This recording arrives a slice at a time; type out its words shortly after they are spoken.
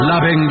La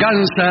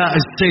venganza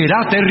será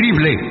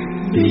terrible.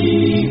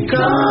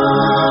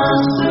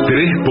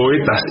 Tres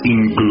poetas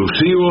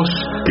inclusivos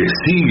que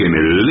siguen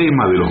el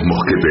lema de los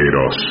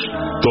mosqueteros: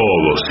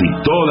 todos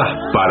y todas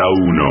para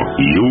uno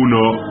y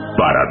uno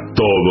para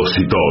todos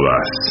y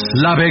todas.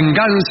 La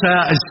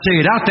venganza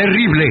será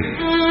terrible.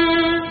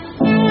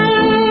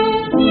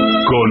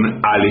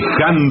 Con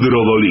Alejandro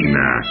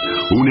Dolina,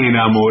 un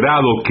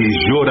enamorado que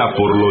llora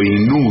por lo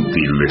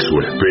inútil de su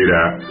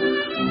espera,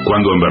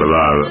 cuando en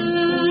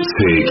verdad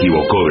se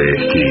equivocó de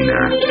esquina.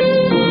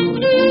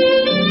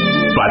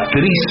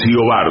 Patricio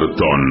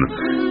Barton,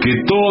 que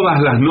todas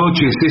las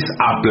noches es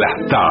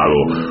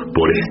aplastado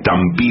por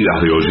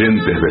estampidas de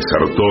oyentes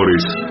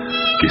desertores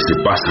que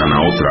se pasan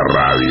a otra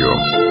radio.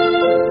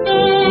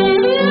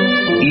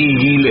 Y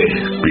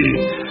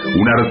Gillespie,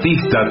 un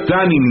artista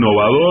tan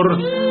innovador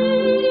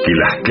que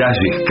las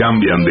calles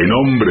cambian de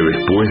nombre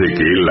después de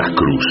que él las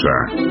cruza.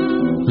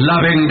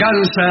 La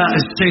venganza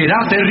será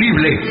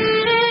terrible.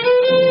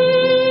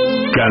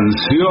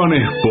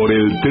 Canciones por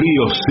el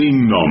trío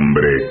sin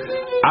nombre: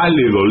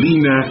 Ale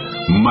Dolina,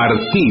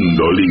 Martín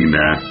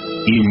Dolina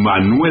y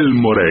Manuel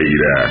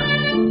Moreira.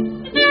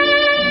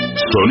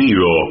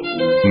 Sonido: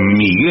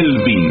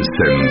 Miguel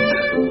Vincent.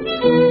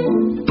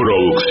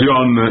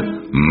 Producción: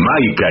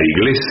 Maica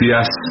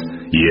Iglesias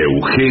y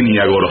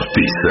Eugenia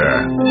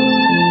Gorostiza.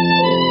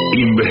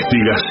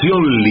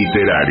 Investigación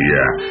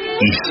literaria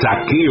y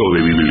saqueo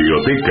de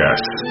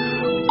bibliotecas: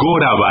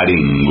 Cora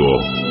Barengo.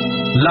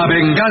 La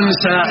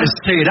venganza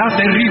será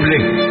terrible.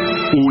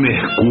 Un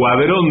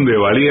escuadrón de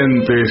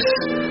valientes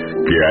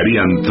que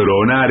harían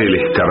tronar el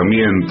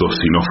escarmiento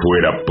si no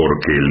fuera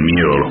porque el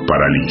miedo los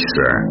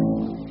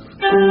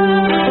paraliza.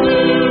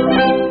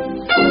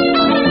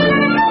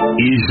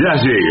 Y ya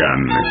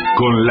llegan,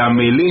 con la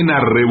melena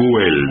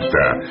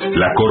revuelta,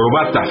 la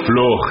corbata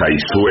floja y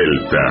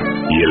suelta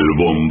y el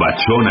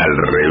bombachón al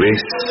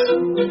revés,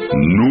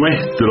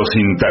 nuestros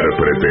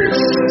intérpretes.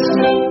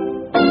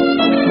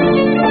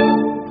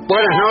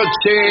 Buenas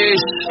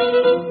noches,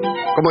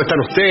 ¿cómo están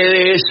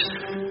ustedes?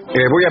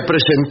 Voy a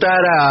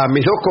presentar a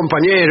mis dos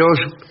compañeros,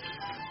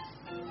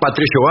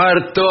 Patricio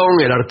Barton,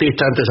 el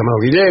artista antes llamado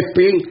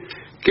Gillespie,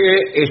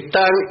 que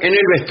están en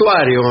el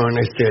vestuario en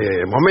este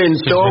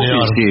momento.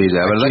 Sí,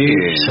 la verdad aquí,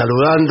 que...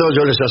 saludando,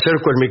 yo les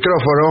acerco el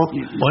micrófono.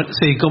 Bueno,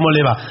 sí, ¿cómo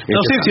le va?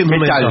 No sé si es ¿Qué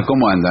momento. tal?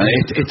 ¿Cómo andan?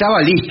 Estaba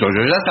listo,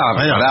 yo ya estaba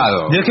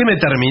preparado. Déjeme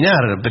terminar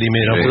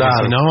primero, Sí, porque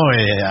claro. si no,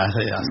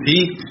 así.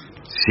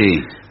 Sí.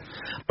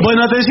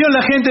 Bueno, atención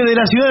la gente de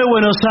la ciudad de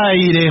Buenos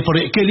Aires,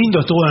 porque qué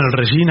lindo estuvo en el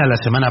Regina la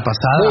semana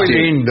pasada. Muy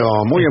lindo,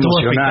 muy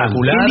Estuvo emocionante.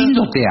 espectacular. Qué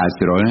lindo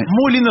teatro, ¿eh?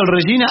 Muy lindo el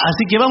Regina,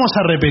 así que vamos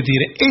a repetir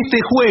este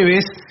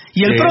jueves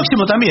y el Sí.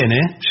 próximo también,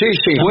 ¿eh? Sí,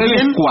 sí. Jueves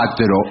Bien.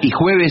 4 y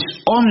jueves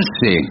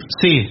 11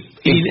 Sí.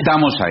 Y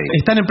estamos ahí.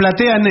 están en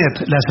PlateaNet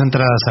las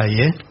entradas ahí,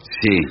 ¿eh?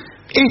 Sí.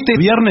 Este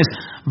viernes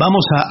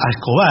vamos a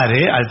Escobar,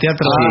 al Teatro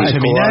Escobar,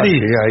 Seminari,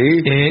 sí,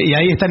 ahí. y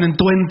ahí están en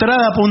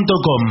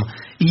tuentrada.com.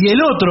 Y el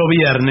otro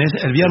viernes,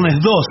 el viernes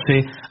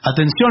 12,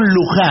 atención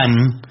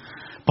Luján,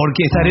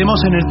 porque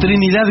estaremos en el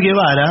Trinidad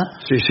Guevara,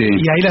 Sí, sí.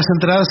 y ahí las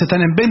entradas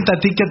están en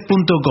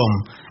ventaticket.com.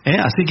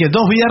 Así que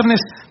 2 viernes,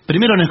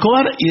 primero en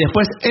Escobar y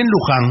después en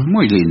Luján.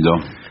 Muy lindo.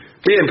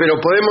 Bien, pero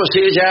podemos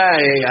ir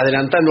ya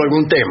adelantando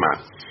algún tema.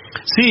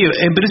 Sí,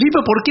 en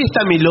principio, ¿por qué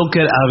está mi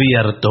locker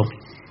abierto?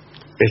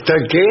 ¿Está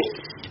el qué?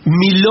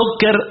 Mi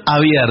locker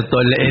abierto.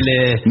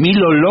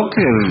 Milo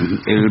Locker,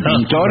 el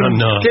pintor.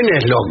 No. ¿Quién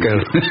es Locker?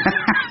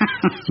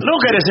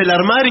 Locker es el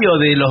armario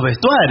de los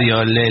vestuarios,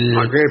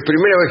 Porque es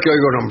primera vez que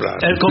oigo nombrar.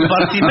 el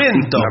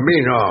compartimento. A mí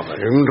no,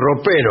 un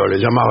ropero le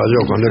llamaba yo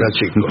cuando era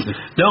chico.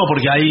 No,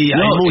 porque hay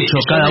mucho,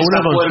 cada uno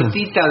con su...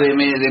 puertita de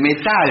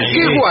metal.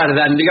 ¿Qué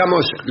guardan,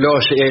 digamos,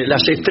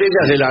 las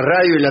estrellas de la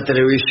radio y la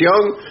televisión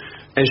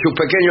en sus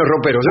pequeños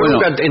roperos? Yo Bueno.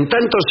 nunca, en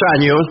tantos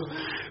años,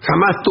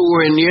 jamás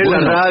tuve ni en la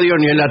radio,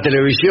 ni en la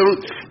televisión,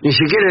 ni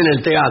siquiera en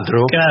el teatro,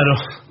 Claro,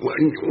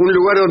 un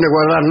lugar donde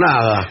guardar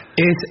nada.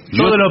 es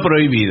todo lo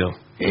prohibido.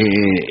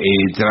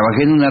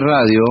 Trabajé en una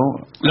radio.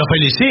 Lo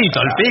felicito,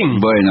 al fin.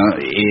 Bueno,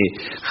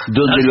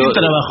 donde ¿A quién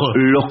trabajó?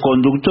 los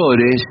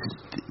conductores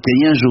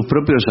tenían sus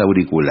propios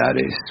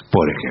auriculares,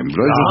 por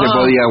ejemplo. Eso se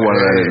podía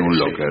guardar en un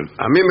locker.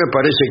 A mí me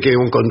parece que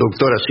un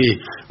conductor así,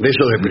 de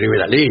esos de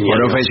primera línea,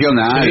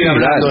 Profesional, estoy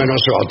hablando claro. de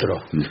nosotros.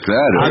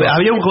 Claro.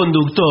 Había un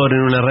conductor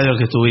en una radio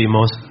que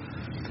estuvimos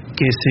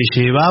que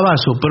se llevaba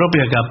su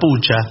propia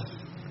capucha.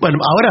 Bueno,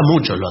 ahora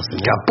muchos lo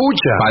hacen.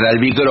 ¿Capucha? Para el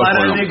micrófono.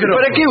 Para el micrófono.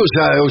 ¿Para qué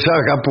usaba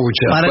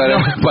capucha?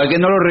 Para que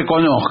no lo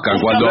reconozcan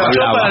cuando Yo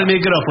hablaba. para el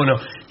micrófono.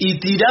 Y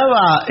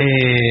tiraba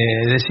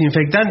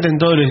desinfectante en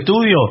todo el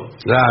estudio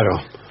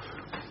Claro.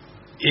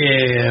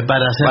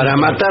 para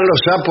matar los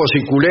sapos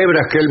y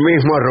culebras que él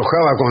mismo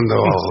arrojaba cuando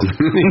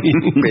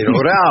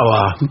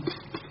peroraba.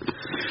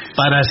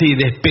 para así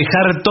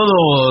despejar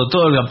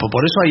todo el campo.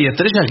 Por eso hay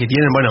estrellas que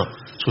tienen, bueno,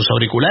 sus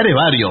auriculares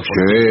varios.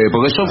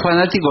 Porque son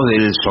fanáticos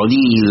del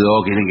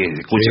sonido, quieren que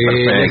se escuche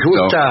perfecto. Les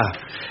gusta.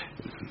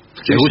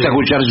 Les gusta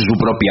escucharse su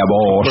propia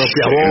voz,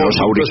 Propia en voz, los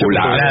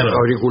auriculares.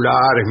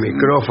 auriculares,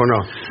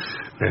 micrófonos.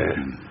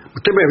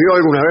 ¿Usted me vio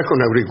alguna vez con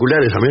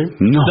auriculares a mí?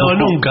 No,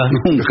 nunca.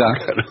 Nunca.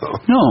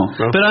 No,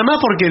 pero además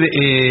porque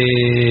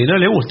no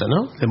le gusta,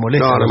 ¿no? Le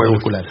molesta No los me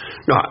gusta. auriculares.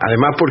 No,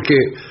 además porque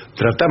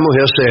tratamos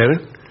de hacer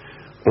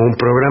un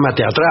programa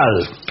teatral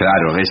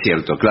Claro, es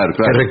cierto, claro.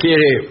 que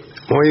requiere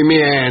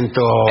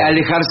movimiento.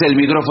 Alejarse del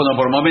micrófono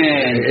por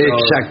momentos.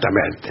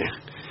 Exactamente.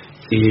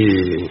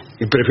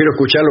 Y prefiero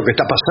escuchar lo que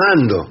está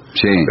pasando,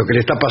 Sí. lo que le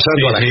está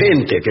pasando a la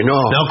gente, que no.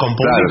 No, con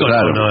público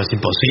Claro. no, es ¿Qué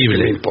le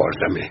imposible.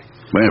 importa a mí?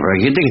 Bueno, pero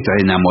hay gente que está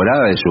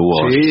enamorada de su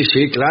voz.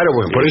 Sí, claro,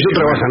 bueno, por eso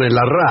trabajan en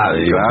la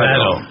radio.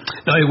 Claro.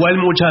 No, igual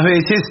muchas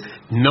veces,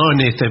 no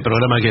en este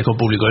programa que es con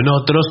público, en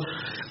otros,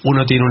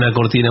 uno tiene una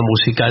cortina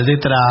musical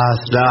detrás,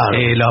 Claro.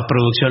 La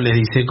producción les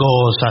dice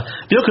cosas.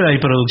 Yo creo que hay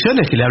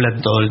producciones que le hablan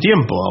todo el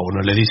tiempo a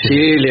uno, le dicen.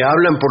 Sí, le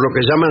hablan por lo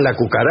que llaman la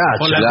cucaracha.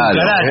 Por la Claro.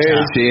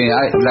 cucaracha. Sí,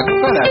 la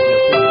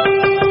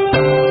cucaracha.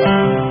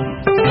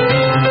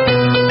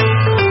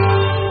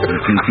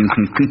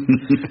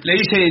 Le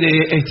dice,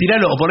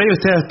 estiralo, o por ahí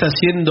usted está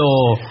haciendo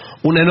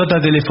una nota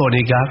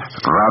telefónica.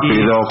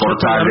 Rápido, Y yo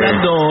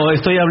cortale.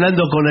 estoy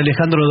hablando con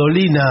Alejandro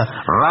Dolina.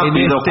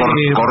 Rápido,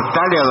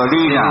 cortale a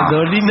Dolina.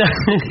 Dolina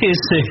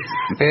ese.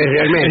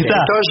 Realmente. Está,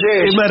 Entonces,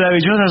 es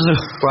maravilloso.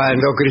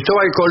 cuando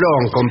Cristóbal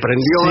Colón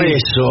comprendió Sí.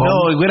 eso,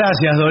 No,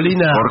 gracias,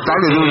 Dolina.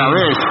 Cortale de una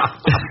vez.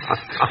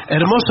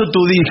 Hermoso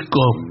tu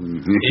disco.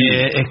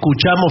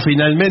 Escuchamos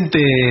finalmente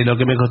lo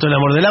que me costó el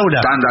amor de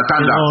Laura. Tanda.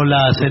 No,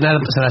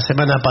 la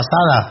semana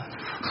pasada.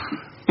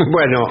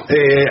 bueno,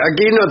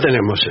 aquí no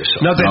tenemos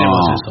eso. No tenemos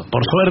No. eso.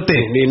 Por suerte.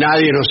 Ni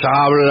nadie nos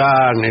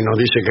habla, ni nos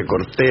dice que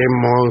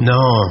cortemos.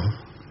 No.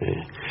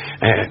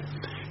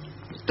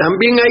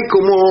 También hay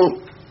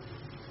como...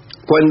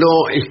 Cuando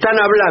están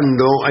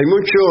hablando, hay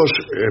muchos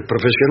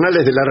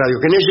profesionales de la radio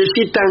que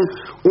necesitan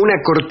una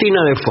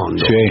cortina de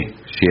fondo.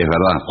 Sí, es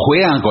verdad.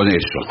 Juegan con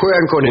eso.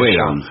 Juegan con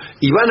Juegan. eso.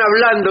 Y van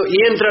hablando y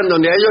entran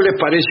donde a ellos les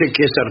parece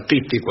que es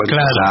artístico.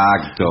 Claro.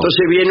 Exacto.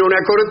 Entonces viene una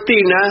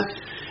cortina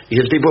y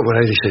el tipo por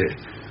ahí dice,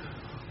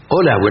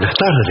 hola, buenas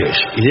tardes.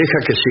 Y deja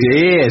que siga.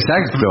 Sí,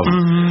 exacto.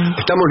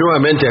 Estamos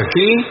nuevamente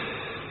aquí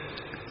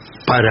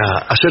para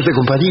hacerte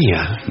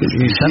compañía.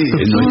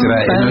 En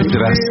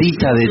nuestra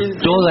cita de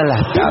todas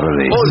las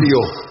tardes. Odio.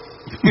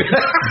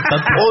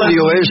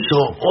 Odio eso,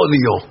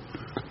 odio.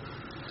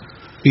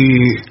 Y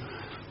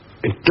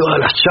en todas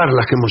las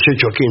charlas que hemos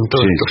hecho aquí en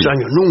todos Sí, estos sí.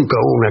 años, nunca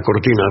hubo una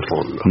cortina de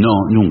fondo. No,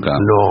 nunca.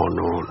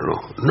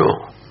 No.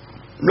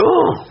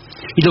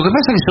 Y lo que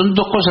pasa es que son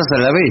dos cosas a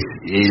la vez.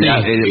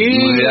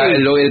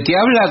 Lo que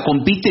habla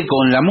compite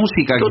con la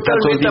música que está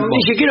todo el Totalmente. tiempo.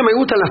 Ni siquiera me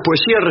gustan las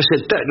poesías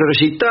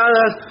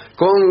recitadas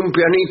con un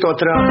pianito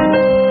atrás.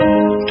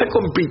 Está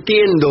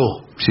compitiendo.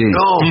 Sí.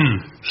 No,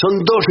 son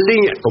dos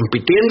líneas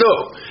compitiendo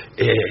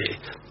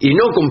y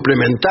no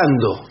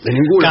complementando de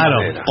ninguna Claro,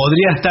 manera.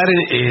 podría estar.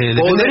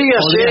 Podría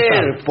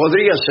ser.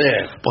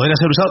 Podría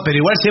ser usado, pero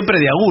igual siempre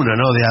de a uno,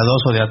 ¿no? De a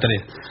dos o de a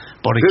tres.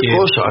 Porque. Qué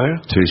cosa, ¿eh?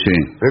 Sí.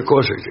 Qué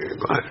cosa.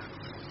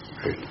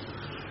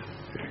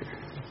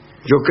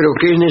 Yo creo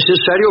que es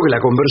necesario que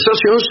la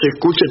conversación se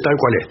escuche tal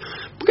cual es.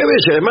 Porque a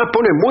veces además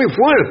pone muy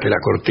fuerte la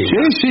cortina.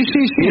 Sí.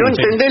 Y no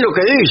entendés lo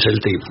que dice el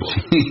tipo.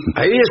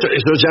 Ahí eso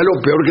es ya lo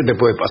peor que te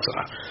puede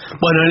pasar.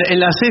 Bueno, en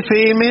las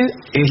FM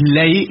es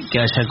ley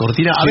que haya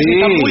cortina. A veces Sí.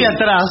 está muy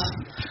atrás,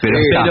 Pero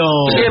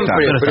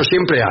Pero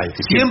siempre hay.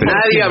 Siempre.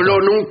 Nadie habló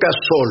nunca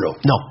solo.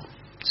 no.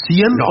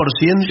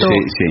 100%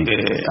 Sí.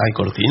 hay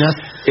cortinas.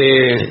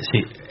 Sí.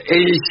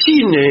 El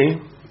cine,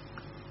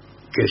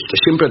 que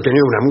siempre ha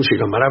tenido una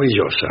música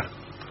maravillosa,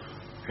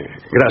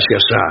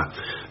 gracias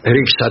a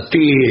Eric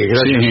Satie,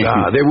 gracias Sí.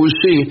 a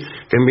Debussy,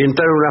 que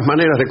inventaron unas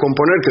maneras de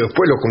componer que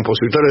después los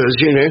compositores del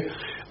cine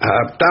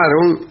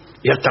adaptaron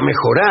y hasta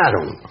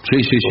mejoraron.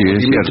 Sí, Como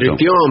es Dimitri cierto.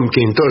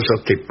 Tiomkin, todos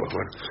esos tipos.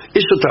 Bueno,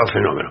 eso estaba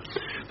fenómeno.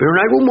 Pero en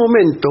algún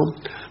momento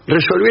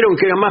resolvieron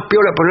que era más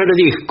piola poner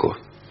discos.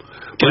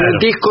 Poner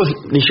Claro. discos,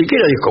 ni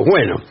siquiera discos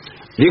buenos,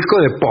 discos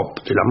de pop,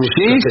 de la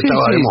música que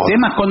estaba de moda.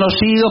 Temas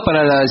conocidos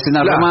para la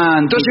escena Claro.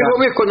 romántica. Entonces vos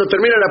ves cuando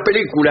termina la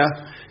película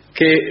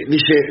que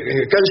dice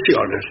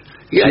canciones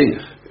y hay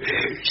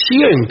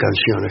 100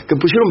 canciones que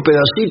pusieron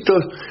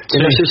pedacitos en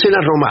las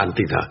escenas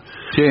románticas.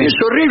 Sí. Es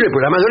horrible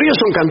porque la mayoría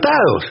son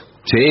cantados.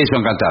 Sí,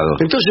 son cantados.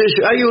 Entonces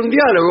hay un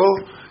diálogo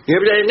y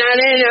habla de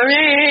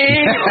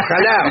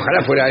ojalá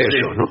fuera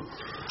eso, ¿no?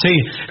 Sí,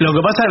 lo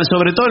que pasa es que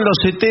sobre todo en los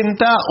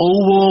 70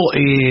 hubo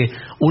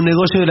un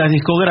negocio de las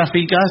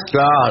discográficas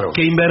Claro.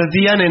 que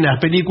invertían en las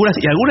películas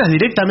y algunas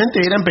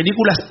directamente eran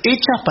películas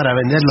hechas para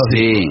vender los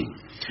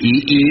discos. Sí.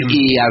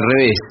 Y al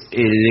revés,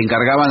 le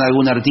encargaban a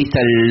algún artista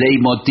el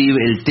leitmotiv,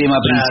 el tema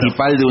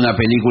principal de una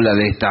película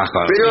de estas.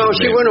 Pero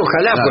sí, bueno,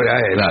 ojalá fuera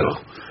eso. Claro.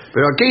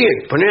 Pero aquí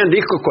ponían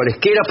discos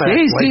cualesquiera para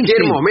Sí,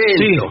 cualquier sí.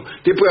 momento.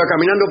 Tipo iba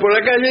caminando por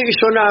la calle y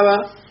sonaba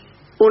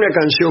una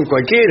canción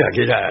cualquiera,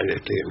 que era,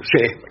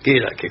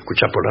 cualquiera que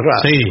escuchás por la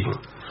radio. Sí.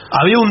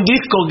 Había un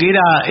disco que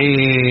era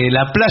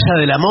La Playa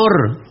del Amor.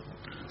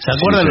 ¿Se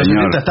acuerdan? En los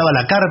señor. 70 estaba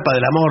La Carpa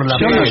del Amor, La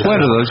Yo me Playa.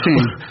 acuerdo, sí.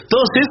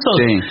 Todos esos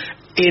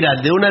Sí.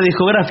 eran de una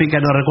discográfica,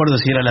 no recuerdo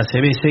si era la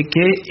CBS,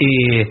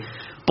 que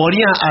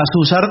ponía a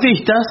sus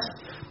artistas,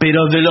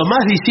 pero de los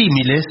más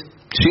disímiles,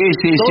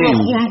 Sí, todos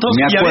juntos,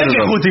 me y había que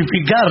acuerdo.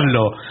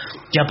 justificarlo.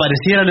 Que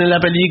aparecieran en la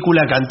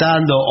película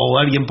cantando, o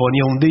alguien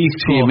ponía un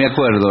disco. Sí, me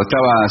acuerdo,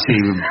 estaba así,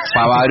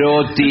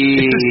 Pavarotti,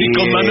 Sí,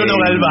 con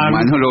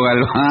Manolo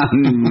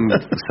Galván,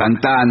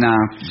 Santana.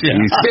 Sí.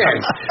 Bien.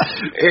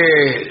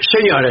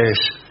 Señores,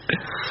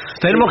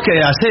 Tenemos que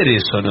hacer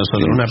eso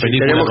nosotros, una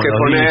película. tenemos con que los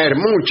poner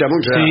discos.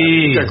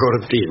 mucha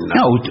cortina.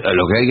 No,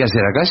 lo que hay que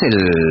hacer acá es el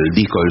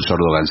disco del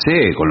Sordo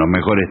Gansé, con los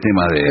mejores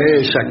temas de...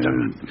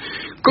 Exactamente.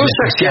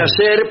 Cosas que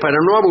hacer para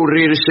no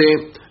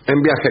aburrirse en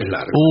viajes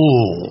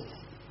largos.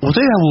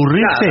 ¿Ustedes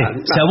aburrirse? Nada.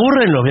 ¿Se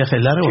aburren los viajes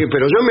largos? Sí,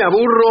 pero yo me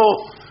aburro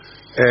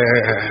a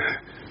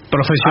la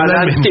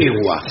Profesionalmente.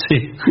 antigua. Sí.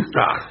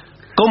 Claro.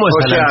 ¿Cómo es O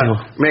a la sea,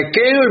 antigua? me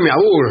quedo y me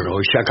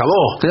aburro y se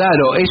acabó.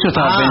 Claro, eso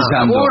estaba Me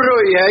pensando. aburro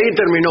y ahí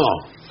terminó.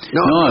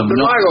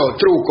 No hago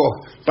trucos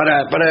para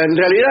en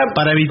realidad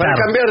Para evitar.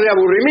 cambiar de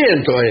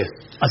aburrimiento.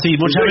 Así,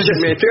 muchas Entonces,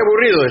 veces. me estoy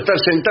aburrido de estar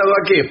sentado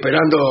aquí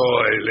esperando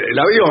el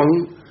avión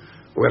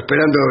o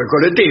esperando el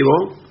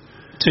colectivo.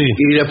 Sí.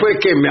 Y después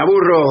que me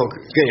aburro,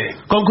 ¿qué?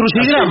 Con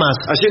crucigramas.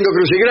 Haciendo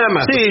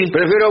crucigramas. Sí.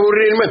 Prefiero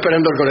aburrirme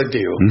esperando el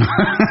colectivo.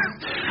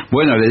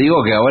 Bueno, le digo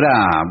que ahora,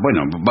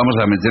 vamos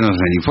a meternos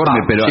en el informe,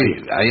 pero sí.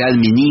 hay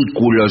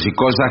adminículos y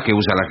cosas que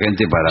usa la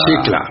gente para...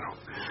 Sí, claro.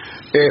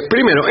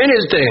 Primero, en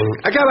el tren,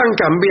 acá van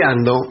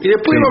cambiando y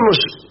después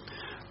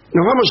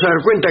nos vamos a dar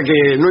cuenta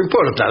que no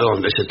importa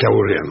dónde se esté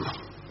aburriendo.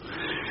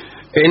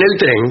 En el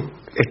tren,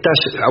 estás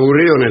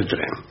aburrido en el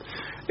tren.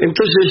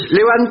 Entonces,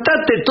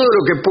 levantate todo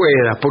lo que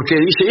puedas, porque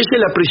dice, esa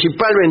es la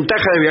principal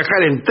ventaja de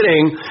viajar en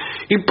tren,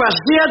 y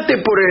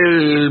paseate por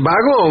el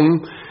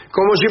vagón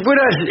como si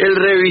fueras el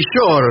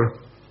revisor.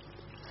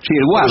 Sí,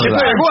 el guarda. Como si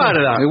fuera el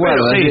guarda. El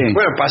guarda, Bueno, sí.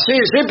 Bueno,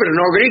 paséese, pero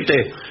no grite.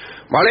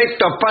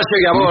 Molesto, pase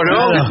que a vos,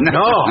 ¿no?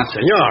 No,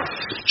 señor.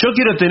 Yo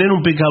quiero tener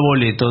un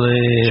picaboleto de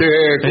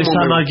esa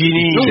 ¿cómo me-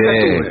 maquinita. Nunca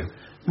Sí. tuve.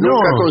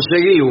 Nunca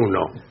conseguí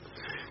uno.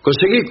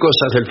 Conseguí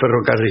cosas del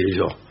ferrocarril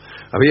yo.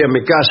 Había en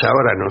mi casa,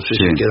 ahora no sé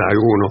si Sí. queda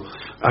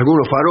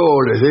algunos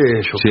faroles de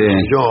esos, Sí, qué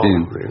sé yo, sí.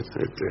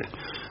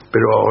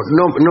 pero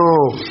no.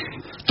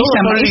 Todos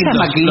son Esa lindos,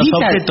 los maquinita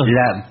objetos.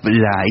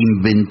 la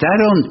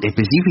inventaron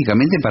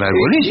específicamente para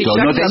algo de eso.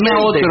 No tenía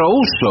Exactamente. otro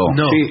uso.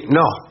 No. Sí,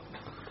 no.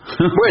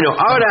 Bueno,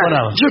 ahora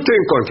Mejorado. yo estoy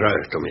en contra de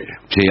esto, mire.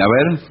 Sí, a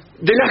ver.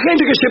 De la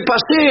gente que se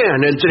pasea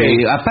en el tren.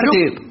 Sí, aparte-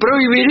 Yo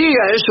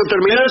prohibiría eso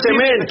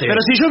terminantemente. Pero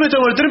si yo me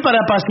tomo el tren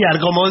para pasear,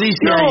 como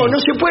dice ahí. No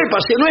se puede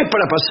pasear, no es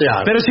para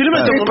pasear. Pero si no me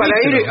es tomo para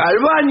micro. ir al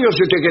baño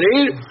si usted quiere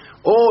ir,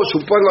 o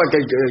suponga que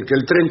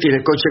el tren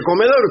tiene coche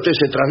comedor, usted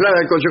se traslada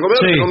al coche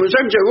comedor, Sí. se come un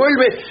sándwich,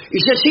 vuelve y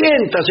se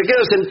sienta, se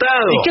queda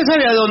sentado. ¿Y qué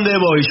sabe a dónde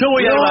voy? Yo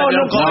voy al baño.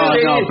 no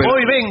puede no, ir. pero-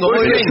 Voy, vengo,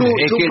 voy, Porque vengo.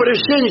 su Es que-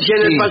 presencia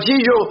en el sí.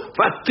 pasillo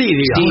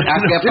fastidia. Sí, Yo a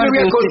que le voy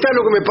a aparte contar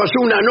lo que me pasó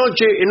una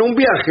noche en un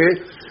viaje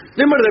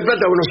de Mar del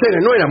Plata a Buenos Aires.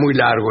 No era muy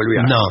largo el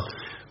viaje. No.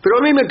 Pero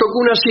a mí me tocó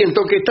un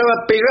asiento que estaba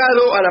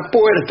pegado a la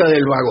puerta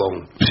del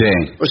vagón. Sí.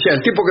 O sea,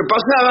 el tipo que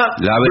pasaba,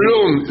 La abrí.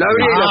 ¡blum!, la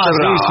abría y la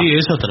cerraba. sí,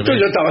 eso es tremendo. Entonces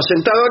yo estaba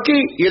sentado aquí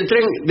y el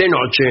tren de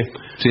noche.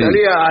 Sí.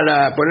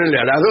 Salía ponerle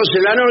a las 12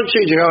 de la noche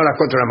y llegaba a las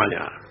 4 de la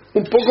mañana.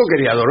 Un poco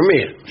quería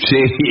dormir.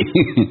 Sí.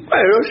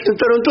 Bueno,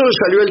 sentaron todos,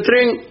 salió el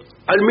tren.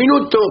 Al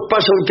minuto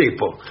pasa un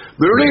tipo.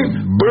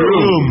 ¡Blum!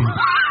 ¡Blum!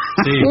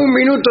 Sí. 1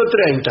 minuto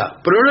 30.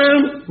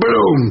 ¡Blum!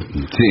 ¡Blum!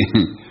 Sí.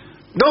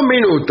 2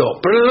 minutos.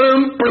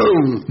 ¡Blum!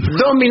 ¡Blum!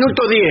 2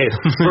 minutos 10.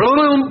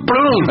 ¡Blum!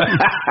 ¡Blum!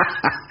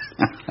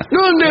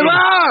 ¿Dónde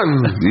van?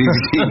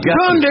 Sí, claro.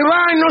 ¿Dónde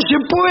van? No se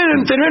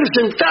pueden tener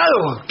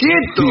sentados,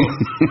 quietos.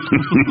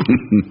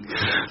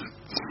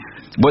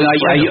 Bueno,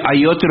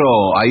 hay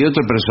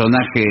otro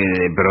personaje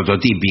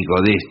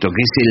prototípico de esto,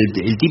 que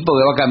es el tipo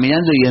que va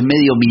caminando y es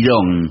medio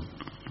mirón.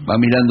 Va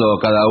mirando a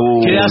cada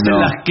uno.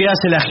 ¿Qué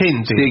hace la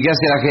gente? Sí, ¿qué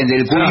hace la gente?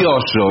 El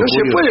curioso. No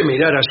se curioso. puede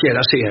mirar hacia el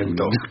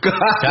asiento.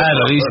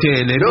 Claro,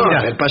 dice, le No,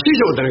 mira. en el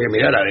pasillo vos tenés que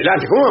mirar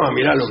adelante. ¿Cómo va a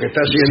mirar lo que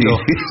está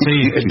haciendo Sí.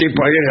 el tipo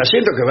ahí en el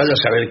asiento que vaya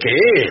a saber qué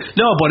es?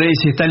 No, por ahí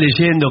si está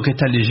leyendo, qué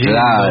está leyendo.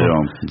 Claro.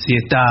 Si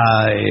está...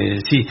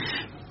 sí.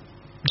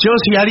 Yo,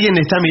 si alguien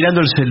está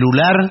mirando el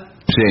celular,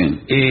 Sí.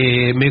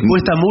 me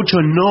cuesta mucho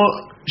no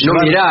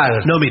mirar.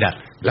 No mirar.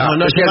 Claro,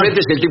 no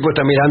especialmente si el tipo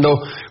está mirando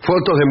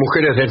fotos de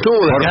mujeres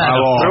desnudas. Por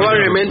favor.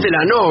 Probablemente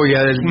la novia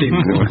del tipo.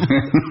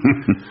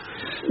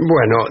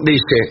 Bueno,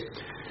 dice,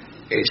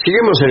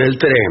 seguimos en el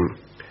tren.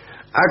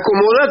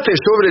 Acomodate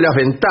sobre las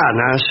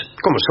ventanas.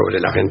 ¿Cómo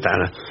sobre las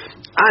ventanas?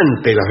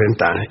 Ante las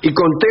ventanas. Y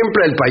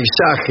contempla el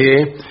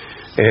paisaje.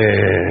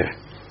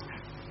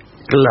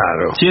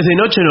 Claro. Si es de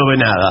noche no ve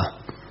nada.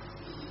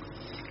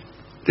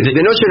 De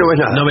noche no ves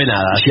nada. No ve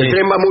nada, Si el sí.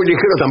 tren va muy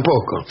ligero,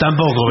 tampoco.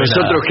 Tampoco ve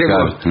Nosotros nada. que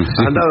hemos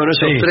Claro. andado en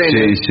esos Sí,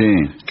 trenes, Sí, sí.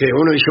 que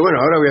uno dice, bueno,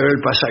 ahora voy a ver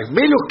el pasaje.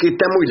 Ve lo que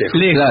está muy lejos.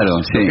 Claro,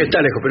 Lo sí. que está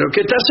lejos. Pero el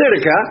que está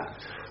cerca,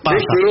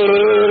 Pasa.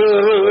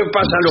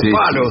 pasan los Sí,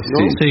 palos, ¿no?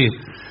 Sí.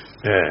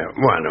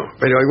 Bueno,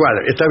 pero igual,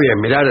 está bien.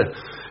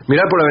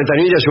 Mirar por la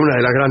ventanilla es una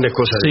de las grandes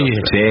cosas de Sí.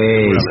 los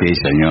trenes. Sí,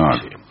 señor.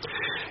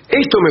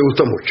 Esto me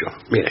gustó mucho.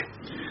 Mire,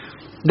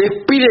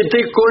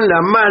 despídete con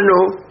la mano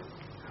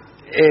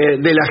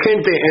de la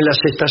gente en las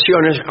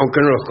estaciones,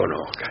 aunque no los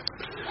conozcas.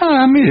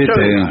 Ah, mire.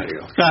 Extraordinario.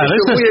 Claro, Eso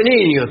eso es muy de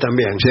niño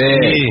también. Sí.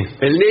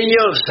 El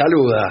niño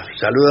saluda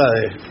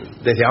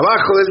desde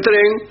abajo del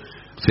tren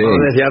o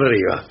desde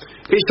arriba.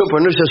 Esto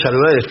ponerse a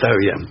saludar está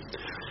bien.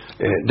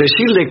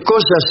 Decirle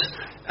cosas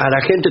a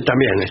la gente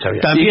también está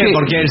bien. También,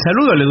 porque el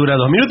saludo le dura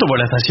 2 minutos,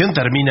 porque la estación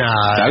termina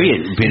Está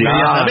bien, pero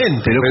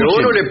inmediatamente. Pero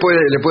uno le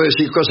puede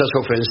decir cosas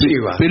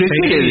ofensivas. Pero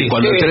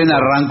cuando el tren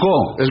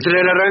arrancó. El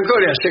tren arrancó,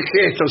 le hace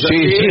gestos Sí,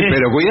 así. sí,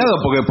 pero cuidado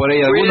porque por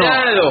ahí alguno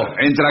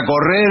entra a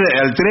correr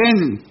al tren.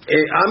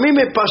 A mí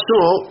me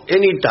pasó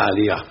en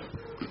Italia.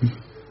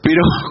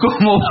 Pero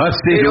 ¿cómo va a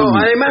ser? Pero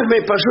además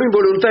me pasó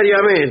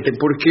involuntariamente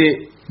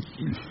porque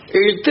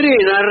el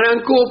tren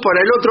arrancó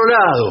para el otro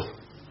lado.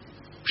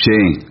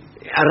 Sí.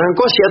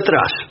 Arrancó hacia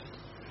atrás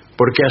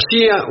porque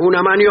hacía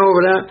una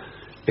maniobra.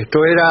 Esto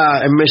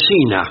era en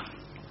Messina,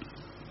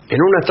 en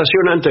una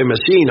estación antes de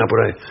Messina,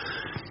 por ahí.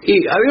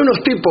 Y había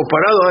unos tipos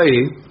parados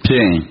ahí.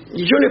 Sí.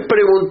 Y yo les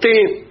pregunté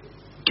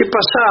qué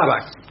pasaba.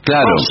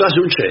 Claro. Cosa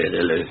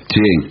sucede.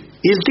 Sí.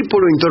 Y el tipo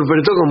lo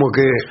interpretó como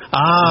que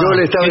yo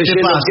le estaba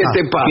diciendo ¿qué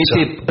te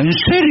pasa? ¿En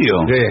serio?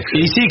 Sí.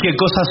 Y sí, que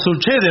cosa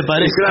sucede,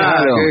 parece.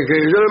 Claro,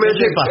 que yo le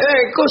decía,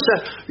 cosa.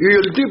 Y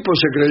el tipo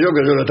se creyó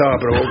que yo lo estaba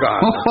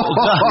provocando.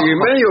 Y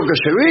medio que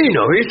se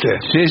vino, ¿viste?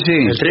 Sí, sí.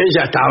 El tren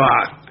ya estaba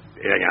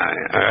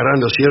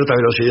agarrando cierta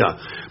velocidad.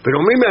 Pero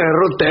a mí me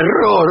agarró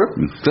terror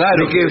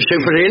de que se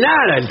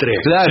frenara el tren.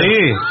 Claro.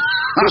 Sí.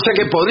 Cosa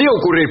que podía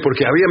ocurrir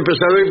porque había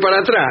empezado a ir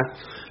para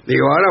atrás.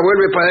 Digo, ahora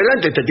vuelve para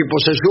adelante, este tipo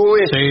se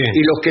sube,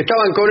 y los que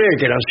estaban con él,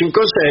 que eran 5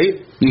 o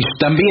 6, y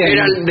también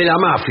eran de la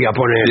mafia,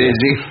 ponele.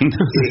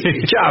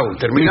 Y chau,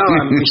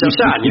 terminaban mis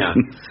hazañas.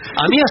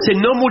 A mí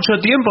hace no mucho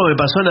tiempo me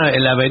pasó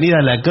en la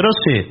avenida La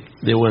Croce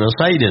de Buenos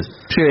Aires.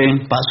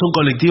 Sí. Pasó un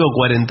colectivo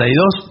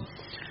 42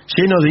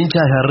 lleno de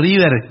hinchas de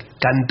River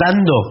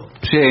cantando.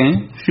 Sí,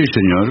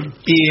 señor.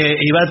 Y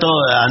iba todo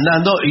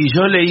andando y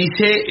yo le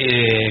hice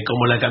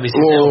como la camiseta.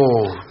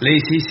 Le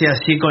hice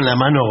así con la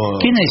mano.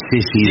 ¿Qué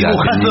necesidad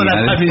dibujando tenía?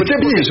 la camiseta. Usted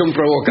porque es un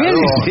provocador. ¿Qué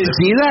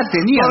necesidad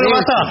tenía?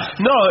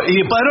 No, y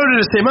paró en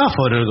el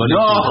semáforo el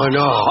colectivo.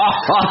 No.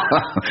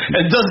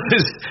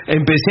 Entonces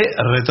empecé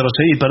a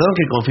retroceder. Perdón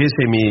que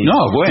confiese mi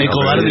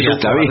cobardía.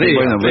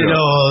 Pero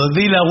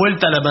di la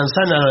vuelta a la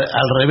manzana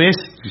al revés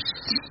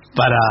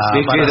para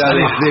era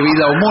de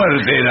vida o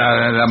muerte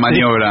la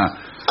maniobra.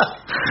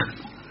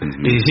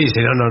 Y sí,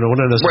 si no,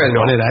 uno no se Bueno,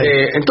 puede poner ahí.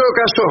 en todo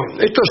caso,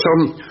 estos son.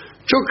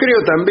 Yo creo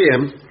también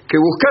que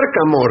buscar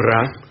camorra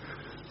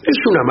es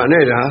una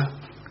manera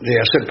de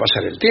hacer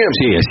pasar el tiempo.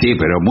 Sí,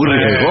 pero muy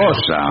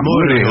riesgosa.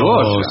 Muy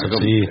riesgosa.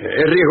 Sí.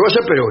 Es riesgosa,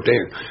 pero usted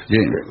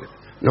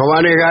no va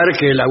a negar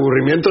que el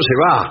aburrimiento se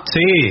va.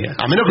 Sí,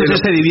 a menos que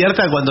usted se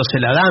divierta cuando se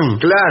la dan.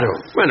 Claro,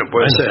 bueno,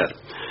 puede ser.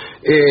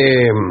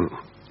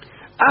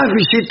 Haz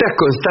visitas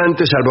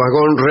constantes al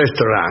vagón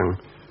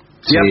restaurant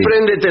y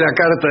apréndete la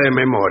carta de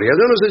memoria.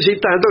 Yo no sé si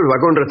tanto, el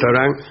vagón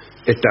restaurant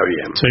está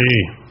bien. Sí.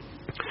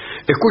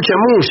 Escucha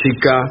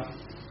música.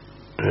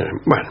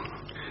 Bueno,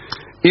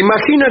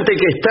 imagínate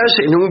que estás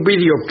en un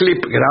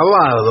videoclip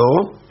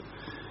grabado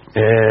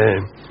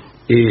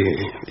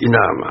y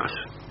nada más.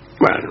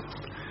 Bueno,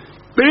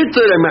 pero esto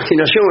de la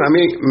imaginación a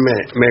mí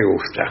me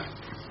gusta.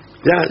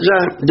 Ya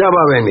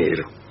va a venir.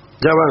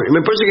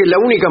 Me parece que es la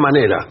única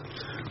manera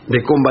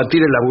de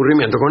combatir el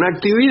aburrimiento, con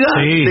actividad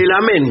de la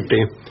mente.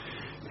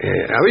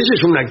 A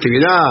veces una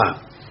actividad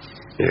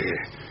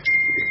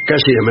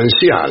casi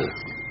demencial,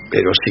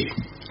 pero sí.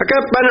 Acá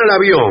van al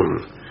avión.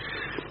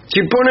 Si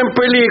ponen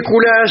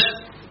películas,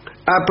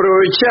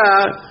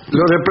 aprovechar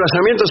los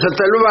desplazamientos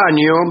hasta el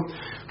baño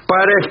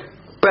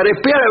para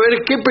espiar a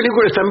ver qué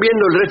película están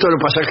viendo el resto de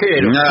los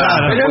pasajeros.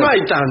 Pero no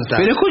hay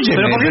tantas. Pero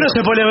escúcheme. ¿Pero por qué no se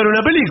pone a ver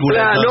una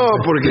película? No,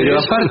 porque... Pero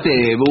aparte,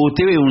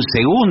 usted ve un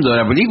segundo de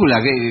la película,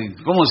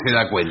 ¿cómo se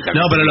da cuenta?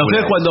 No, pero lo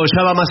ve cuando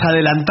ya va más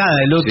adelantada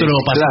el otro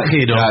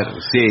pasajero. Claro,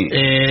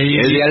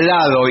 el de al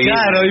lado.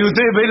 Claro, y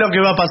usted ve lo que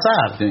va a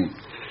pasar. Sí.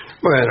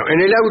 Bueno, en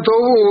el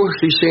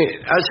autobús dice,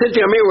 hacete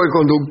amigo del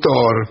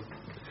conductor.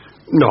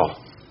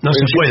 No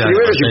se puede.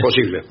 Primero es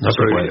imposible. No está se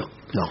prohibido.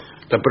 puede. No.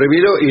 Está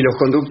prohibido y los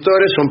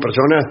conductores son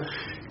personas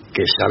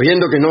que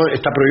sabiendo que no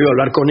está prohibido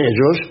hablar con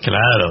ellos,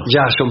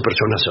 ya son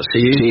personas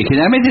así. Sí,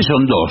 generalmente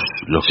son dos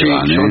los que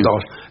van. Son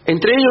dos.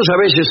 Entre ellos a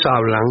veces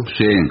hablan,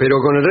 pero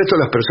con el resto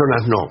de las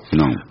personas no.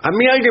 A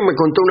mí alguien me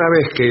contó una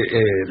vez que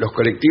los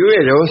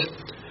colectiveros,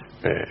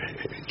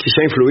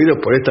 quizá influidos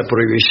por esta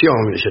prohibición,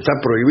 se está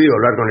prohibido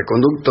hablar con el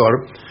conductor,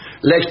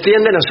 la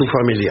extienden a sus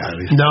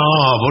familiares. No,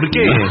 ¿por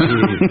qué?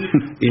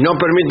 Y no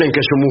permiten que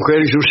su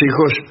mujer y sus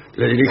hijos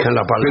le dirijan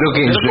la palabra. Pero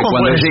que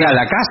cuando llega a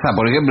la casa,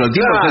 por ejemplo, el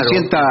tipo se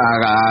sienta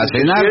a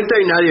cenar. Se sienta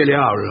y nadie le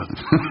habla.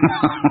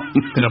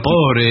 Pero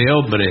pobre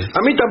hombre. A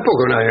mí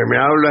tampoco nadie me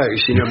habla y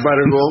sin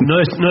embargo...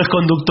 No es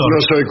conductor.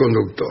 No soy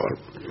conductor.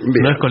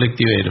 Bien. No es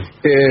colectivero.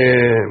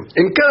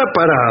 En cada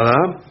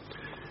parada,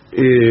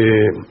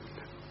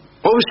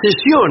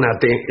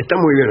 obsesiónate, está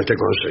muy bien este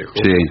consejo,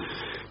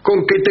 con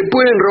que te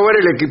pueden robar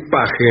el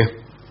equipaje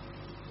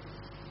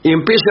y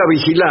empieza a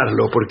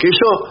vigilarlo, porque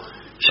eso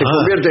se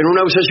convierte en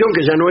una obsesión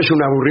que ya no es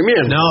un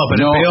aburrimiento. No,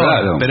 pero es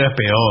peor. Pero es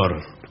peor.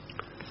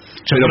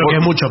 Yo creo que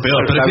es mucho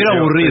peor. Prefiero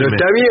aburrirme. Pero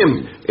está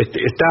bien,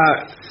 está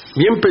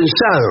bien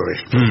pensado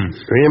esto.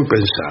 Bien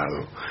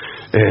pensado.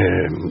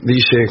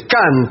 Dice,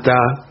 canta.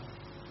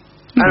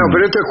 No,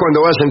 pero esto es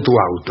cuando vas en tu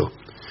auto.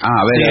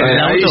 A ver,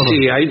 ahí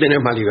sí, ahí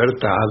tenés más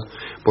libertad.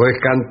 Puedes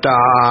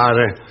cantar,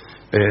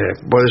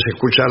 puedes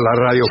escuchar la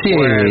radio. Sí,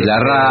 fuerte, la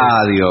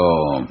radio.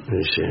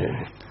 Sí.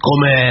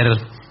 Comer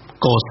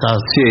cosas.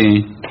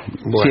 Sí.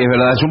 Bueno. Sí, es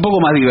verdad, es un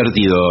poco más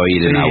divertido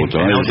ir en auto.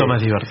 En auto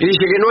más divertido. Y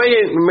dice que no hay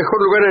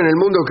mejor lugar en el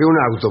mundo que un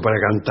auto para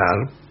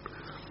cantar.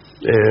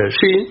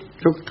 Sí,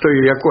 yo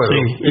estoy de acuerdo. Sí,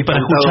 y para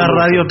escuchar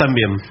radio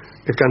también.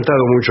 He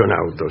cantado mucho en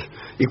autos.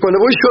 Y cuando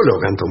voy solo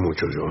canto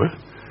mucho yo.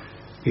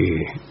 Y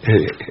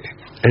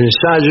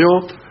ensayo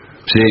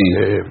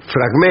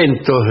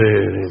fragmentos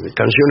de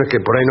canciones que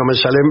por ahí no me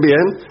salen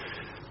bien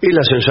y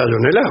las ensayo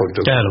en el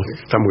auto. Claro.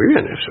 Está muy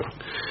bien eso.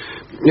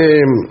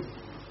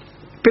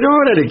 Pero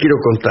ahora le quiero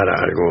contar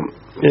algo.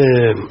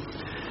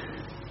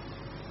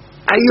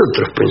 Hay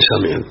otros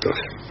pensamientos.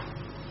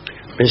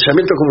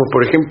 Pensamientos como,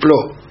 por ejemplo,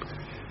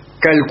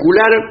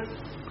 calcular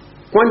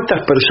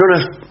cuántas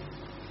personas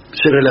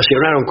se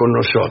relacionaron con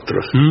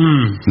nosotros.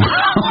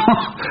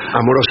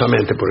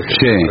 Amorosamente, por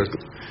ejemplo. Sí.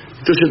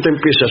 Entonces te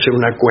empieza a hacer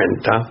una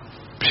cuenta.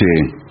 Sí.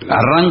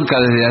 Arranca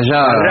desde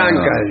allá.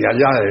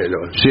 De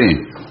los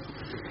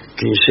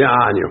 15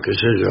 años, qué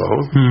sé yo.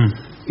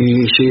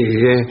 Y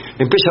sigue,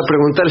 empieza a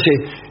preguntarse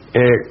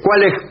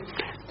cuál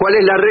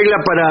es la regla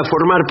para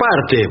formar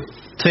parte.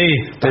 Sí,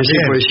 pues,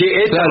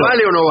 ¿esta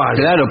vale o no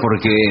vale? Claro,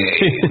 porque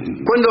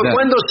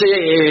 ¿Cuándo se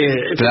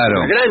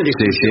grande?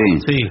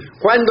 Sí.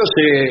 ¿Cuándo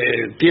se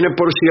tiene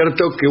por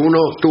cierto que uno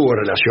tuvo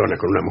relaciones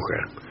con una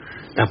mujer?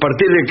 ¿A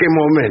partir de qué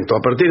momento?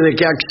 ¿A partir de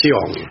qué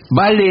acción?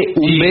 ¿Vale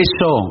un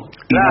beso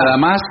nada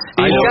más?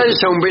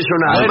 ¿Alcanza un beso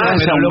nada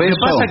más? Pero lo que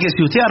pasa es que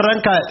si usted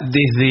arranca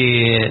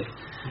desde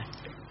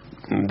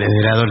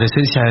la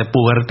adolescencia de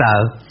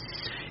pubertad,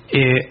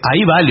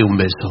 ahí vale un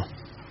beso.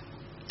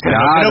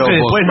 Claro, creo que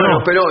después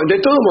no. Pero de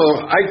todo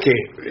modo hay que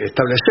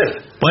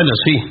establecer. Bueno,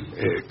 sí.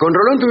 Con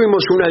Rolón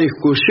tuvimos una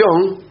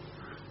discusión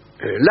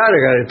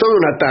larga de toda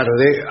una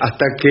tarde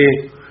hasta que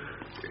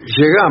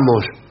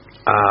llegamos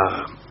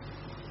a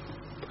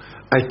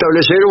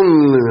establecer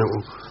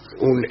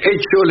un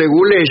hecho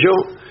leguleyo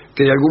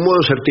que de algún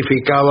modo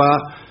certificaba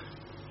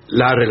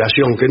la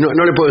relación, que no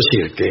le puedo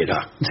decir qué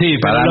era. Sí,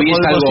 para mí es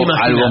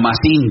algo más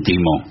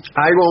íntimo.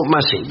 Algo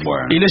más íntimo.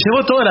 Bueno. ¿Y le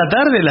llevó toda la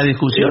tarde la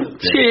discusión?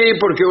 Sí,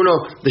 porque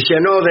uno decía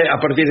no a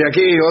partir de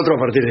aquí, otro a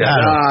partir de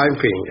allá, en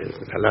fin,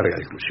 una larga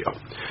discusión.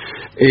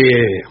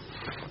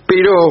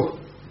 Pero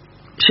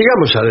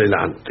sigamos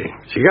adelante.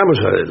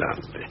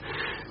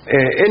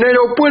 En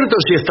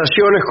aeropuertos y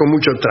estaciones con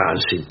mucho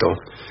tránsito.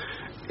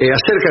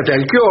 Acércate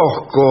al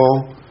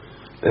kiosco.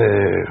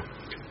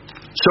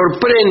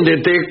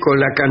 Sorpréndete con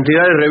la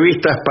cantidad de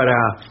revistas para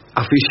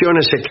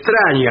aficiones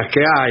extrañas que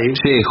hay.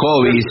 Sí,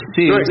 hobbies.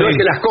 No es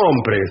que las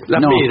compres,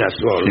 las miras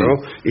solo,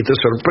 y te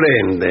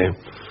sorprende.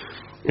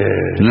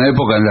 En una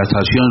época en la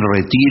estación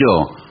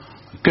Retiro,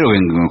 creo que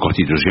en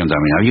Constitución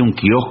también, había un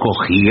kiosco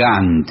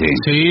gigante.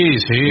 Sí.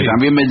 Que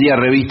también vendía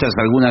revistas,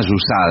 algunas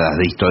usadas,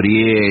 de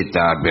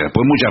historieta, pero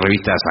después muchas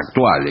revistas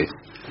actuales.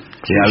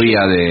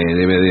 Había de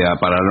DVD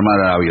para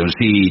armar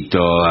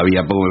avioncito,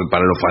 había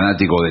para los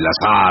fanáticos de las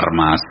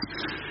armas.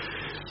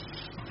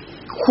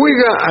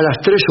 Juega a las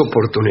 3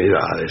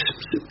 oportunidades.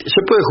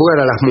 Se puede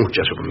jugar a las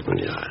muchas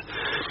oportunidades.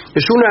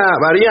 Es una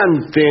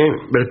variante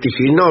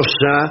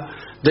vertiginosa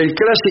del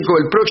clásico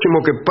 "el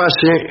próximo que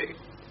pase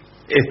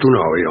es tu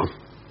novio".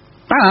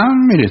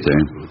 Mire usted.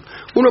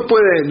 Uno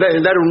puede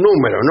dar un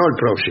número, no el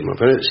próximo,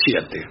 pero el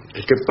 7.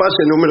 El que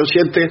pase el número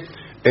 7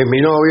 es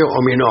mi novio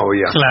o mi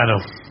novia. Claro.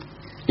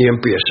 Y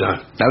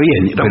empieza. Está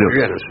bien, pero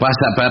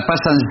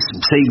pasan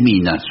 6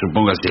 minas,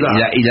 supóngase.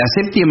 Claro. Y la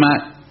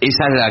séptima,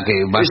 esa es la que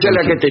va esa es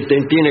la que te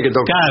tiene que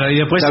tocar. Claro, y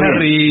después se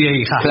ríe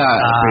y jaja.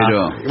 Claro,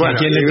 pero bueno,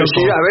 ¿quién le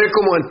tocó? A ver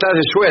cómo estás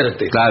de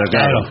suerte. Claro.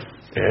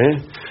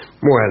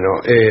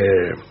 Bueno,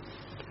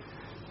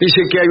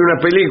 dice que hay una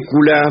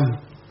película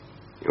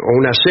o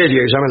una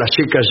serie que se llama Las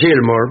chicas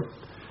Gilmore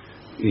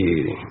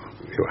y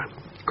bueno,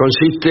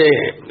 consiste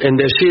en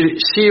decir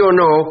sí o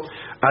no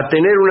a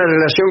tener una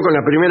relación con la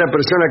primera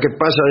persona que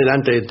pasa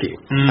delante de ti.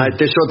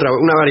 Esta es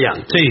una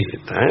variante. Sí.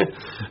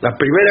 La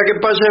primera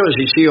que pasa es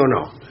decir sí o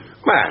no.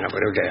 Bueno,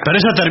 pero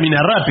eso termina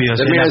rápido.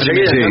 Termina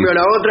enseguida, en cambio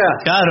la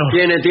otra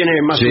tiene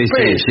más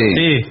suspense.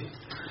 Sí.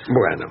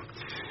 Bueno,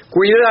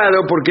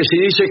 cuidado porque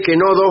si dices que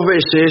no 2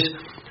 veces,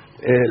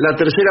 la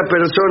tercera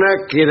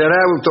persona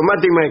quedará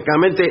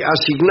automáticamente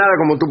asignada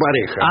como tu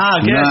pareja.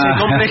 Queda así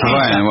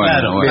complejiza.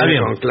 Bueno, está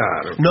bien.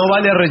 Claro. No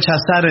vale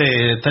rechazar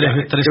 3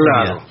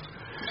 claro.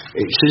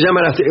 Se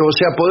llama,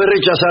 poder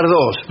rechazar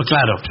 2.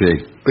 Claro.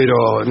 Sí.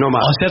 Pero no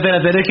más. O sea, te la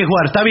tenés que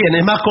jugar. Está bien,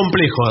 es más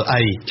complejo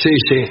ahí. Sí.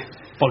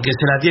 Porque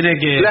se la tiene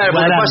que... Claro,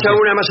 porque pasa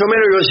una más o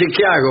menos y vos decís,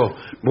 ¿qué hago?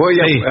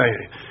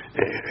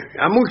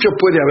 A muchos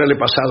puede haberle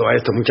pasado a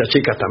esto, muchas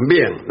chicas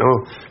también, ¿no?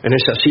 En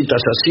esas citas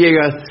a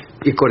ciegas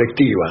y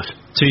colectivas.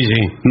 Sí.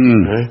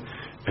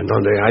 En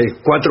donde hay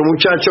 4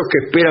 muchachos que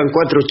esperan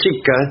 4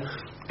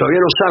 chicas todavía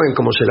no saben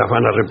cómo se las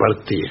van a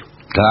repartir.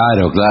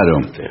 Claro.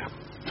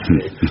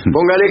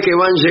 Póngale que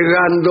van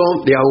llegando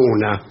de a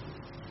una.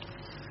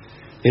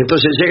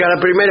 Entonces llega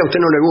la primera, a usted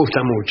no le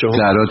gusta mucho.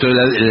 Claro,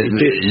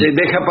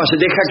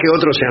 deja que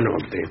otro se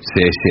anote.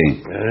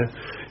 Sí.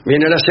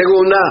 Viene la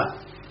segunda,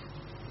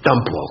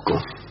 tampoco.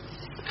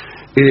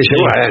 Y dice,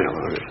 bueno,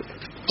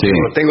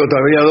 tengo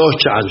todavía 2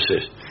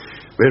 chances.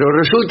 Pero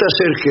resulta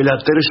ser que la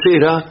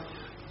tercera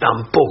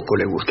tampoco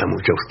le gusta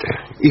mucho a usted.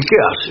 ¿Y qué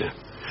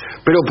hace?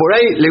 Pero por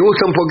ahí le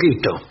gusta un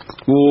poquito.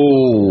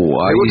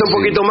 Le gusta un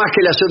poquito más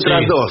que las otras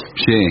 2.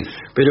 Sí.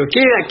 Pero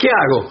 ¿qué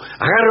hago?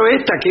 ¿Agarro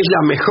esta que es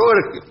la mejor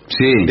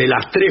de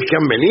las 3 que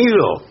han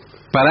venido?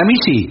 Para mí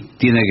sí,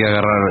 tiene que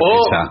agarrar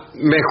esa.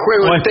 Me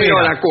juego entero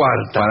a la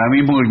cuarta. Para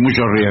mí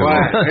mucho riesgo.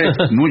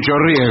 Mucho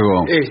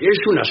riesgo. Es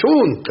un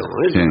asunto.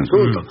 Un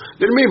asunto.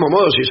 Del mismo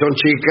modo, si son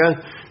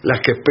chicas las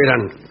que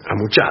esperan a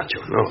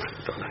muchachos, ¿no?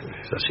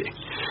 Es así.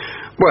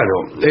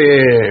 Bueno,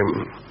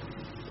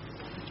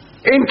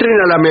 entren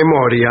a la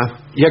memoria,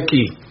 y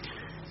aquí,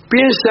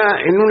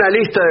 piensa en una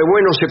lista de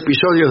buenos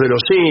episodios de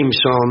Los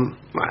Simpsons,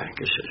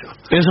 qué sé yo.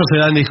 Eso se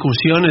dan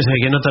discusiones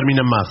que no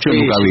terminan más. Yo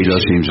nunca vi Los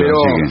Simpsons,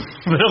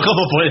 pero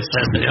 ¿cómo puede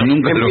ser?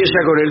 Empieza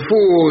con el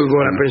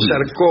fútbol, a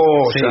pensar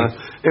cosas,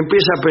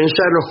 empieza a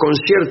pensar los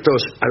conciertos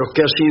a los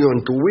que has ido en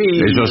tu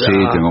vida. Eso sí,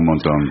 tengo un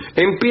montón.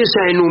 Empieza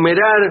a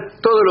enumerar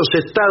todos los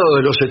estados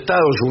de los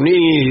Estados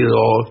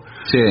Unidos.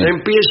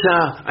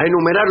 Empieza a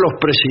enumerar los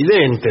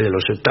presidentes de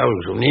los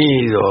Estados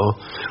Unidos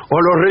o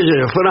los reyes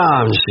de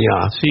Francia.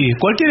 Sí,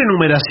 cualquier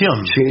enumeración.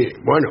 Sí,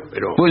 bueno,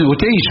 pero... Bueno,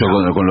 usted hizo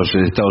con los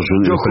Estados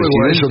Unidos. Yo juego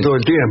a eso todo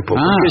el tiempo.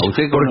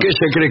 ¿Por qué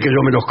se cree que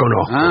yo me los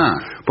conozco?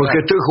 Porque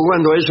estoy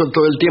jugando a eso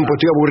todo el tiempo,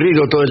 estoy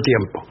aburrido todo el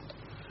tiempo.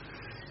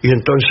 Y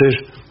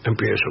entonces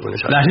empiezo con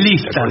esas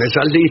listas. Con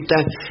esas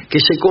listas que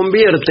se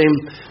convierten,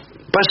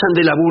 pasan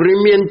del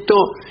aburrimiento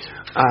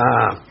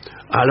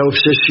a la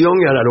obsesión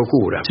y a la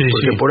locura.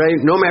 Porque por ahí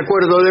no me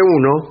acuerdo de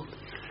uno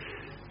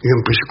y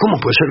empecé, ¿cómo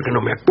puede ser que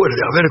no me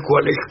acuerde? A ver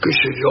cuál es, qué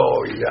sé yo,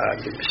 y ya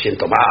me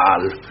siento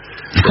mal.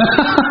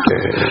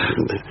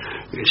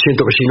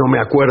 Siento que si no me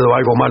acuerdo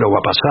algo malo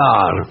va a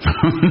pasar.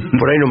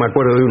 Por ahí no me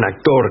acuerdo de un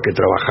actor que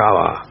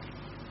trabajaba.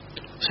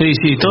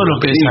 Sí, todo lo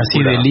que es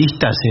así de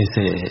listas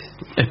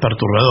es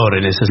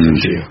perturbador en ese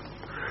sentido.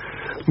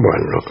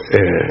 Bueno,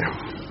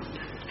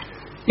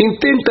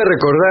 intenta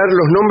recordar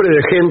los nombres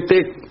de gente.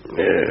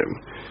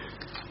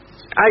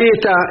 Ahí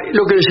está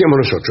lo que decíamos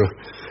nosotros,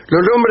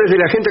 los nombres de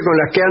la gente con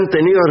las que han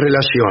tenido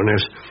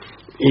relaciones,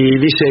 y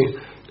dice,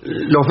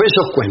 los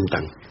besos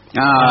cuentan.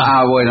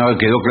 Bueno,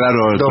 quedó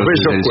claro los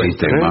besos el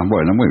cuentan, sistema.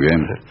 Bueno, muy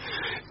bien.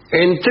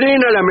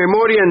 Entrena la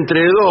memoria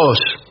entre 2,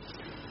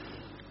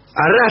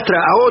 arrastra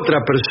a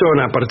otra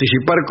persona a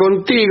participar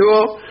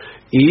contigo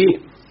y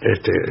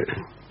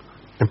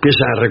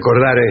empieza a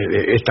recordar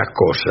estas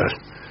cosas.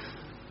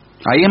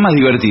 Ahí es más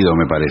divertido,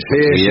 me parece.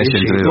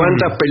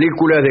 ¿Cuántas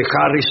películas de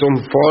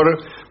Harrison Ford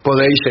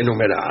podéis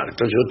enumerar?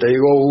 Entonces yo te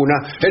digo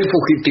una, El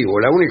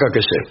Fugitivo, la única que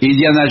sé.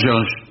 Indiana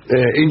Jones.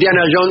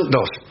 Indiana Jones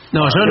 2.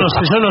 No,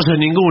 yo no sé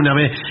ninguna.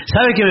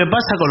 ¿Sabe qué me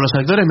pasa con los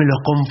actores? Me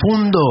los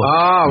confundo.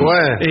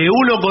 Bueno.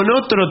 Uno con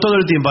otro todo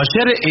el tiempo.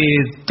 Ayer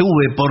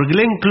tuve por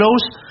Glenn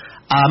Close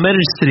a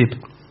Meryl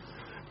Streep.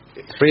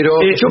 Pero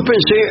yo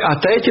pensé,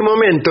 hasta este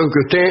momento en que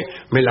usted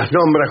me las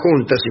nombra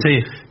juntas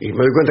y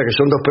me doy cuenta que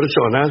son 2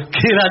 personas.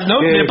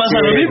 ¿Me pasa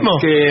lo mismo?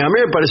 Que a mí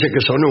me parece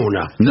que son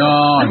una.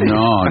 No.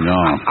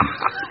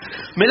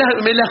 me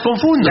las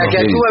confundo. La que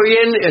actúa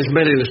bien es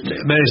Meryl Streep.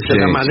 Esa es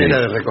la manera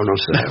de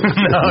reconocer.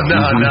 No.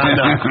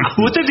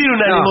 Usted tiene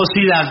una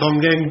animosidad con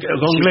Glenn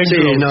Close.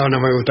 Sí, no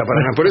me gusta para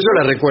nada. Por eso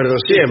la recuerdo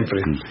siempre.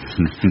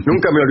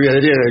 Nunca me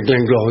olvidaría de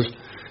Glenn Close.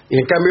 Y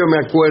en cambio me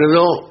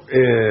acuerdo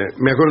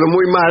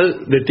muy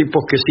mal de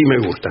tipos que sí me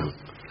gustan.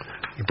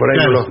 Y por ahí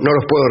no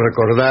los puedo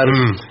recordar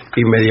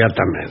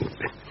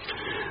inmediatamente.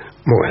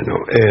 Bueno,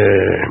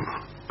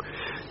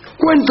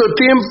 ¿cuánto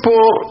tiempo,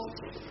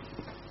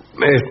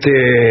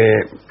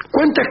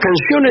 cuántas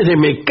canciones de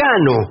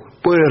Mecano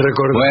puede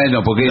recordar?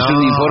 Bueno, porque es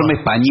un informe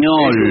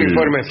español. Es un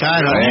informe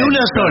español. Ni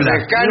una sola.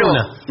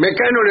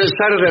 Mecano era el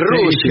zar de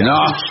Rusia. No,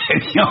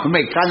 señor,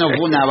 Mecano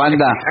fue una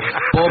banda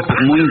pop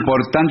muy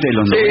importante de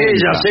los 90.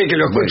 Sí, ya sé que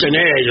lo escuchen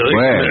ellos.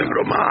 Bueno.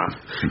 Broma.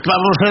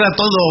 Vamos, era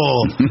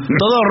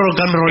todo rock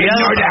and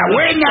rollado.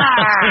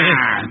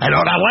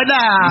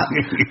 ¡Enhorabuena!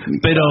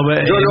 Pero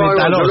yo lo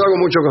hago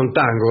mucho con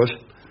tangos.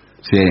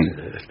 Sí.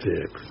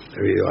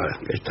 Debido a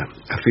esta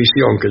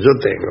afición que yo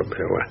tengo,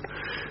 pero bueno.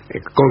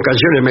 Con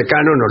canciones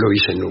Mecano no lo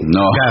hice nunca.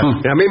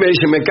 A mí me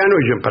dicen Mecano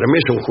y para mí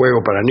es un juego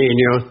para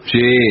niños,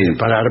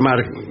 para armar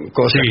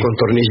cosas con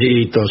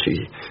tornillitos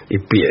y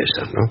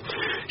piezas, ¿no?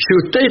 Si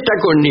usted está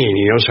con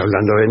niños,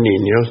 hablando de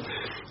niños,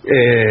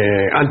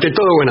 ante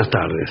todo buenas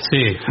tardes.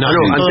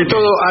 Ante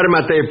todo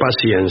ármate de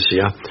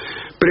paciencia.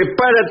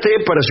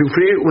 Prepárate para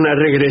sufrir una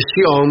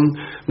regresión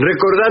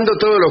recordando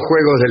todos los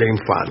juegos de la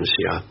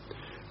infancia.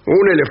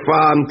 Un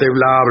elefante,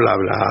 bla, bla,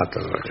 bla,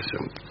 todo eso.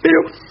 Pero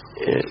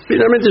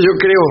finalmente yo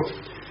creo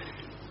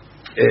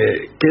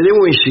que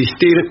debo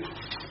insistir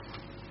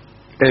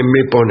en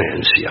mi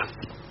ponencia.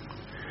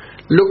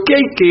 Lo que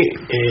hay que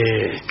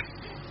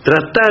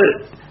tratar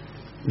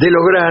de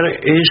lograr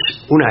es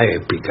una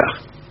épica.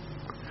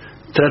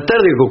 Tratar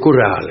de que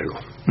ocurra algo.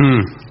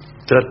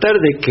 Tratar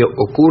de que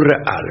ocurra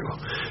algo.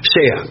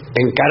 Sea,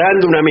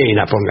 encarando una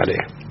mina, póngale.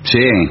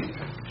 Sí.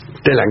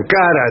 Te la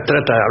encara,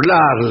 trata de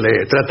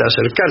hablarle, trata de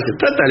acercarse,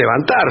 trata de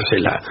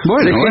levantársela.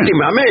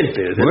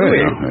 Legítimamente.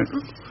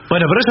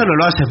 Bueno, pero eso no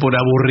lo hace por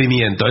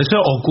aburrimiento, eso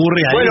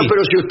ocurre ahí. Bueno,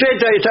 pero si usted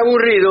está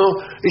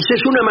aburrido, esa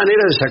es una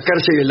manera de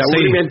sacarse del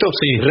aburrimiento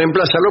y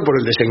reemplazarlo por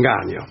el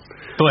desengaño.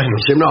 Bueno.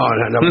 Dice, no,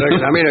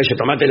 la mina dice,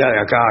 tomátela de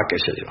acá, qué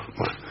sé yo.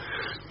 Bueno.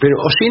 Pero,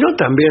 o si no,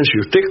 también, si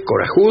usted es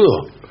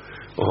corajudo,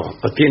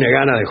 o tiene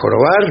ganas de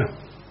jorobar,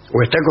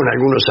 o está con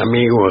algunos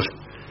amigos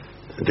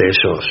de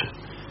esos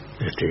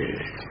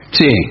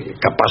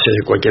capaces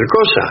de cualquier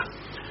cosa,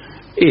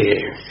 y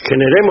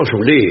generemos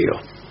un lío.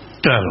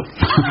 Claro.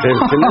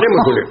 Generemos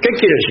un lío. ¿Qué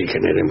quiere decir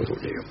generemos un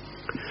lío?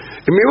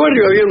 En mi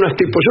barrio había unos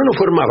tipos, yo no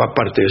formaba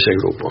parte de ese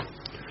grupo,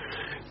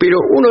 pero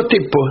unos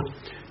tipos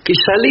que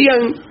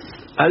salían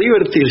a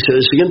divertirse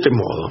del siguiente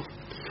modo.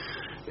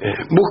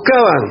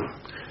 Buscaban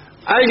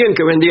a alguien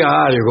que vendía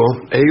algo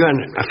e iban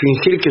a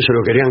fingir que se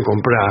lo querían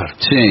comprar.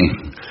 Sí.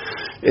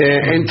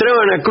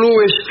 Entraban a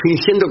clubes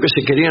fingiendo que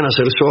se querían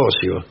hacer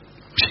socios.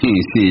 Sí,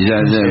 ya.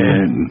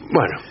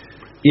 Bueno,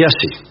 y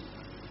así.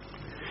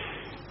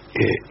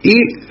 Y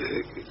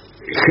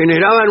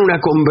generaban una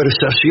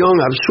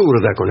conversación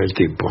absurda con el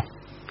tipo.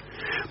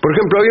 Por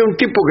ejemplo, había un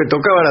tipo que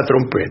tocaba la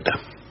trompeta.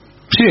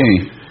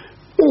 Sí.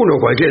 Uno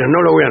cualquiera,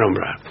 no lo voy a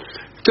nombrar.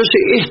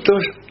 Entonces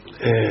estos,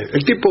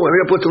 el tipo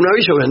había puesto un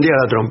aviso,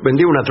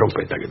 vendía una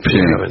trompeta, que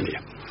la vendía.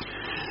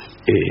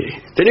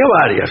 Tenía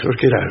varias,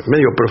 porque era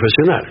medio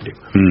profesional.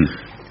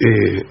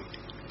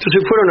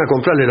 Entonces fueron a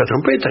comprarle la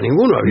trompeta,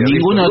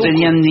 ninguno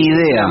tenía ni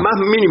idea. La más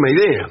mínima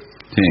idea.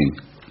 Sí.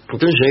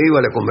 Entonces iba,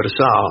 le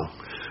conversaba,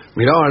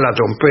 miraban la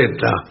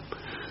trompeta,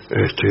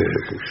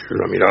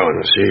 lo miraban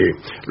así,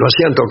 lo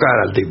hacían tocar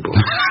al tipo.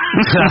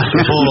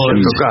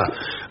 Tocar.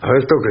 A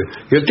ver, toque.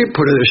 Y el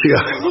tipo le decía,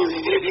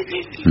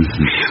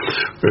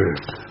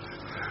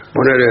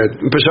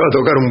 empezaba a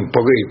tocar un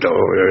poquito.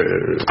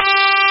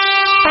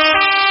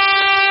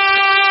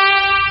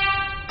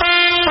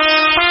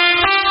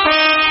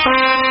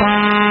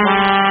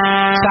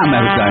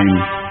 Summertime.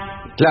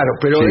 Claro,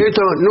 pero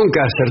esto nunca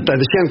acertaban,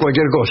 decían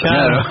cualquier cosa.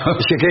 Claro.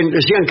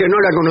 Decían que no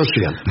la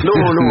conocían. No,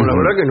 la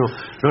verdad que no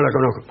la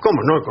conozco. ¿Cómo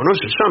no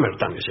conoce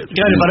Summertime?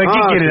 Claro, ¿para qué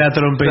quiere la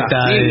trompeta?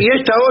 Y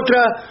esta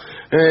otra...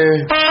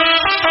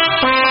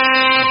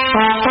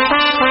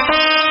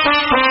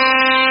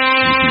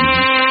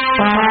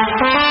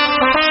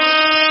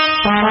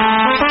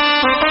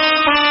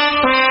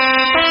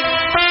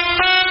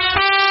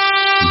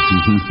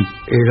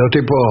 Y los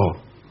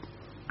tipos...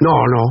 No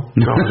la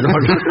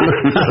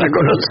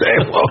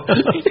conocemos.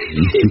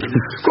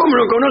 ¿Cómo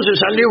no conoces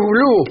a Liu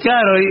Blue?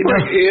 Claro, y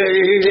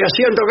le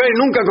hacían tocar y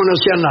nunca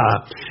conocían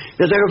nada.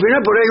 Y hasta que al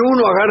final por ahí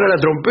uno agarra la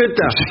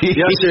trompeta y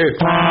hace,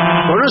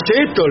 ¿conoce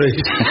esto? Le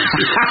dice.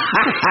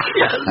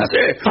 Y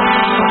hace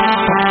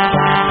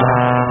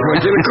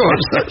cualquier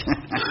cosa.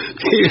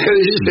 Y le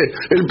dice,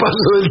 el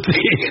paso del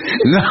tigre.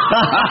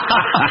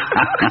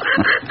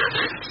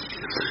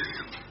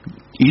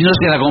 Y no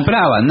se la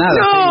compraban, nada.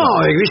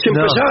 No, y se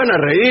empezaban a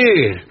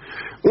reír.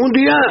 Un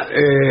día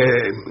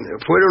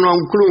fueron a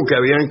un club que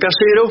había en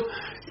Casero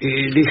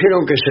y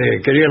dijeron que se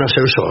querían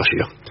hacer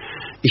socios.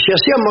 Y se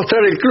hacían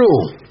mostrar el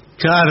club.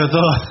 Claro,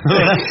 todo.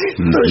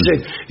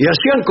 Entonces, y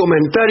hacían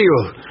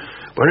comentarios,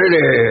 ponerle,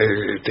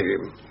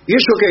 ¿y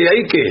eso que hay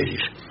ahí qué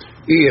es?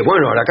 Y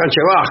bueno, a la cancha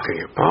de básquet.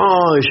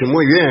 Dice,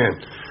 muy bien,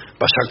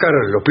 para sacar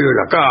a los pibes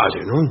de la calle,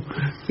 ¿no?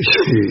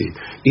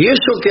 Y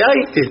eso que hay,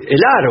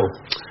 el aro.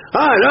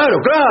 El aro,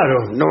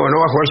 claro. No va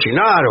a jugar sin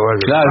aro.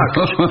 Claro.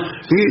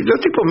 Y los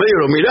tipos medio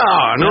lo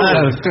miraban, ¿no?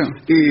 Claro.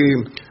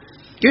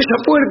 Y esa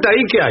puerta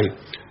ahí, ¿qué hay?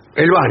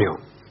 El baño.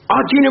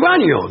 ¿Tiene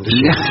baño? Y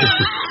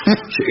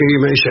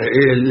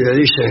le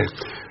dice,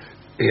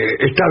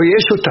 está bien,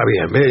 eso está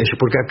bien, ¿ves?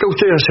 Porque acá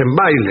ustedes hacen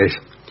bailes.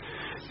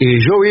 Y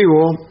yo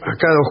vivo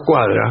acá a 2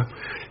 cuadras.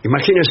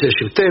 Imagínense,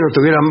 si ustedes no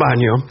tuvieran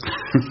baño,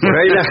 por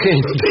ahí la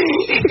gente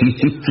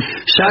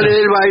sale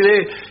del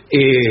baile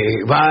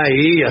y va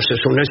ahí y hace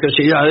sus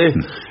necesidades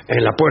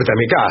en la puerta de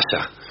mi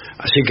casa.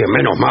 Así que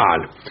menos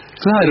mal.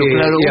 Claro. Y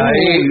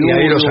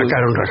ahí lo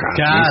sacaron rajando.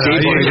 Claro,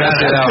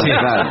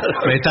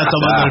 me está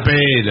tomando el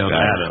pelo.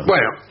 Claro.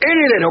 Bueno, en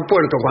el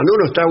aeropuerto, cuando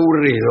uno está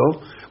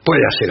aburrido,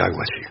 puede hacer algo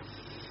así.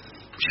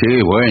 Sí,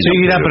 bueno. Sí,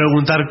 ir a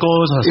preguntar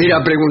cosas. Ir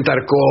a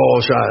preguntar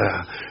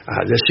cosas, a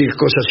decir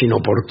cosas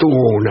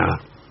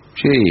inoportunas.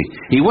 Sí,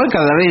 igual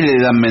cada vez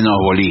le dan menos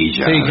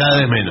bolilla. Sí, cada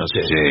vez menos.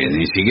 Sí,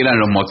 ni siquiera en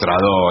los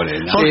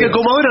mostradores. ¿No? Porque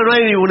como ahora no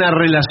hay ninguna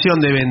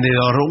relación de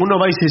vendedor, uno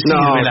va y se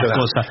sirve las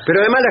cosas. Pero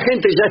además la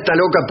gente ya está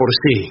loca por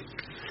sí.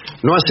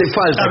 No hace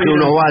falta que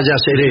uno vaya a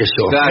hacer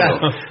eso.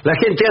 Claro. La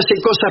gente hace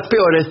cosas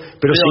peores,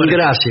 pero sin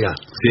gracia.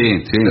 Sí.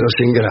 Pero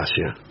sin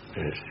gracia.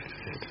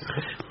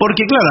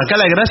 Porque claro, acá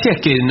la gracia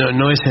es que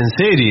no es en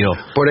serio.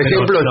 Por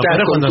ejemplo,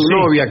 estás con tu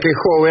novia que es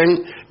joven,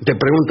 te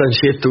preguntan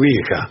si es tu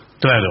hija.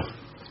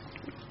 Claro.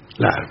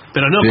 Claro.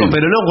 Pero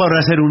no por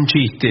hacer un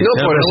chiste. No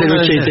por hacer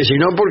un chiste,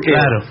 sino porque...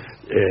 Claro.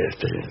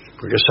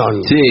 Porque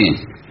son...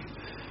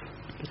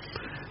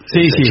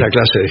 Esa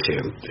clase de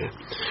gente.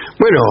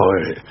 Bueno,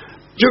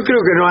 yo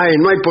creo que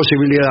no hay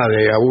posibilidad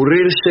de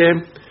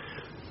aburrirse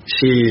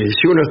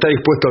si uno está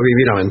dispuesto a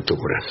vivir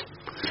aventuras.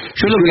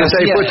 Yo lo que está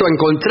dispuesto a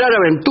encontrar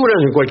aventuras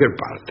en cualquier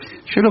parte.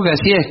 Yo lo que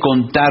hacía es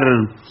contar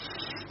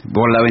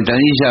por la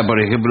ventanilla, por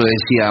ejemplo,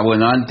 decía,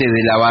 bueno, antes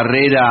de la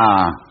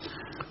barrera,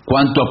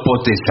 ¿cuántos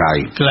postes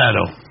hay?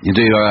 Claro. Y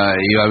entonces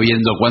iba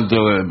viendo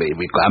cuánto,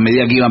 a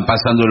medida que iban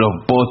pasando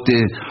los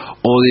postes,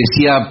 o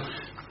decía,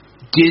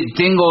 tiene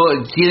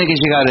que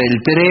llegar el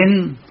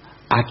tren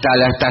hasta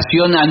la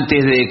estación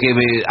antes de que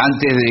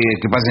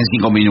pasen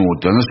 5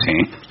 minutos, no sé.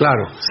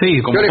 Claro.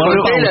 Sí, como yo le conté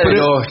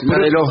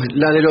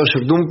la de los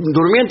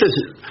durmientes,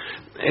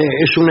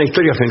 es una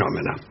historia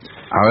fenómena.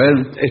 A ver.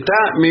 Está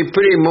mi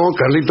primo,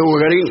 Carlito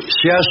Bulgarín,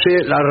 se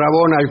hace la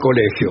rabona al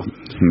colegio.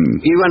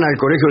 Iban al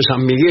colegio de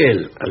San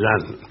Miguel, allá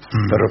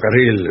en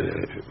ferrocarril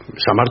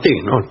San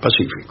Martín, ¿no? El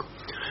Pacífico.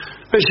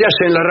 Entonces se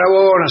hacen la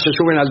rabona, se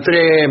suben al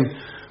tren,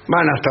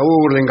 van hasta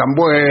Burlingame,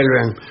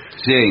 vuelven.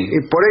 Sí. Y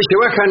por ahí se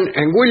bajan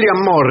en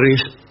William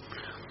Morris,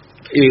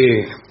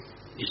 y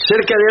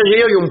cerca de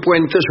allí hay un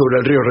puente sobre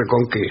el río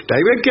Reconquista.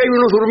 Y ven que hay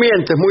unos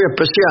durmientes muy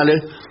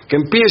especiales que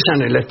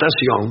empiezan en la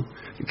estación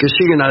y que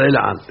siguen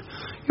adelante.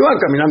 Y van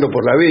caminando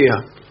por la vía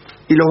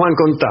y los van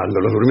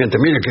contando los durmientes.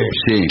 Mire qué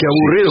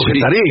aburrido que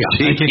estaría.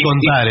 Sí, hay que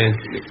contar,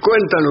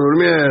 Cuentan los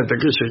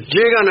durmientes,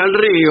 llegan al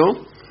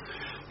río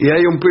y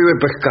hay un pibe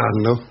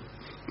pescando.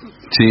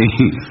 Sí.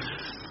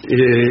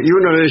 Y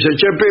uno le dice,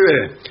 che,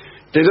 pibe,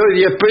 te doy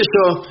 10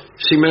 pesos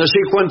si me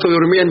decís cuántos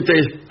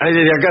durmientes hay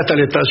desde acá hasta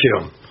la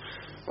estación.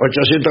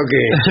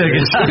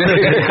 815.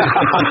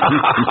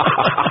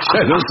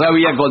 Ya los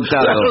había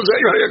contado. Ya los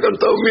había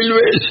contado 1000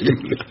 veces.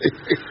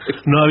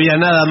 No había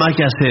nada más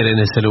que hacer en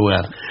ese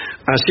lugar.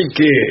 Así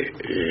que,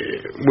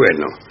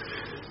 bueno,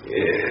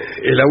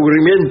 el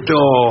aburrimiento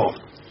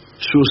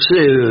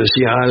sucede,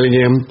 decía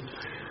alguien,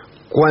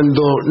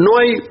 cuando no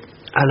hay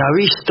a la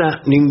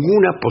vista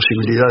ninguna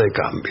posibilidad de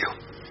cambio.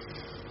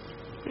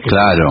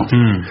 Claro.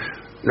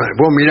 No,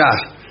 vos mirás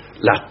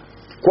las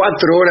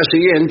 4 horas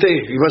siguientes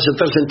y vas a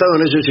estar sentado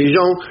en ese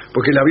sillón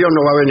porque el avión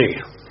no va a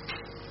venir.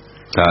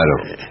 Claro.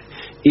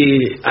 Y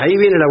ahí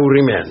viene el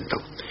aburrimiento.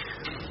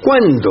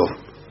 Cuando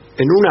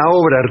en una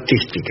obra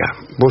artística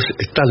vos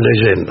estás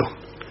leyendo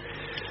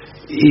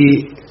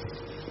y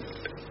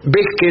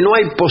ves que no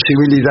hay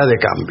posibilidad de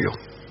cambio,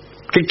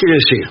 ¿qué quiere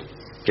decir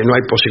que no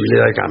hay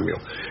posibilidad de cambio?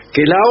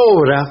 Que la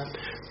obra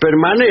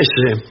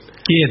permanece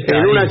quieta,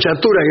 en una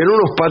chatura y en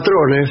unos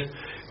patrones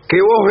que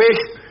vos ves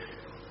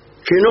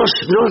que no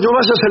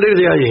vas a salir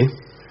de ahí.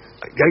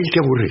 Ahí te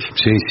aburrís.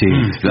 Sí,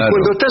 claro.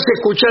 Cuando estás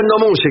escuchando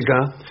música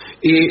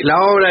y la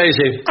obra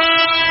dice...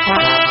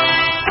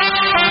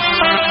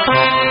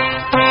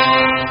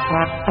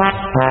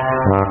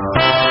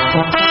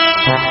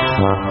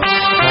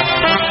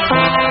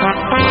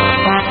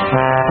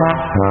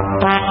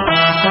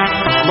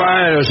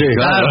 Bueno, sí.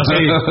 Claro,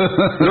 sí.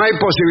 No hay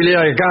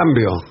posibilidad de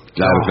cambio.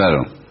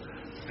 Claro.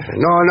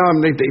 No,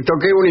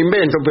 toqué un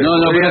invento, pero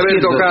podría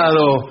haber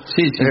tocado.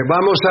 Sí.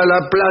 Vamos a la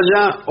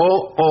playa,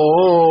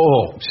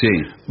 Sí.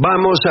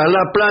 Vamos a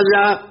la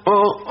playa,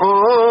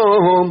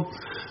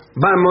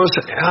 Vamos.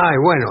 Ay,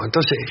 bueno,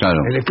 entonces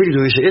el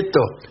espíritu dice: esto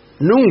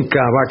nunca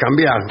va a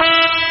cambiar.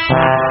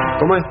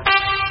 ¿Cómo es?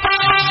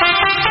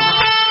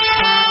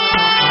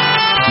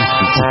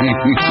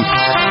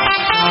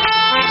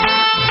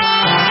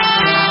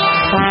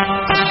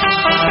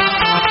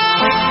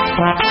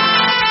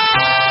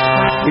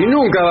 Y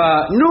nunca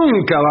va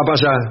a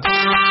pasar.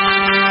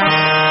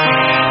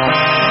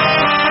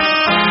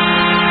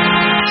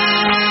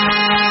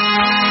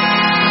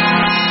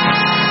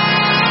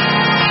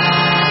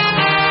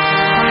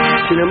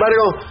 Sin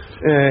embargo,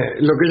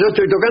 lo que yo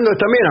estoy tocando es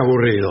también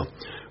aburrido,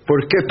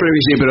 porque es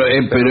previsible.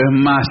 Sí, pero es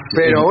más...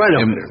 Pero bueno,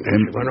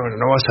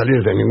 no va a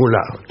salir de ningún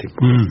lado. Tipo.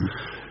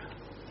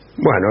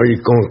 Bueno, y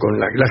con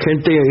la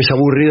gente es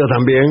aburrida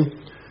también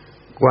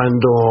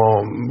cuando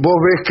vos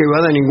ves que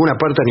va de ninguna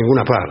parte a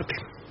ninguna parte,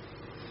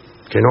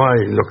 que no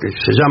hay lo que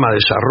se llama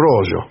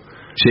desarrollo.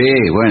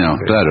 Sí, bueno,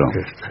 claro.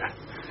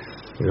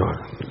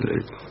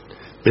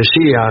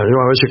 Decía yo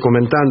a veces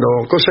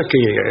comentando cosas que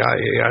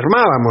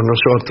armábamos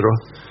nosotros.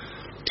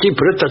 Sí,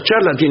 pero esta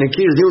charla tiene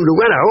que ir de un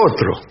lugar a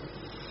otro.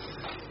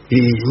 Y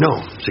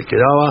no, se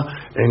quedaba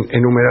en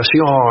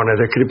enumeraciones,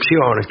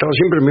 descripciones, estaba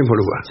siempre en el mismo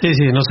lugar. Sí,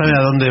 no sabe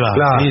a dónde va,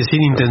 claro,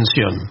 sin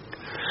intención.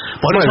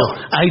 Por eso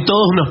hay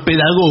todos unos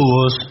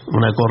pedagogos,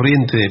 una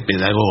corriente de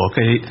pedagogos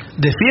que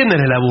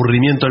defienden el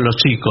aburrimiento en los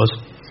chicos,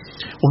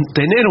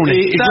 tener un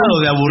estado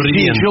de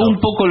aburrimiento. Sí, yo un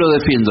poco lo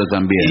defiendo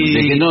también,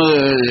 de que no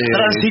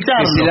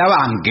transitarlo, que se la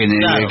banquen.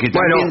 Claro. Que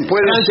bueno,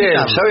 puede ser,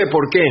 ¿sabe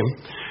por qué?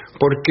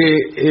 Porque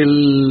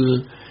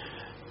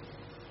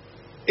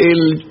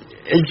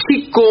el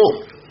chico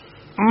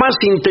más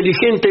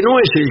inteligente no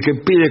es el que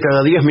pide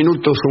cada 10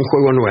 minutos un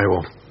juego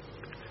nuevo.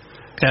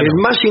 Claro. El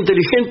más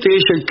inteligente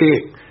es el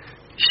que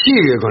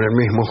sigue con el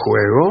mismo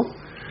juego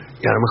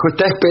y a lo mejor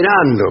está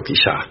esperando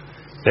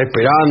está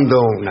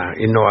esperando una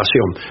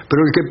innovación,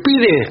 pero el que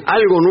pide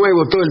algo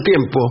nuevo todo el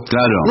tiempo,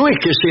 no es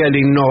que sea el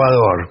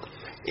innovador.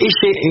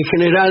 Ese, en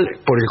general,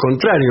 por el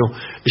contrario,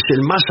 es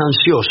el más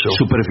ansioso,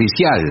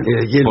 superficial,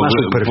 y el más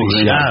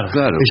superficial.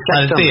 Claro.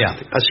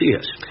 Exactamente, así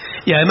es.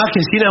 Y además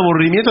que sin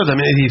aburrimiento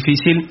también es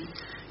difícil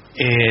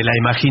la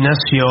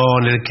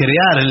imaginación, el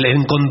crear, el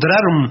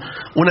encontrar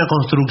una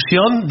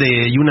construcción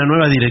y una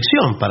nueva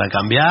dirección para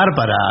cambiar,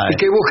 para...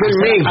 Y que busque el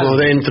mismo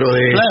dentro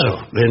de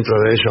eso,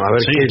 a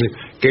ver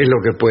qué es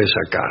lo que puede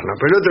sacar, ¿no?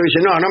 Pero el otro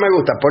dice, no me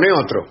gusta, pone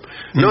otro.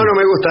 No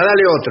me gusta,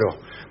 dale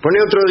otro. Pone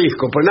otro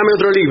disco, dame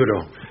otro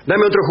libro,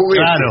 dame otro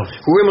juguete,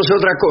 juguemos a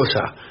otra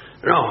cosa.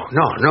 No.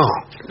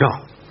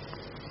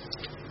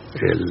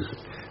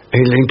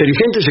 El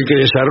inteligente es el que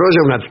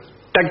desarrolla una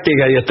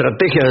táctica y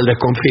estrategia del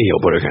desconfío,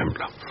 por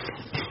ejemplo.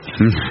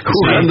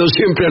 Jugando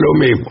siempre a lo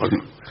mismo, ¿no?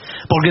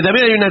 Porque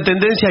también hay una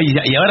tendencia,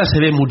 y ahora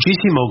se ve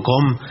muchísimo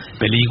con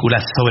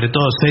películas, sobre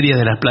todo series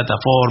de las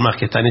plataformas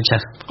que están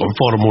hechas con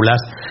fórmulas,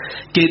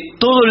 que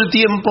todo el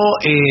tiempo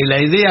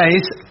la idea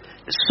es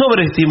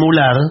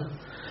sobreestimular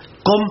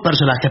con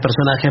personajes,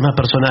 más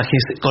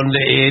personajes, con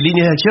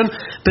líneas de acción,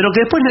 pero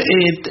que después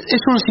es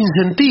un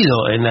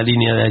sinsentido en la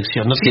línea de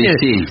acción. No tiene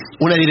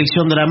una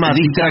dirección dramática.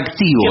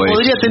 Distractivo que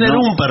podría tener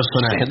un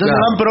personaje. Entonces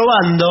van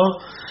probando,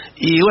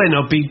 y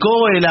bueno,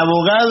 picó el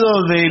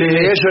abogado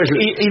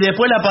y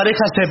después la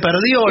pareja se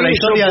perdió, la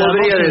historia de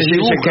podría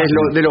decirse que es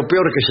de lo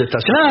peor que se está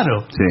haciendo.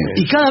 Claro,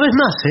 y cada vez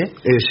más,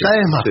 cada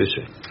vez más.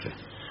 Sí.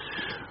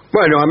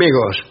 Bueno,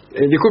 amigos,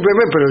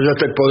 discúlpenme, pero yo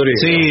estoy podrido.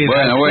 Sí,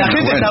 la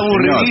gente está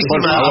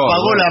aburridísima,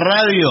 apagó la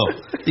radio.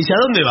 Dice, ¿a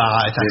dónde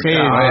va esta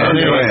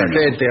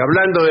gente?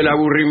 Hablando del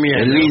aburrimiento.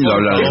 Es lindo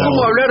hablar del humor. Es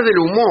como hablar del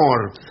humor.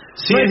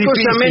 Sí, no hay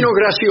cosa menos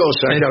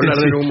graciosa que hablar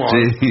del humor.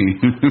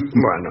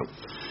 Bueno,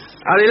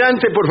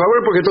 adelante, por favor,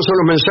 porque estos son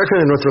los mensajes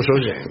de nuestros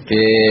oyentes.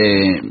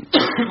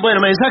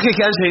 Bueno, mensajes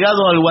que han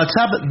llegado al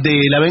WhatsApp de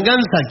La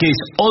Venganza, que es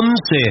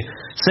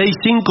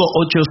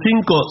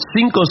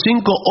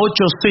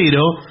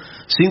 11-6585-5580.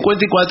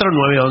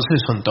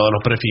 54-911 son todos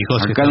los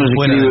prefijos que están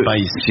fuera del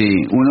país. Sí,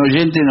 un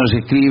oyente nos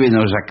escribe,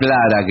 nos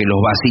aclara que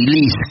los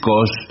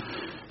basiliscos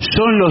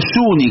son los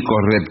únicos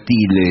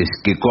reptiles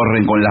que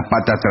corren con las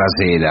patas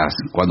traseras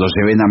cuando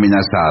se ven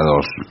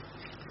amenazados.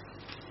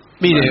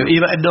 Mire, nos el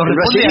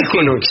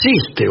basilisco no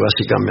existe,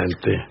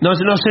 básicamente. Nos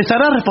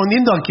estará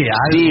respondiendo a qué.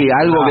 Sí,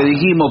 algo que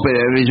dijimos, pero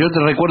yo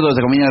te recuerdo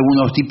que también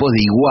algunos tipos de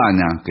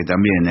iguana, que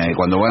también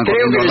cuando van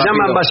creo que le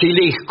llaman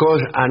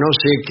basiliscos, a no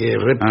ser que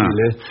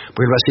reptiles,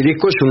 pues el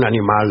basilisco es un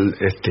animal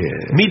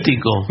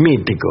mítico,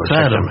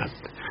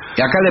 exactamente.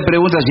 Y acá le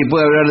pregunta si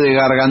puede hablar de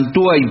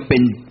Gargantúa y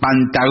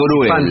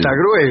Pantagruel.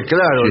 Pantagruel,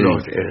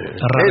 claro.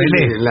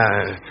 Sí.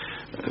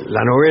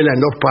 La novela en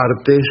dos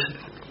partes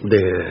de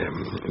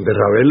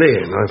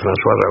Rabelais, ¿no? De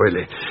François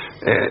Rabelais.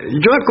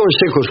 Yo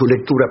aconsejo su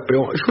lectura,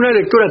 pero es una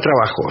lectura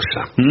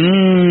trabajosa.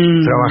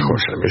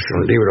 Trabajosa,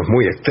 son libros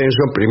muy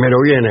extensos. Primero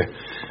viene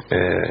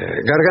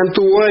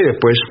Gargantúa y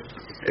después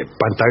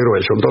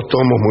Pantagruel. Son dos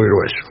tomos muy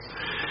gruesos.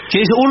 Que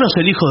uno es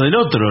el hijo del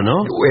otro, ¿no?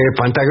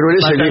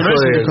 Pantagruel es el hijo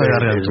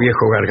del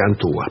viejo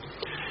Gargantúa.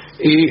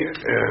 Y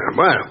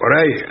bueno,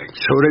 por ahí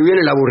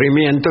sobreviene el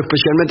aburrimiento,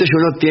 especialmente si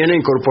uno tiene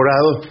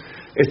incorporados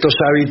estos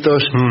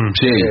hábitos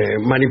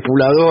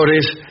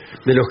manipuladores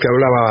de los que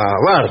hablaba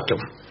Barton.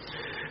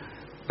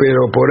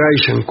 Pero por ahí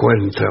se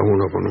encuentra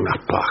uno con unas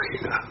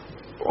páginas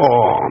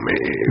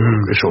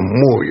que son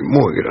muy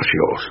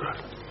graciosas,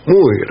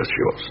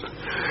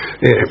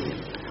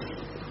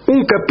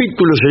 un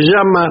capítulo se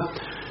llama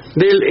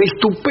del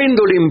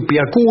estupendo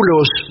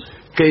limpiaculos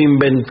que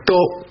inventó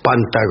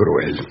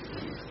Pantagruel.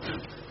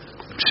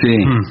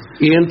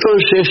 Y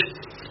entonces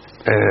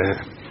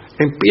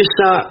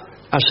empieza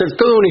a hacer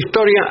toda una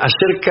historia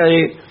acerca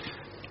de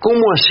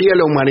cómo hacía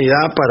la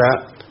humanidad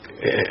para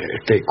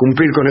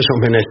cumplir con esos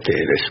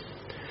menesteres.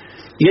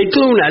 Y hay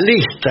toda una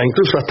lista,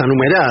 incluso hasta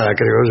numerada,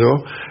 creo yo,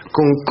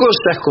 con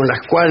cosas con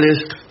las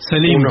cuales se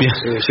limpia.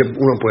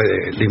 Uno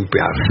puede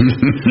limpiar.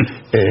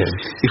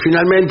 Y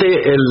finalmente,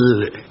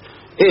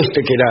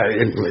 que era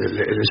el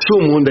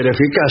sumum de la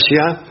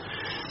eficacia,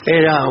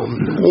 era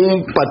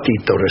un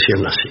patito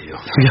recién nacido.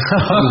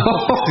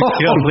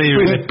 Qué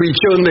horrible. Un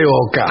pichón de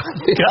boca.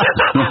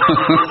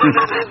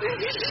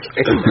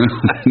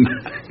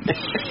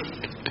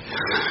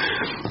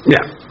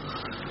 Ya.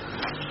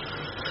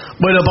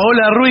 Bueno,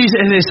 Paola Ruiz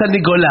es de San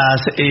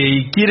Nicolás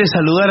y quiere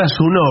saludar a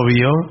su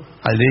novio,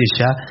 al de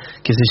ella,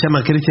 que se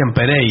llama Cristian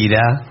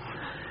Pereira,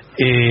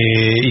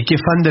 y que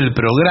es fan del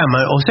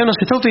programa. O sea, nos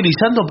está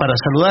utilizando para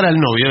saludar al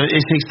novio.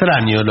 Es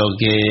extraño lo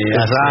que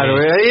hace. Claro,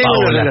 hay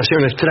una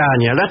relación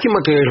extraña. Lástima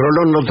que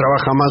Rolón no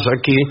trabaja más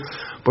aquí,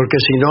 porque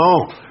si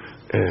no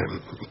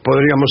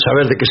podríamos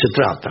saber de qué se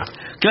trata.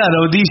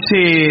 Claro,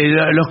 dice,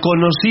 los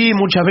conocí,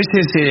 muchas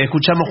veces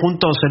escuchamos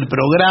juntos el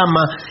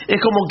programa.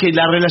 Es como que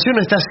la relación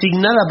está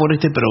asignada por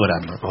este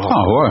programa.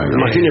 Bueno,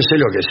 imagínese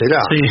lo que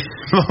será. Sí,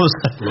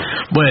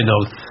 bueno,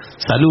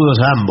 saludos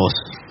a ambos.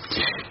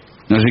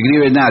 Nos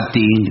escribe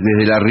Nati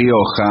desde La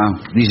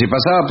Rioja. Dice,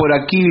 pasaba por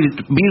aquí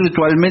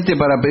virtualmente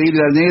para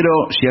pedirle al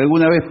negro si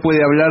alguna vez puede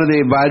hablar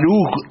de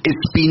Baruch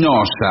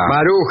Espinosa.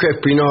 Baruch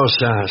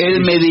Espinosa. Él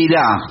me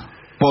dirá,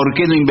 ¿por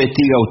qué no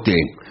investiga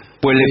usted?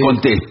 Pues le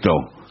contesto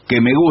que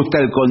me gusta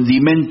el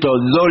condimento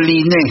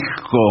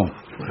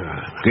dolinesco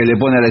que le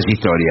pone a las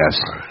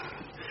historias.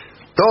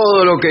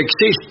 Todo lo que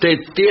existe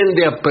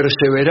tiende a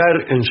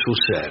perseverar en su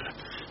ser,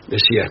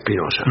 decía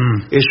Espinosa.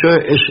 Eso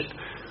es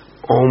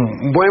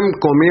un buen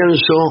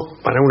comienzo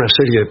para una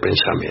serie de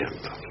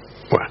pensamientos.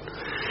 Bueno,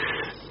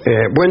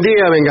 buen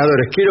día,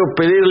 Vengadores. Quiero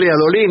pedirle a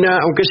Dolina,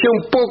 aunque sea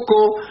un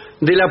poco,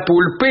 de la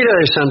pulpera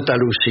de Santa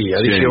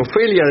Lucía, dice Sí.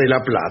 Ofelia de La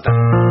Plata.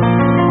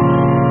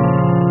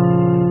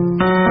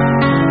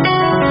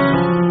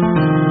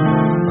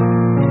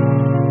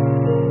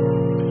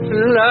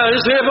 La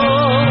llevó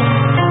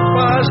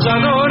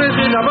pasadores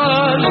de la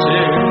base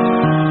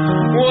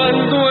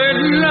cuando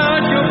el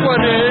año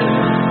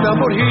 40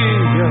 moría.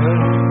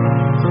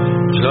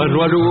 Ya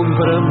no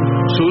alumbran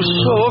sus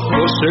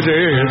ojos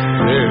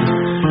celestes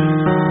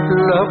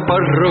la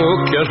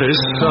parroquia de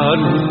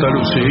Santa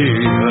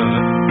Lucía.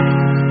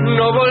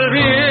 No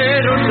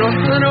volvieron los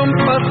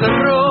trompas de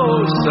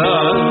rosa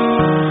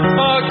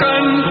a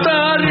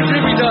cantar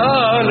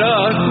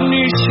criminalas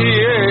ni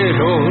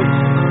cielo,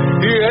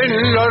 y en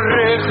la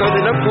reja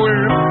de la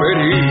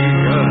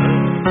pulpería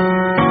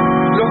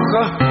los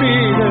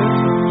jazmines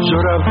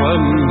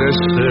lloraban de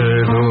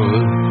celos.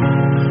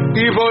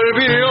 Y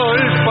volvió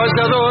el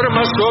payador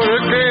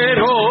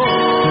mazorquero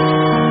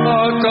a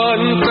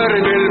cantar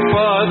en el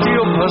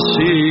patio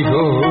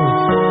vacío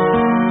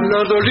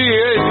la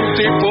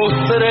doliente y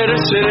postrer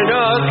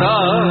serenata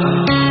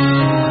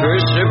que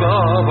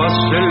llevaba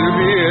hacia el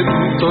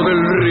viento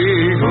del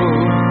río.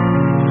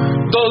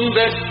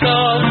 ¿Dónde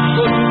estás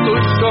con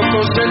tus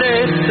ojos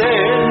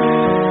celestes,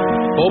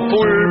 oh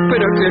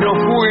pulpera que no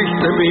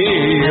fuiste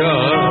mía?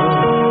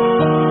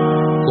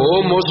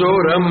 Cómo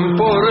lloran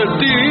por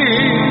ti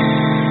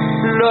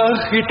las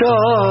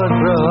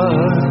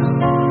guitarras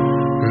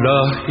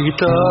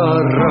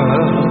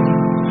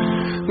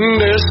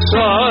de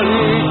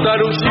Santa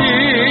Lucía.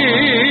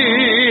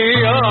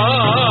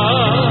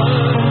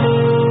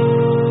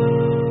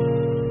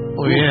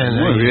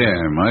 Muy bien,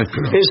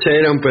 maestro. Ese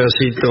era un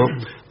pedacito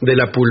de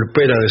la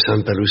pulpera de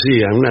Santa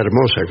Lucía, una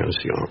hermosa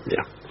canción.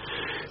 Ya.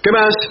 ¿Qué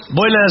más?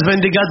 Buenas,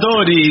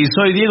 Vendicatori.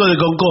 Soy Diego de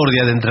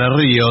Concordia, de Entre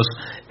Ríos.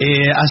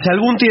 Hace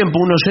algún tiempo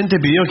un oyente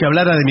pidió que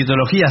hablara de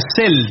mitología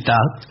celta.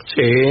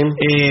 Sí.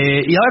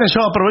 Y ahora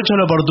yo aprovecho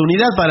la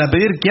oportunidad para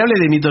pedir que hable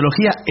de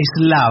mitología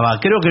eslava.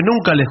 Creo que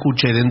nunca la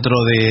escuché dentro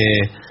de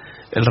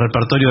el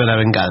repertorio de La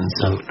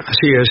Venganza.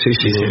 Así es,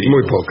 sí.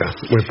 Muy poca.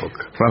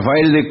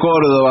 Rafael de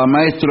Córdoba,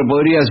 maestro,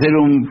 ¿podría hacer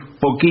un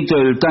poquito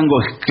del tango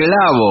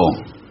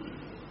esclavo?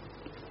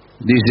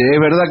 Dice, ¿es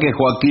verdad que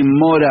Joaquín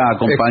Mora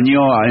acompañó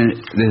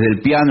desde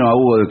el piano a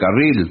Hugo del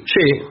Carril?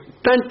 Sí,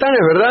 tan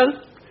es verdad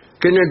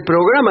que en el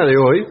programa de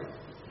hoy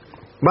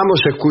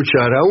vamos a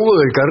escuchar a Hugo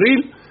del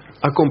Carril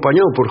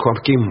acompañado por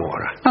Joaquín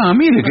Mora. Ah,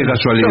 mire qué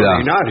casualidad.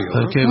 Extraordinario,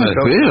 ¿no? Qué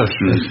maravilloso.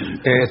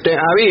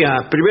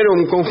 Había primero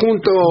un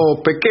conjunto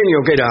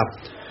pequeño que era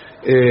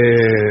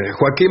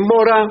Joaquín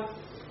Mora,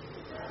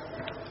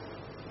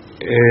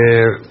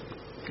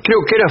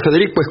 creo que era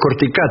Federico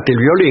Escorticati, el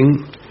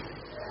violín,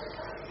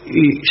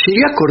 y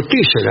Siria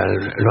Cortiz era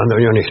el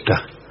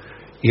bandoneonista.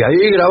 Y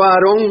ahí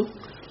grabaron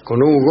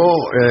con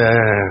Hugo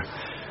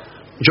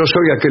Yo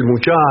soy aquel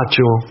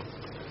muchacho,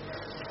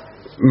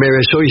 Me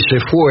besó y se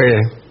fue,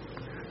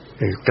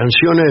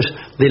 canciones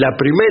de la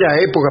primera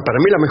época, para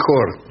mí la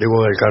mejor, de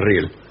Hugo del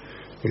Carril.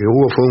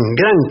 Hugo fue un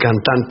gran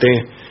cantante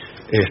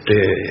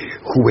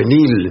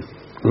juvenil,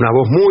 una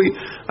voz muy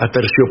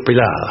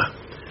aterciopelada.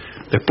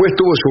 Después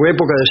tuvo su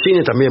época de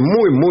cine también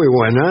muy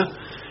buena.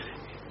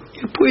 Y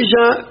después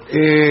ya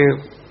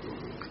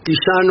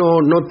quizá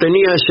no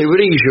tenía ese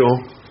brillo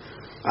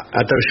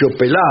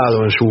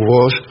aterciopelado en su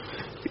voz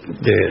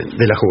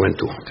de la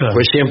juventud. Claro.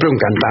 Fue siempre un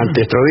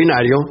cantante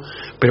extraordinario,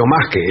 pero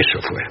más que eso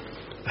fue.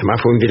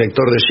 Además fue un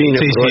director de cine,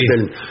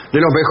 de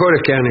los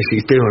mejores que han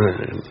existido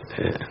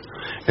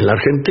en la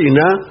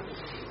Argentina,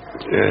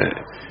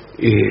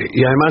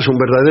 y además un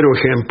verdadero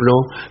ejemplo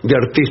de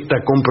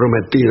artista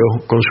comprometido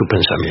con su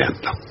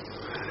pensamiento.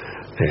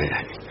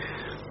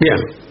 Bien,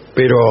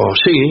 pero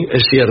sí,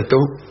 es cierto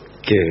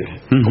que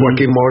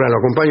Joaquín Mora lo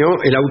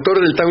acompañó, el autor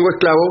del tango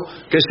esclavo,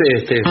 que es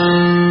este.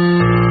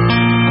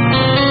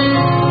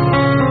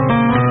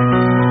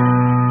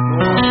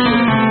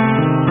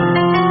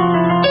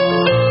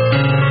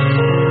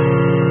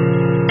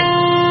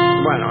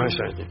 Bueno,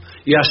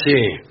 y así,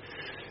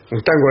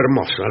 un tango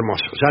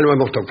hermoso. Ya lo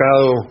hemos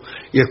tocado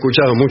y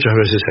escuchado muchas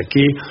veces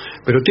aquí,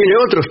 pero tiene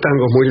otros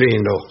tangos muy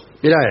lindos.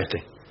 Mirá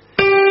este.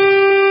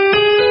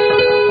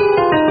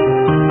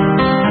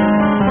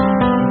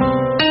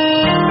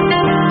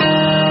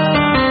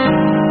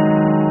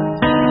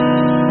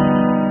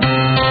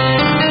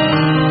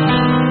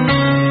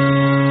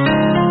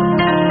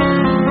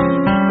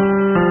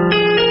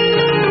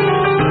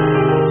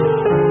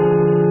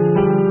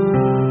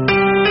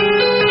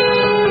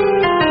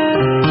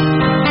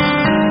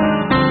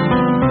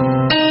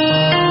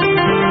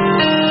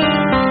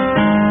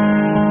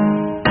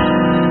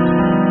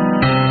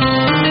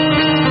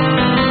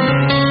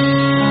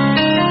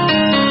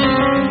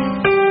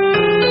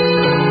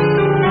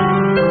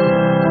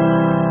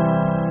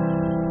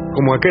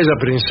 como aquella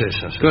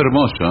princesa. Qué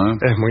hermoso, ¿eh?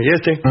 Es muy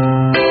este.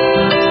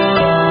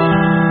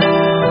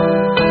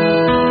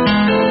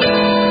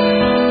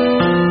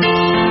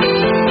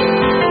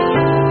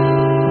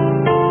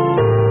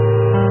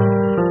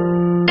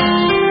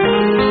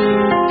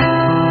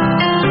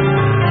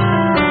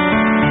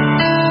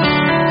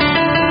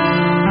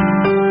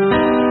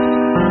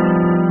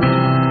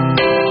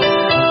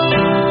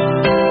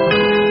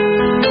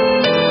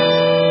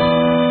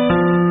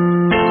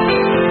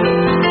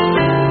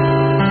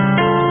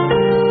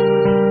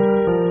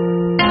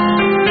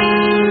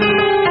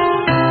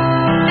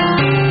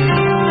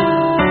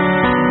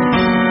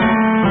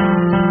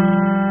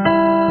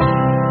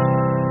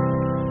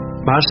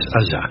 Más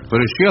allá.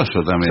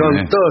 Precioso también. Son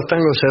todos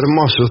tangos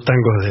hermosos,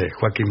 tangos de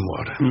Joaquín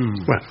Mora.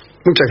 Bueno,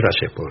 muchas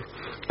gracias por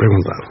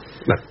preguntarlo.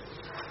 Bueno.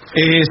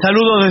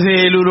 Saludos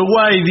desde el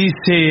Uruguay,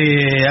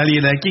 dice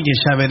alguien aquí que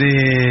ya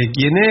veré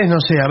quién es, no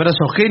sé,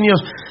 abrazos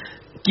genios.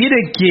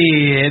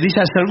 Dice,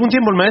 hace algún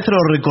tiempo el maestro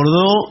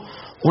recordó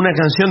una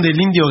canción del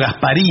indio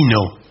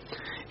Gasparino.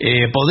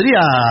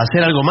 ¿Podría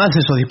hacer algo más de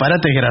esos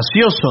disparates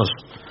graciosos?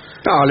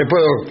 No, le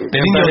puedo...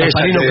 Del indio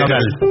Gasparino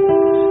Cabral.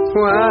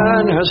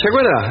 Juana, ¿se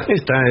acuerda?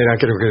 Esta era,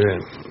 creo que...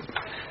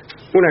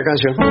 una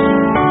canción.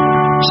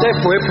 Se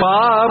fue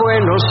pa'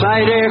 Buenos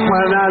Aires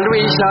Juana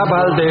Luisa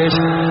Valdés.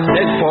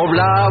 Del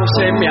poblado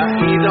se me ha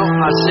ido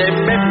hace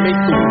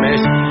un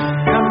mes.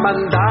 Me han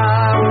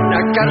mandado una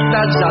carta,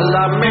 ya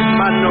la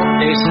misma no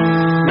es.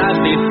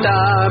 Nadita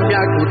me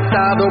ha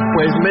gustado,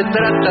 pues me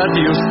trata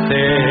de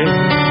usted.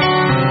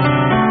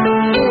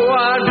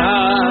 Juana,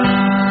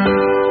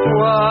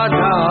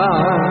 Juana,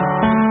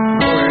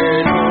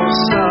 Buenos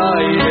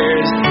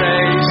Aires te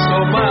hizo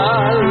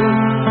mal.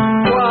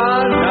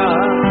 Juana,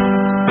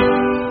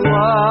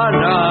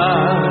 Juana,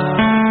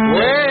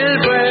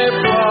 vuelve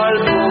pa'l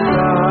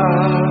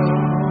poblado.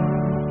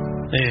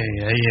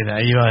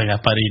 Ahí va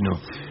Gasparino.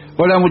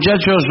 Hola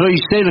muchachos, soy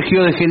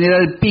Sergio de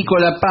General Pico,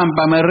 La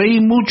Pampa. Me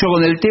reí mucho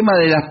con el tema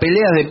de las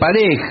peleas de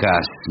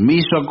parejas. Me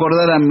hizo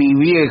acordar a mis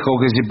viejos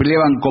que se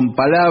peleaban con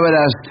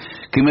palabras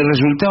que me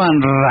resultaban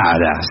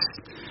raras.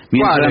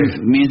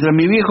 Mientras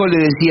mi viejo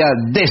le decía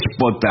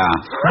déspota.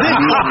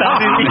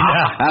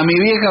 A mi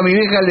vieja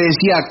le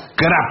decía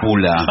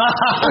crápula.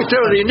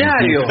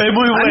 Extraordinario. Es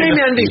muy bueno. A mí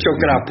me han dicho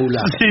crápula.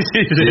 Sí.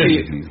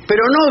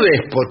 Pero no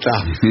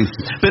déspota.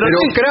 Pero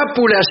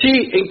crápula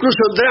sí,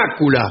 incluso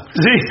Drácula.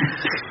 Sí.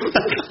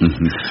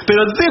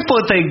 Pero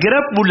déspota y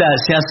crápula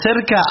se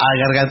acerca a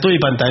Gargantúa y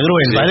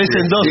Pantagruel.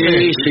 Parecen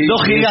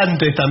dos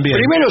gigantes también.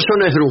 Primero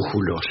son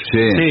esdrújulos.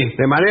 Sí.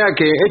 De manera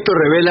que esto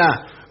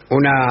revela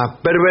una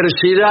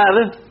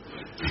perversidad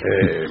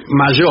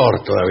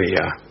mayor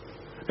todavía.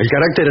 El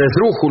carácter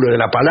esdrújulo de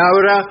la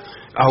palabra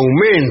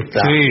aumenta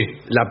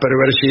la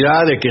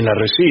perversidad de quien la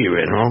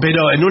recibe, ¿no?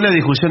 Pero en una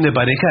discusión de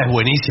pareja es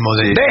buenísimo.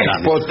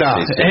 Déspota.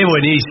 Es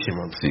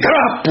buenísimo.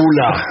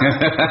 Crápula.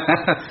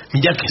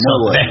 Ya que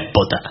sos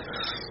déspota.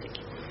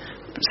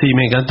 Sí,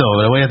 me encantó,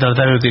 pero voy a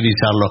tratar de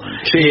utilizarlo.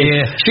 Sí,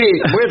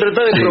 voy a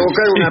tratar de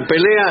provocar una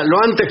pelea lo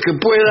antes que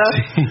pueda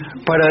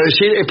para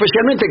decir,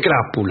 especialmente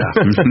crápula.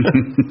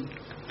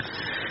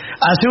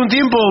 Hace un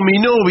tiempo mi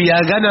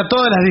novia gana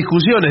todas las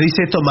discusiones,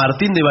 dice esto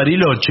Martín de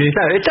Bariloche.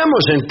 Claro, estamos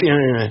con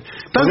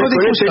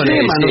este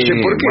tema, no sé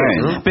por qué.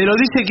 Bueno. ¿No? Pero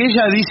dice que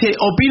ella dice,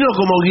 opino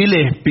como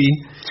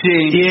Gillespie.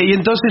 Y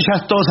entonces ya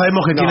todos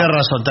sabemos que tiene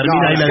razón.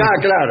 Termina ahí la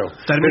claro.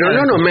 Pero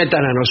no nos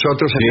metan a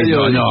nosotros en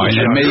medio de en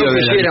el medio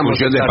de la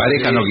discusión de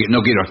pareja no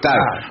quiero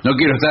estar. No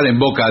quiero estar en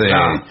boca de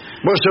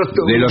vos sos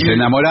de los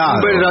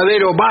enamorados. Un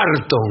verdadero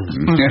Barton.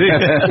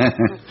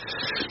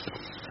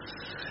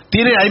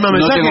 ¿Hay más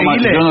mensajes,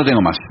 Yo no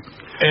tengo más.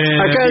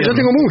 Acá yo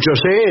tengo muchos,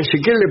 si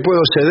quieren le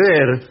puedo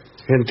ceder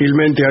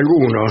gentilmente a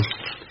algunos.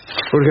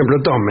 Por ejemplo,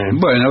 tomen.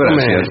 Bueno,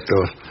 gracias.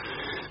 Estos.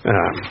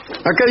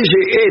 Acá dice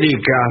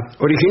Erika,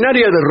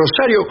 originaria de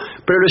Rosario,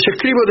 pero les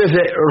escribo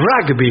desde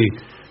Rugby,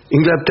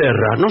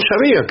 Inglaterra. No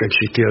sabía que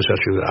existía esa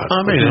ciudad.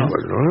 Mira.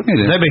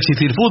 Debe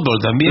existir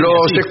fútbol también.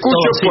 Los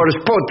escucho por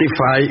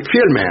Spotify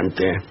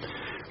fielmente.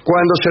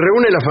 Cuando se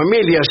reúne la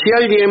familia, si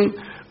alguien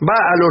va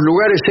a los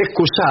lugares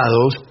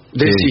excusados,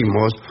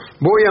 decimos,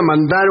 voy a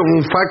mandar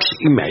un fax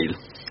email.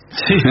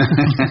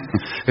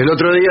 El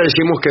otro día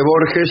decimos que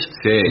Borges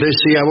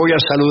decía, voy a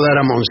saludar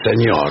a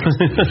Monseñor.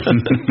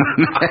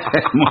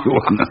 Muy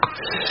bueno.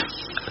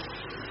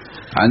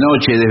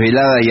 Anoche,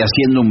 desvelada y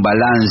haciendo un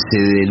balance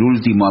del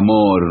último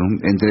amor,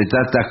 entre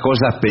tantas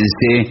cosas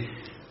pensé,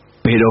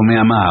 pero me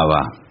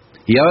amaba.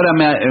 Y ahora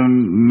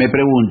me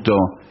pregunto,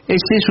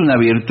 ¿es una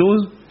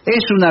virtud?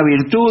 ¿Es una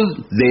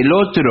virtud del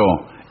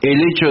otro el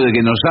hecho de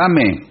que nos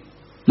ame?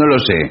 No lo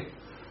sé.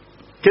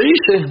 ¿Qué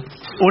dice?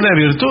 Una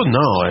virtud, no.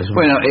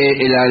 Bueno,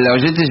 la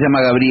oyente se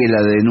llama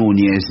Gabriela de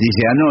Núñez.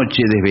 Dice,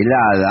 anoche,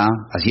 desvelada,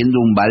 haciendo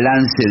un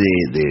balance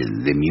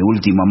de mi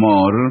último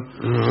amor,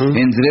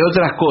 entre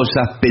otras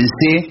cosas,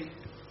 pensé,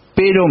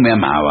 pero me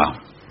amaba.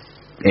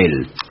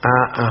 Él.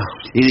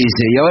 Y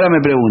dice, y ahora me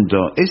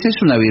pregunto, ¿esa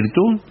es una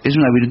virtud? ¿Es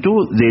una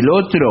virtud del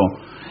otro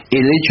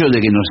el hecho de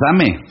que nos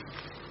ame?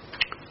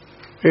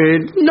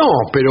 No,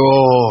 pero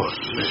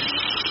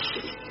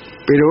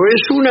pero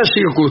es una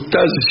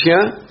circunstancia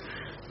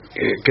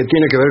que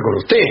tiene que ver con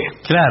usted.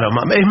 Claro,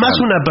 es más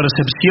una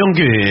percepción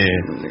que...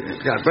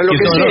 Claro, pero lo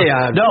que todo,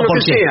 sea. no, lo porque,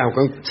 que sea.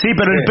 Sí,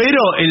 pero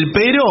el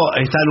pero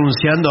está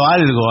anunciando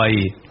algo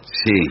ahí.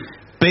 Sí.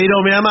 Pero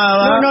me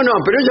amaba... No,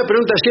 pero ella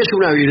pregunta si es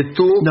una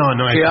virtud No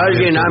es que una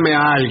alguien virtud. ame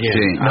a alguien.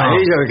 Sí. A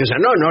ella que sea,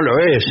 no lo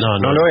es. No.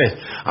 No lo es.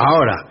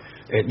 Ahora,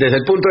 desde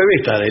el punto de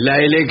vista de la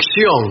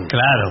elección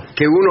Claro.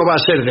 que uno va a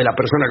hacer de la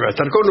persona que va a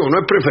estar con uno,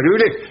 es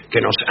preferible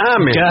que nos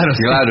ame.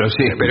 Claro,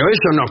 sí. Pero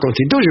eso no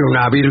constituye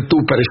una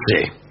virtud per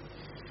se.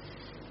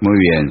 Muy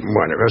bien.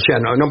 Bueno, o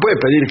sea, no puede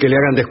pedir que le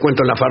hagan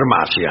descuento en la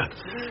farmacia.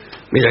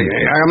 Mira,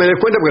 hágame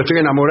descuento porque estoy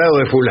enamorado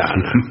de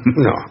fulana.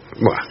 No,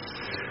 bueno.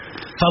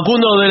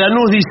 Facundo de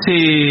Lanús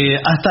dice,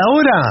 hasta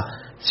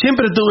ahora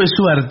siempre tuve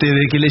suerte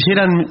de que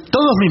leyeran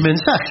todos mis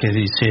mensajes,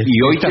 dice. Y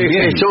hoy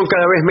también. Son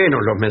cada vez menos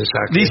los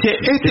mensajes. Dice,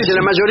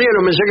 la mayoría de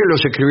los mensajes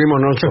los escribimos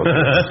nosotros.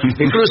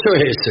 Incluso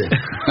ese.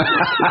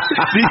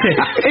 Dice,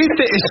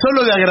 este es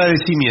solo de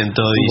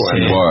agradecimiento,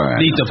 dice. Bueno.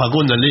 Listo,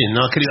 Facundo,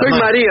 no escriba Soy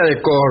más. María de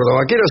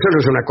Córdoba, quiero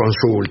hacerles una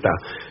consulta.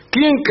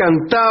 ¿Quién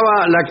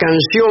cantaba la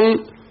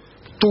canción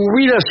Tu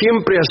vida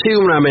siempre ha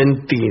sido una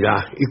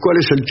mentira? ¿Y cuál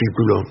es el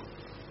título?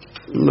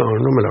 No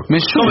me lo acuerdo. Me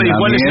suena. ¿Y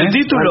cuál es el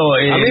título?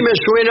 A mí me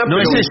suena, no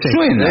pero es ese.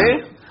 Suena.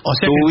 O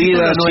sea, Tu que el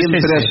vida título no es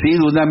siempre ese. ha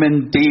sido una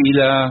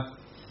mentira.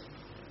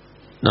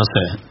 No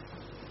sé,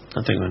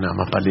 no tengo nada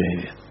más pálida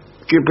idea.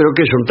 ¿Pero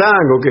qué es un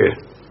tango? ¿Qué?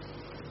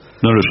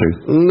 No lo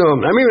sé. No,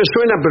 a mí me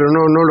suena, pero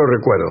no lo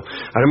recuerdo.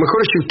 A lo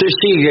mejor si usted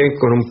sigue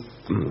con un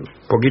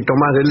poquito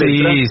más de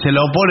letra. Sí, se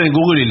lo pone en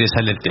Google y le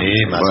sale el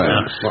tema.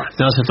 Bueno.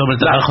 No se toma el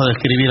trabajo de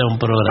escribir a un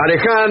programa.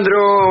 Alejandro,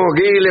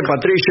 Guile,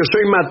 Patricio,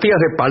 soy Matías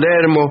de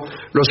Palermo,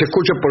 los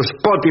escucho por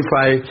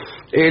Spotify.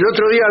 El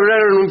otro día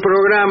hablaron en un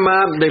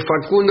programa de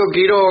Facundo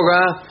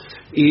Quiroga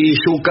y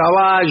su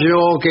caballo,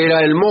 que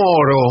era el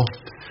moro.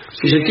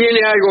 Si se tiene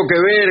algo que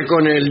ver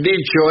con el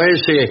dicho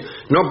ese,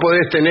 no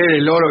podés tener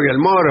el oro y el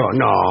moro.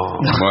 No,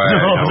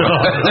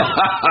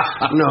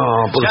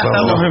 por Ya favor.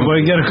 estamos en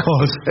cualquier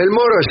cosa. El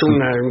moro es un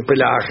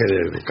pelaje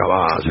de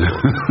caballo.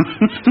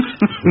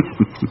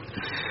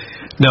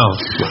 No.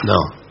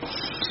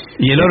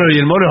 Y el oro y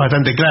el moro es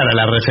bastante clara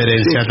la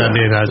referencia Sí, claro,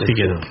 también, sí. así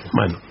que no.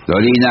 Bueno.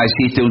 Dolina,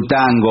 existe un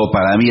tango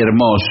para mí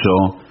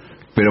hermoso,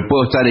 pero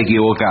puedo estar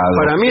equivocado.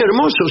 Para mí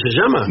hermoso se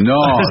llama. No,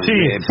 Sí,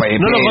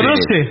 ¿no lo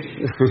conoce?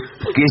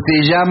 Que se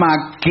llama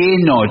 ¿Qué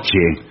noche?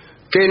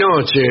 ¡Qué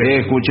noche! He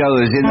escuchado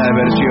decenas de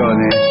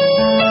versiones.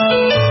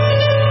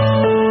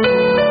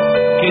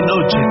 Qué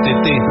noche,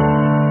 Tete.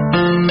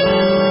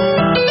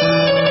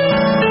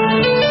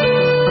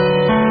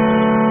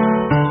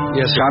 Y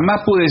así.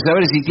 Jamás pude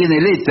saber si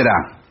tiene letra,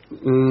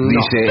 No.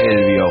 dice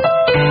Elvio.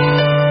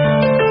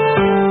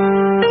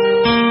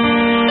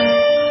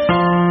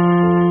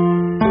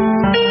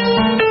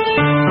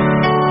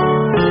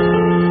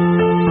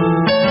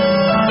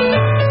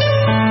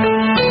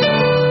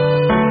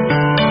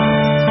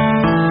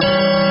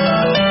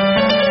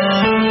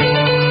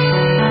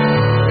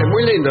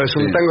 Es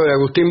un tango de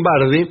Agustín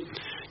Bardi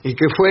y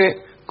que fue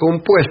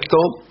compuesto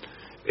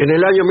en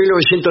el año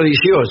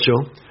 1918,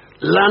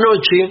 la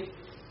noche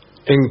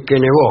en que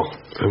nevó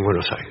en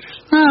Buenos Aires.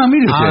 Ah,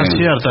 mire usted.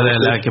 Cierto,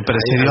 la que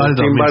precedió al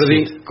Agustín 2007.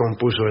 Bardi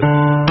compuso el...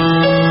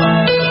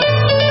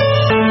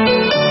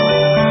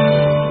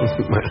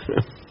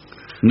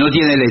 No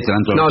tiene letra,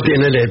 entonces. No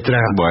tiene letra.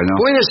 Bueno.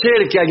 Puede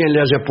ser que alguien le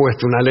haya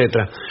puesto una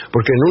letra,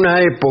 porque en una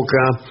época,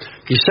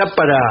 quizá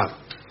para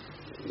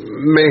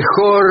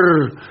mejor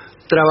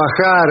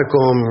trabajar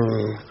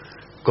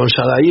con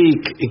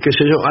Sadaik y qué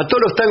sé yo, a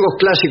todos los tangos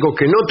clásicos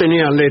que no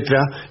tenían letra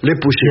le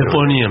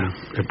pusieron.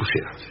 Le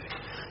pusieron. Sí.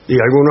 Y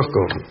algunos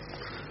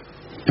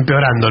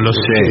empeorándolos.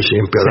 Sí,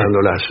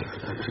 empeorándolas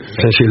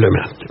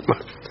sensiblemente.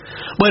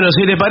 Bueno,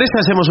 si le parece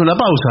hacemos una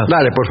pausa.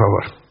 Dale, por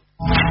favor.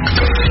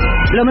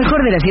 Lo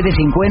mejor de las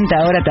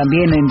 7.50 ahora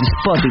también en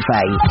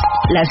Spotify.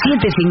 Las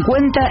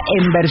 7.50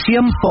 en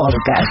versión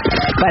podcast.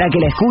 Para que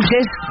la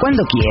escuches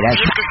cuando quieras.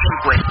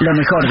 Lo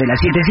mejor de las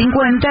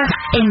 7.50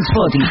 en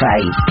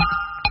Spotify.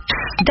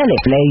 Dale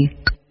play.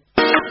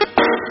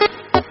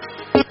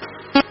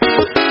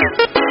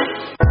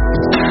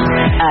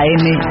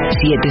 AM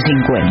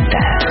 750.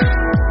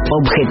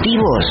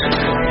 Objetivos,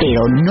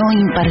 pero no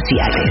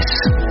imparciales.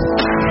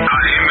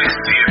 AM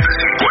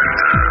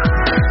 750.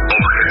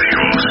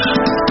 Objetivos,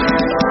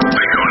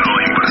 pero no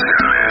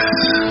imparciales.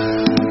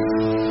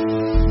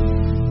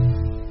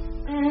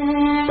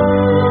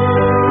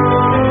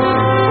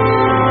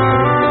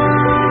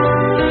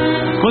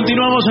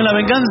 Continuamos en La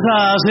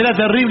Venganza Será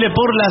Terrible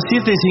por las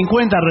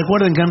 7.50.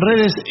 Recuerden que en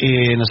redes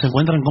nos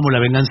encuentran como La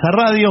Venganza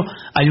Radio.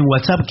 Hay un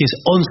WhatsApp que es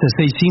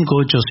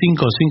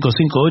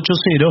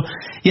 1165855580.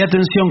 Y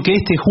atención que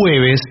este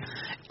jueves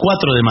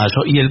 4 de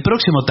mayo y el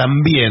próximo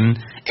también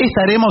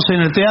estaremos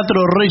en el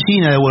Teatro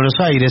Regina de Buenos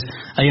Aires,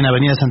 ahí en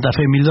Avenida Santa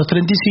Fe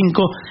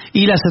 1235,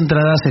 y las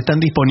entradas están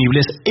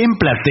disponibles en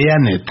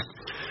PlateaNet.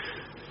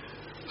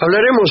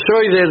 Hablaremos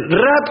hoy de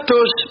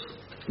raptos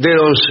de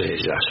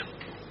doncellas.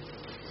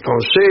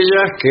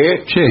 Doncellas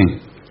que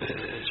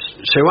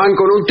se van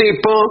con un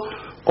tipo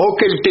o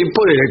que el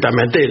tipo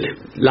directamente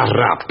las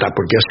rapta,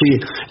 porque así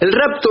el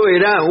rapto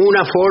era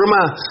una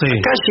forma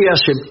casi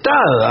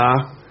aceptada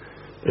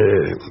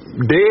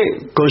de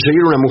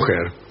conseguir una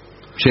mujer.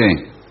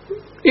 Sí.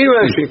 Iba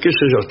a decir, qué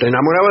sé yo, te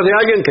enamorabas de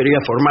alguien,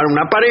 querías formar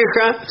una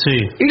pareja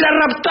y la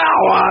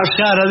raptabas.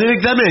 Claro,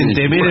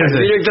 directamente. Bueno,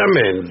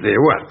 directamente,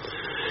 bueno.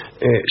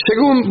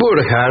 Según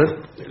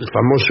Burckhardt, el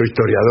famoso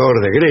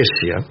historiador de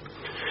Grecia,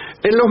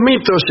 en los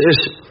mitos es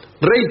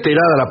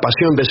reiterada la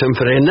pasión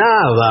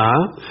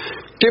desenfrenada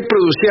que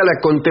producía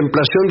la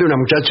contemplación de una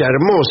muchacha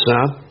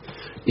hermosa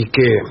y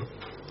que,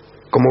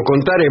 como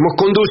contaremos,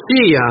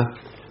 conducía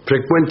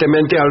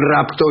frecuentemente al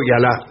rapto y a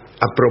la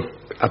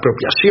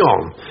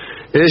apropiación.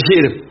 Es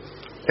decir,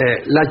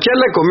 la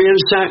charla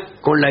comienza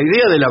con la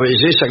idea de la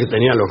belleza que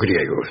tenían los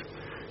griegos,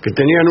 que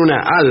tenían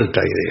una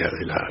alta idea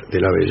de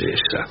la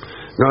belleza.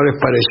 No les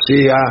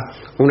parecía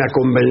una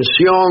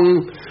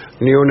convención,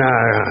 ni una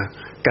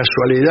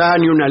casualidad,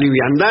 ni una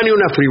liviandad, ni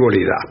una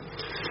frivolidad.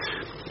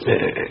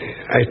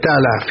 Ahí está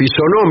la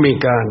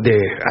fisonómica de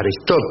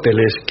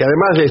Aristóteles, que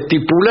además de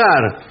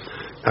estipular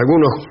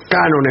algunos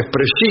cánones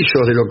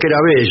precisos de lo que era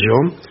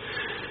bello,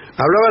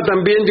 hablaba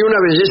también de una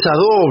belleza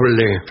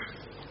doble,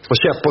 o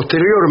sea,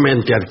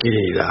 posteriormente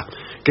adquirida,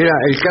 que era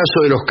el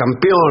caso de los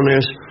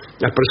campeones,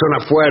 las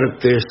personas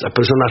fuertes, las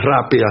personas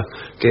rápidas,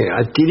 que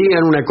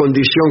adquirían una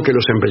condición que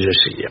los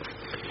embellecía.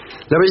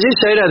 La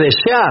belleza era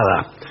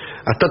deseada,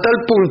 hasta tal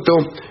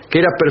punto que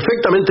era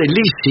perfectamente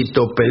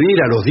lícito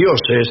pedir a los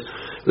dioses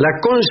la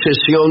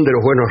concesión de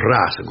los buenos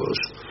rasgos.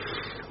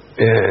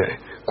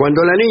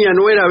 Cuando la niña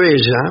no era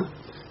bella,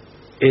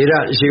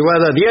 era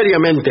llevada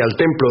diariamente al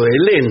templo de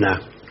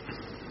Helena,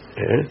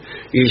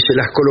 y se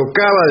las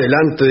colocaba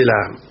delante de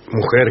la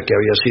mujer que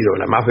había sido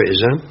la más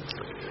bella,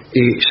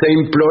 y se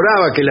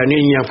imploraba que la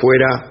niña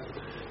fuera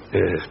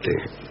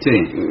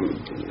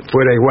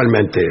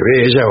igualmente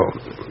bella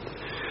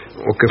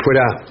o que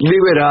fuera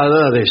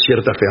liberada de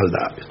ciertas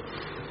fealdades.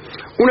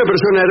 Una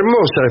persona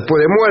hermosa después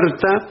de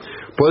muerta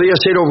podía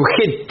ser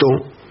objeto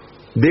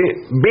de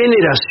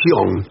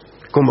veneración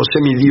como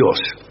semidios.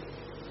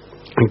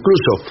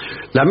 Incluso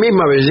la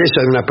misma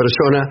belleza de una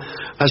persona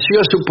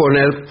hacía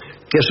suponer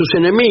que a sus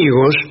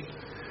enemigos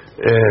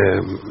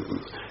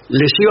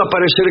les iba a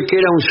parecer que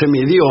era un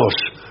semidios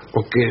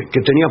o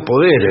que tenía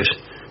poderes.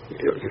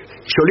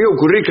 Solía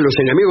ocurrir que los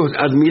enemigos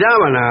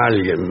admiraban a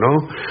alguien,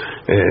 ¿no?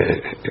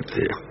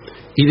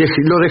 Y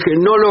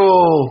no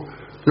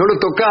lo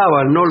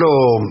tocaban, no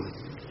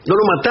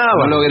lo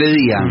mataban, no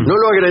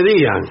lo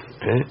agredían,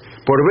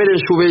 por ver en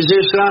su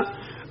belleza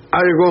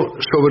algo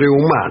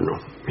sobrehumano.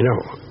 Mirá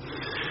vos.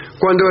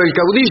 Cuando el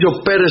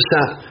caudillo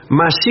persa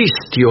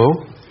Masistio,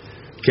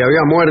 que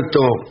había muerto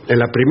en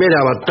la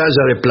primera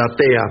batalla de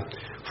Platea,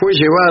 fue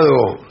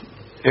llevado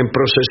en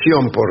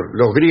procesión por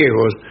los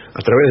griegos a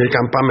través del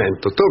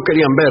campamento, todos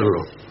querían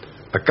verlo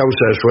a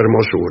causa de su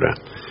hermosura.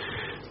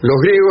 Los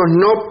griegos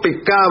no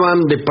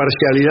pecaban de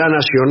parcialidad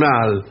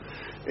nacional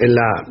en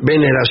la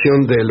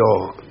veneración de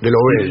lo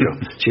bello.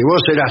 Si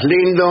vos eras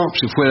lindo,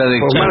 si fuera de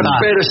por más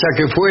persa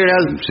que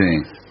fueras,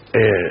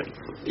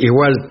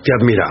 igual te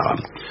admiraban.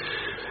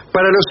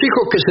 Para los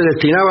hijos que se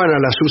destinaban a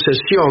la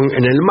sucesión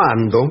en el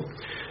mando,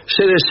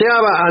 se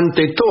deseaba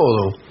ante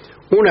todo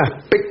un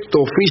aspecto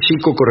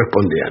físico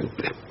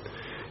correspondiente.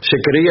 Se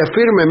creía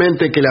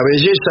firmemente que la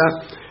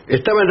belleza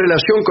estaba en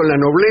relación con la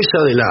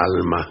nobleza del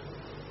alma.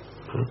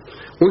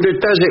 Un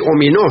detalle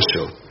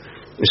ominoso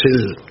es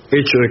el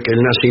hecho de que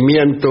el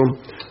nacimiento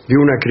de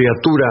una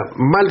criatura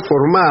mal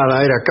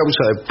formada era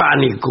causa de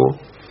pánico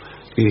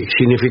y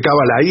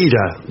significaba la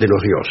ira de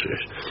los dioses.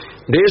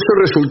 De eso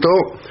resultó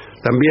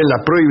también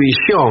la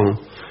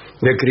prohibición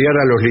de criar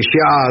a los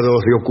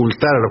lisiados, de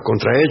ocultar a los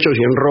contrahechos,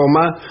 y en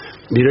Roma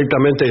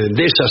directamente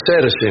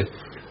deshacerse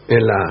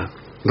en la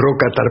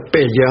roca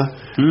Tarpeya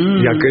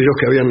y aquellos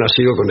que habían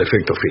nacido con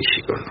defectos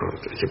físicos, ¿no?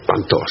 Es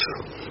espantoso.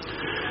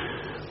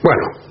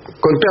 Bueno,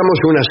 contaremos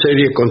una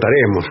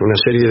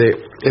serie de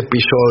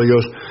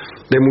episodios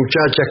de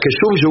muchachas que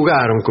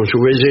subyugaron con su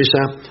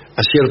belleza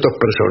a ciertos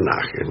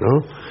personajes,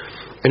 ¿no?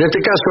 En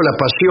este caso, la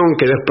pasión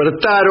que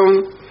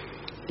despertaron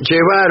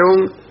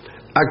llevaron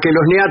a que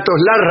los niatos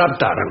la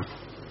raptaran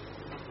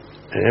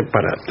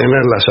para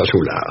tenerlas a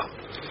su lado.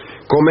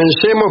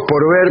 Comencemos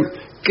por ver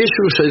qué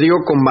sucedió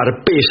con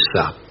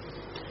Marpesa.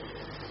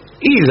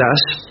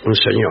 Idas, un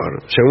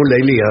señor, según la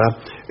Ilíada,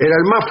 era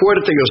el más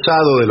fuerte y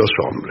osado de los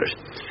hombres,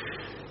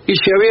 y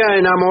se había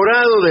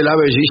enamorado de la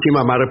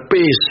bellísima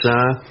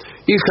Marpesa,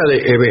 hija de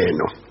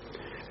Ebeno.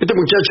 Este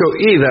muchacho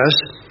Idas,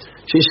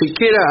 sin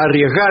siquiera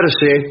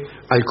arriesgarse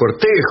al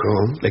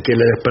cortejo de quien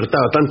le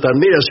despertaba tanta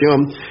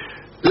admiración,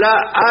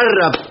 la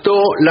raptó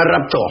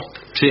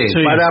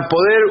para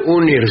poder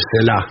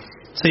unírsela.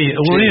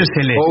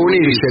 Unírsele.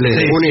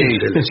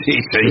 Sí,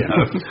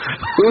 señor.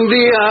 Un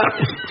día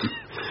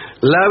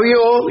la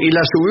vio y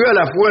la subió a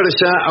la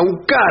fuerza a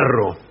un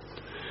carro,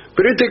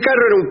 pero este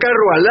carro era un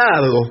carro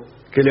alado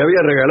que le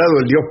había regalado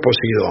el dios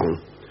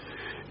Poseidón.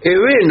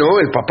 Ebeno,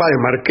 el papá de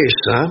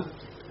Marpesa,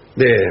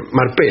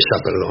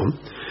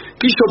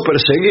 quiso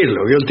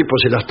perseguirlo, vio el tipo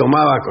se las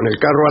tomaba con el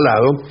carro al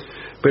lado,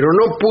 pero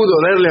no pudo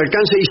darle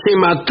alcance y se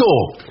mató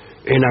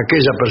en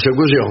aquella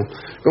persecución,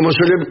 como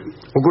suele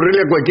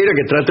ocurrirle a cualquiera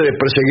que trate de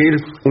perseguir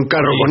un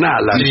carro con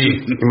alas,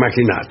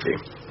 imagínate.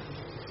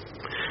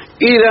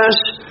 Idas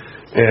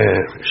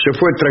se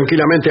fue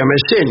tranquilamente a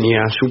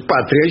Mesenia, su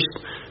patria, y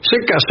se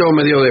casó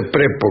medio de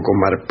prepo con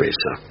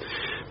Marpesa.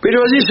 Pero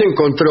allí se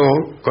encontró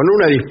con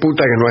una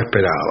disputa que no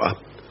esperaba.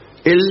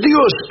 El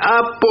dios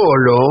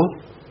Apolo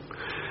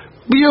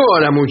vio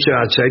a la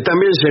muchacha y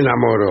también se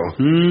enamoró.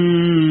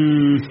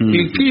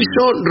 Y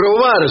quiso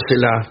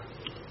robársela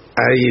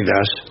a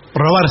Idas.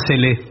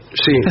 Robársele.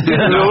 Sí,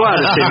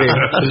 robársele.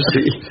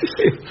 Sí.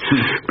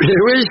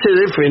 Pero él se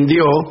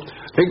defendió,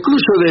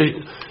 incluso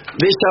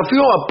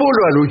desafió a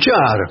Apolo a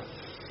luchar.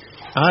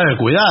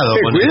 Cuidado.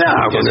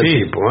 Cuidado con el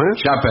tipo, ¿eh?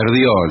 Ya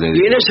perdió.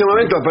 Y en ese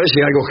momento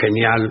aparece algo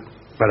genial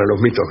para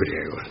los mitos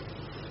griegos.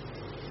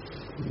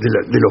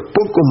 De los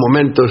pocos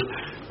momentos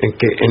en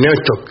que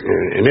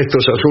en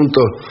estos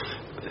asuntos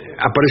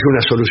aparece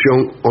una solución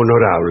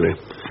honorable.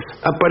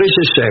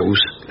 Aparece Zeus,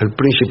 el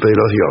príncipe de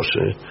los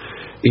dioses,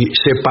 y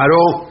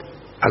separó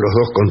a los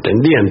dos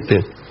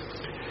contendientes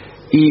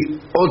y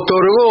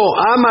otorgó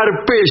a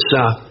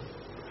Marpesa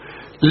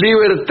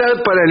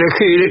libertad para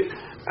elegir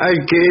al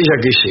que ella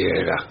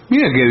quisiera.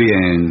 Mira qué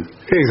bien.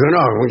 Dijo,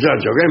 no,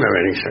 muchacho, ¿qué me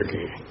venís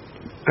aquí?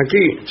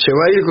 Aquí se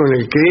va a ir con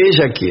el que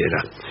ella quiera.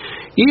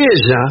 Y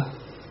ella,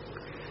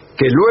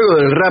 que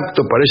luego del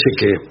rapto parece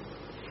que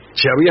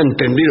se había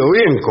entendido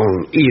bien con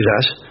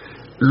Idas,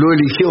 lo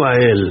eligió a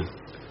él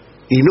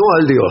y no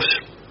al dios.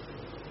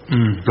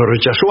 Lo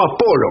rechazó a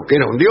Apolo, que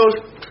era un dios,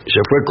 y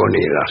se fue con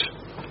Idas,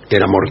 que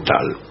era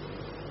mortal.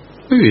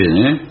 Muy bien,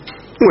 ¿eh?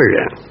 Muy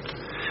bien.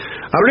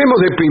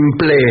 Hablemos de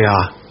Pimplea.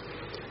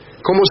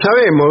 Como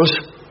sabemos,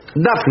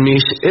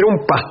 Dafnis era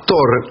un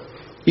pastor,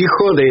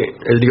 hijo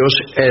del dios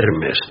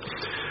Hermes.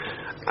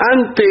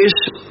 Antes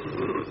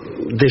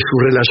de su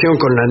relación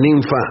con la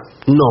ninfa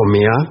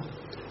Nomia,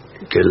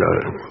 que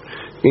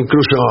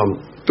incluso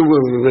tuvo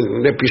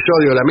un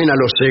episodio, la mina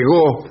lo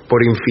cegó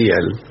por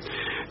infiel,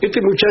 este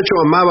muchacho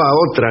amaba a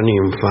otra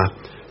ninfa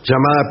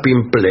llamada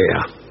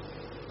Pimplea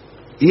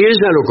y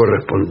ella lo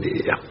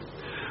correspondía.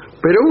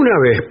 Pero una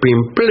vez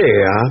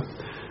Pimplea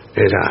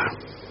era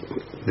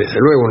desde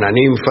luego una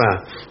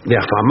ninfa de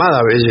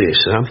afamada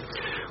belleza,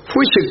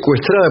 fue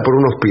secuestrada por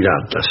unos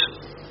piratas.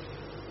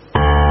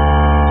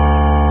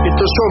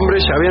 Estos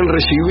hombres habían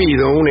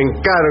recibido un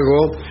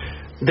encargo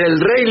del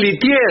rey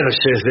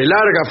Litierses, de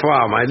larga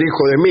fama, el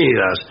hijo de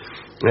Midas,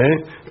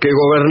 que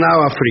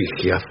gobernaba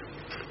Frigia.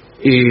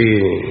 Y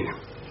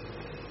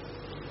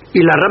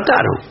la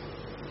raptaron.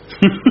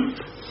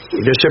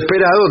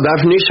 Desesperado,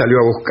 Dafnis salió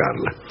a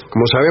buscarla.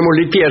 Como sabemos,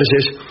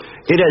 Litierses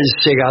era el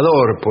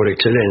segador por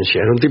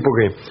excelencia. Era un tipo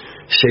que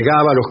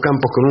segaba los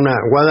campos con una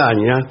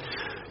guadaña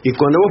y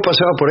cuando vos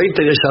pasabas por ahí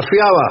te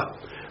desafiaba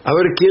a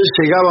ver quién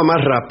segaba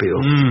más rápido.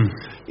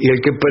 Y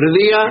el que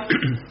perdía,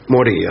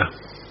 moría.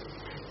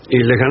 Y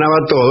les ganaba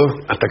a todos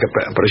hasta que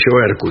apareció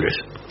Hércules.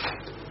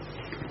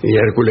 Y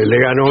Hércules le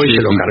ganó y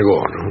se lo cargó,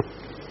 ¿no?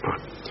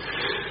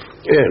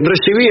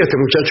 Recibía este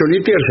muchacho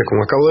Litierses,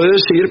 como acabo de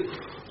decir,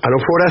 a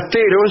los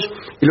forasteros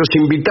y los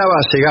invitaba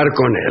a cegar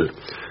con él.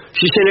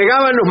 Si se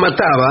negaban, los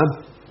mataba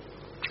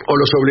o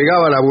los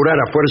obligaba a laburar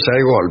a fuerza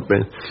de golpe.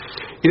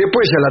 Y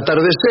después, al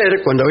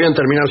atardecer, cuando habían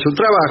terminado su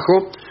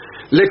trabajo,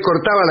 les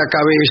cortaba la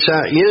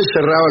cabeza y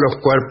encerraba los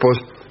cuerpos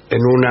en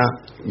una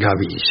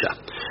gavilla.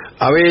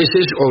 A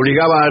veces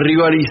obligaba a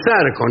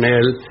rivalizar con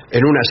él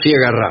en una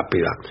siega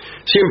rápida.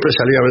 Siempre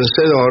salía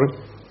vencedor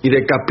y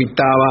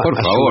decapitaba. Por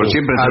favor,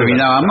 siempre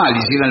terminaba mal,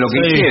 hicieran lo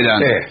que quieran.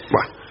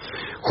 Bueno.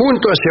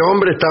 Junto a ese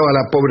hombre estaba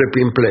la pobre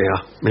Pimplea,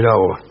 mirá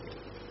vos.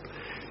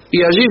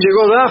 Y allí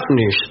llegó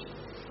Dafnis.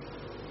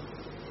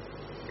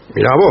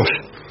 Mirá vos.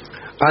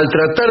 Al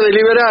tratar de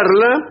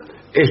liberarla,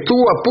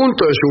 estuvo a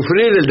punto de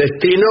sufrir el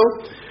destino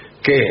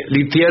que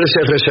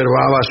Litierses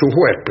reservaba a sus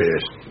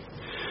huéspedes.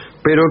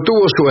 Pero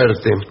tuvo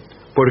suerte,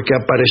 porque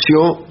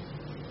apareció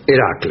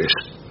Hércules,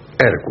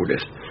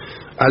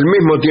 al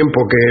mismo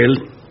tiempo que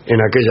él en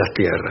aquellas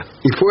tierras.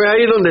 Y fue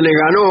ahí donde le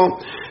ganó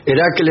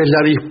Heracles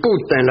la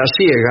disputa en la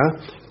siega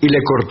y le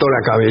cortó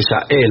la cabeza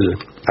él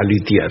a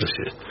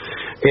Litierses.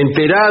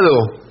 Enterado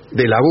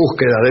de la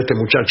búsqueda de este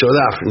muchacho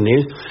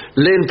Dafnis,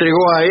 le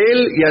entregó a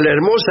él y a la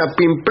hermosa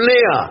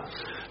Pimplea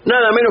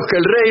nada menos que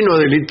el reino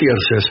de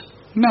Litierses.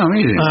 No,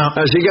 mire.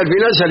 Así que al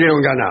final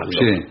salieron ganando.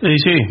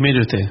 Sí, mire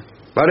usted.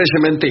 Parece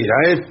mentira,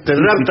 ¿eh? Te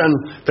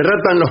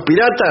raptan los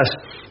piratas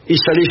y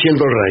salís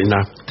siendo reina.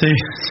 Sí,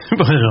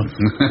 bueno.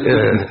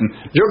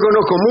 Yo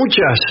conozco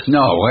muchas.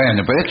 No,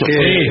 bueno, pero esto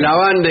que la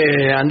van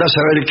de andás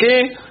a ver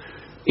qué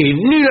y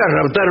ni las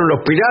raptaron los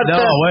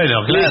piratas. No, bueno,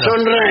 claro. Ni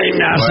son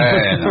reinas.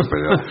 Bueno,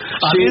 pero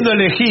habiendo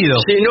elegido.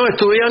 Sino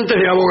estudiantes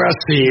de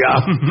abogacía.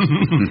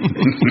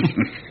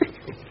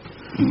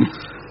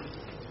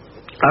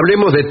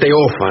 Hablemos de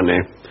Teófane.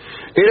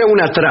 Era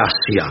una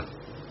tracia.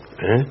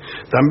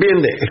 También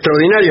de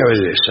extraordinaria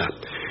belleza,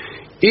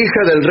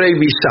 hija del rey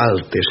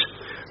Bisaltes.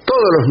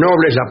 todos los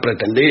nobles la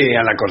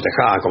pretendían, la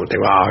cortejaban, como te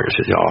va, qué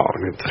sé yo,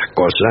 otras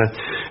cosas.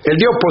 El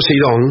dios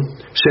Poseidón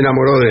se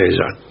enamoró de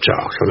ella.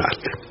 Chao,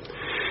 sonaste.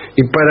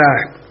 Y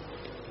para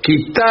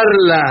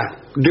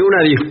quitarla de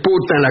una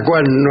disputa en la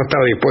cual no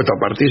estaba dispuesto a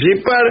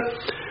participar,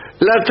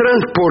 la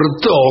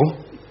transportó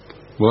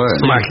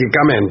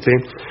mágicamente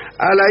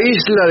a la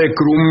isla de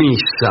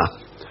Crumisa.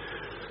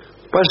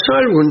 Pasó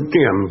algún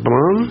tiempo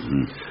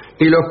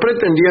y los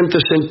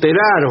pretendientes se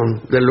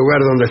enteraron del lugar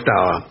donde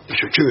estaba.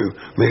 Dice, che,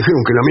 me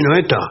dijeron que la mina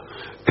esta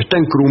está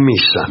en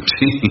Crumisa.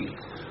 Sí.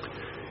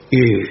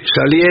 Y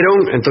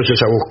salieron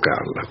entonces a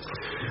buscarla.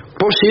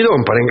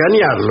 Poseidón, para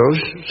engañarlos,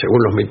 según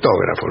los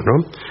mitógrafos, ¿no?,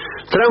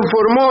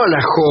 transformó a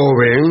la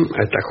joven,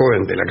 a esta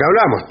joven de la que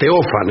hablamos,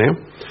 Teófane,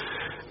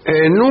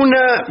 en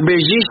una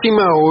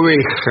bellísima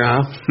oveja.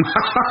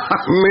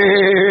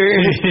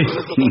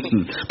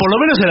 Por lo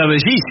menos era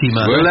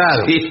bellísima.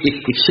 Claro,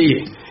 sí.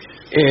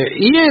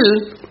 Y él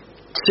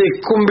se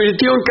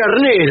convirtió en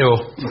carnero.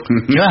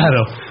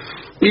 Claro.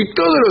 Y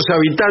todos los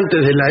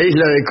habitantes de la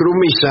isla de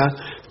Crumisa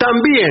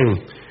también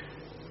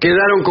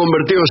quedaron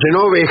convertidos en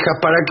ovejas.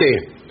 ¿Para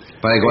qué?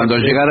 Para que cuando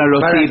llegaran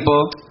los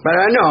tipos...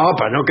 Para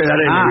no quedar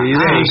en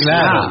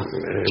evidencia. Claro.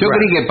 Yo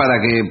creí que para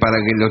que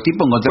los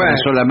tipos encontraran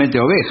solamente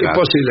ovejas.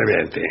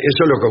 Posiblemente. Eso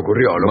es lo que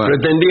ocurrió. Los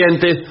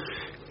pretendientes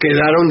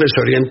quedaron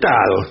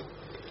desorientados,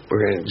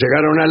 porque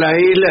llegaron a la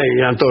isla y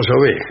eran todos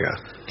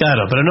ovejas.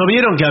 Claro, pero ¿no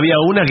vieron que había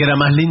una que era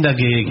más linda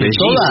que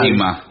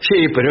bellísima?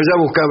 Sí, pero ellos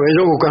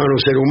buscaban un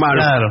ser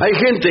humano. Claro. Hay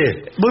gente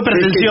muy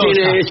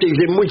pretenciosa, que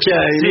tiene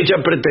mucha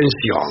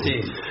pretensión. Sí.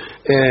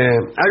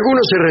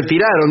 Algunos se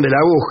retiraron de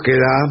la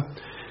búsqueda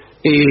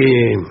y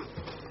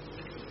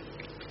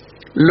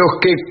los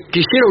que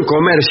quisieron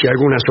comerse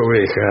algunas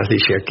ovejas,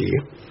 dice aquí,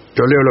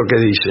 yo leo lo que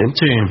dice,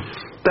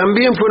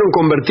 también fueron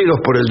convertidos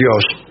por el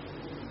dios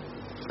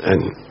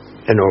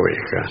en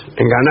ovejas,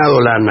 en ganado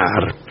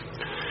lanar.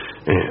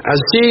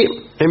 Así,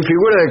 en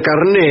figura de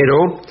carnero,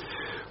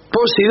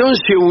 Poseidón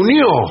se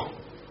unió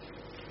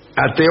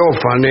a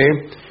Teófane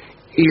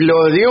y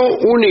le dio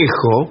un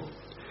hijo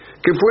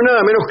que fue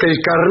nada menos que el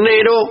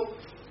carnero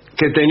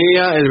que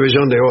tenía el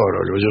vellón de oro,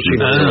 el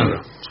velloncino de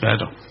oro.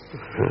 Claro.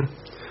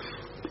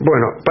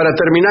 Bueno, para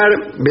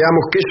terminar,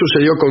 veamos qué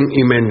sucedió con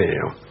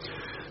Himeneo.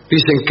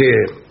 Dicen que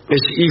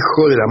es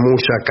hijo de la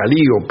musa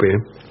Calíope,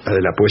 la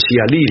de la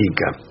poesía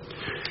lírica.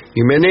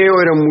 Himeneo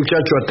era un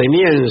muchacho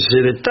ateniense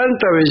de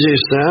tanta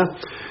belleza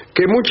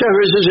que muchas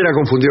veces era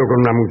confundido con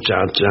una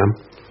muchacha.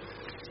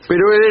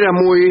 Pero él era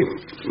muy,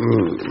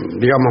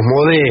 digamos,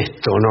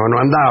 modesto, no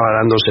andaba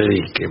dándose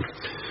disque.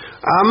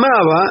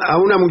 Amaba a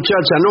una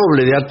muchacha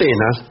noble de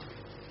Atenas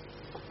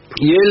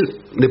y él,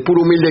 de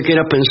puro humilde que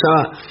era,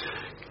 pensaba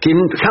que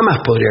jamás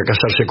podría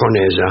casarse con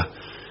ella.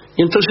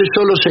 Y entonces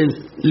solo se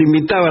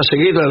limitaba a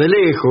seguirla de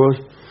lejos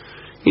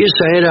y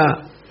esa era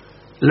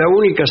la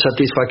única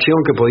satisfacción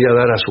que podía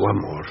dar a su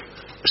amor.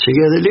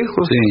 Seguía de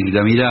lejos. Sí,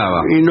 la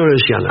miraba. Y no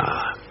decía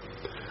nada.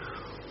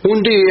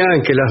 Un día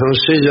en que las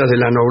doncellas de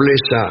la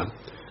nobleza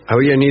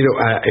habían ido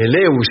a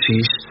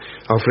Eleusis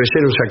a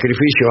ofrecer un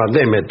sacrificio a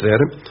Demeter,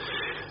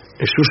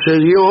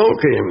 sucedió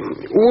que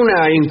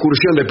una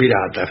incursión de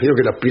piratas. Digo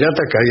que los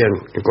piratas caían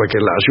en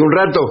cualquier lado. Hace un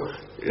rato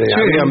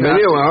habían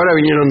venido, ahora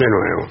vinieron de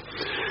nuevo.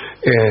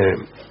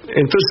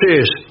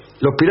 Entonces,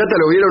 los piratas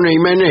lo vieron a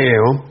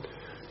Himeneo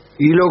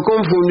y lo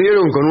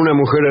confundieron con una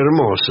mujer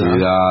hermosa.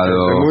 Cuidado.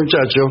 El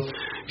muchacho,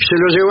 y se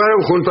lo llevaron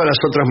junto a las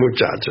otras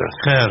muchachas.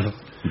 Claro.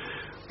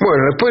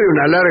 Bueno, después de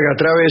una larga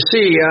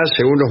travesía,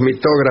 según los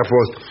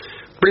mitógrafos,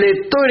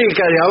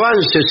 pletórica de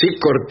avances y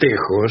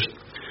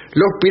cortejos,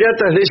 los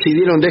piratas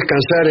decidieron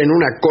descansar en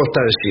una costa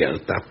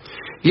desierta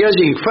y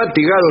allí,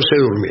 fatigados, se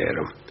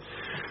durmieron.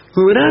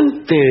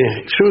 Durante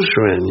su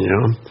sueño,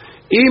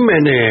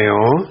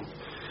 Himeneo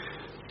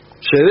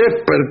se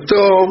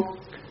despertó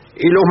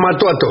y los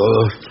mató a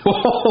todos.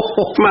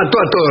 Mató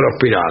a todos los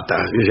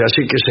piratas. Y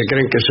así que se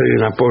creen que soy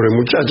una pobre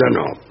muchacha,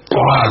 no.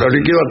 Los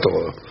liquidó a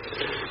todos.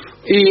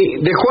 Y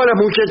dejó a las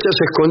muchachas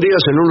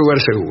escondidas en un lugar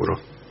seguro.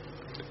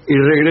 Y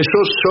regresó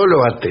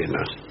solo a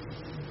Atenas.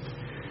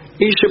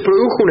 Y se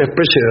produjo una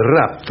especie de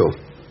rapto.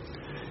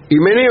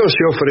 Himeneo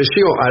se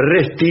ofreció a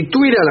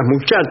restituir a las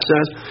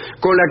muchachas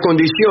con la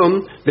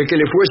condición de que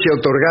le fuese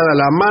otorgada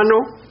la mano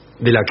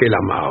de la que él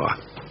amaba.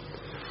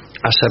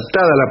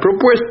 Aceptada la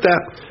propuesta,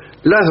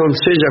 las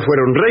doncellas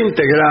fueron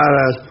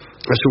reintegradas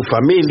a sus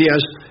familias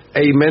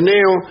e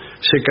Himeneo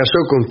se casó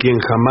con quien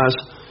jamás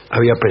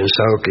había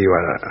pensado que iba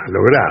a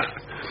lograr.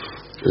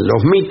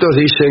 Los mitos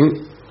dicen,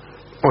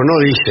 o no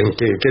dicen,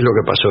 qué es lo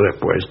que pasó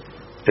después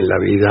en la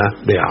vida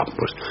de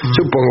ambos.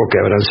 Supongo que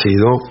habrán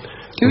sido...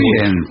 Qué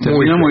bien,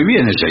 terminó muy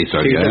bien esa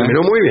historia. Sí,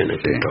 terminó muy bien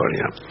esa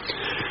historia.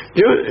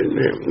 Yo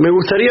me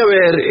gustaría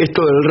ver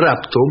esto del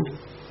rapto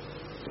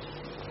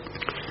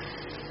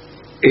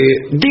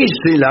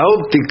desde la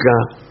óptica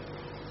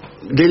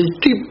del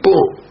tipo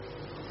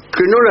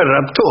que no le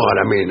raptó a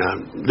la mina,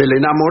 del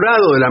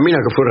enamorado de la mina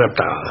que fue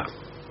raptada.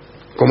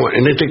 Como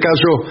en este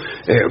caso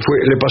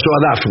le pasó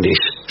a Daphnis.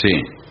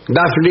 Sí.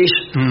 Daphnis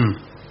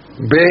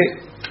ve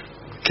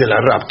que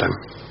la raptan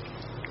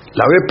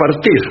la ve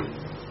partir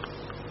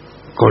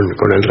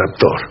con el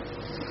raptor.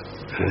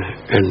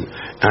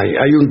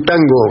 Hay un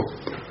tango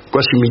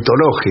casi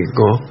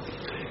mitológico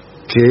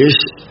que es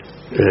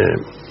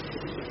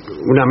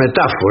una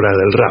metáfora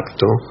del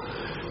rapto,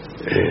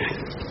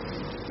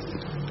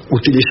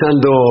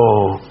 utilizando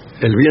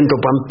el viento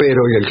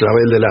pampero y el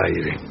clavel del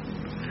aire.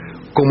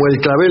 Como el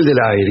clavel del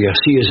aire,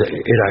 así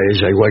era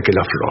ella, igual que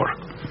la flor.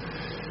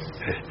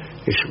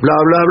 Dice, bla,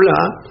 bla, bla.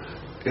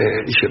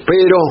 Dice,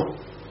 pero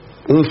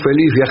un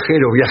feliz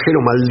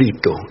viajero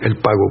maldito, el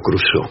pago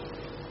cruzó.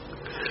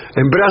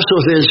 En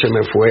brazos de él se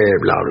me fue,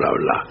 bla, bla,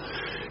 bla.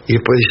 Y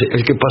después dice,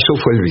 el que pasó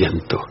fue el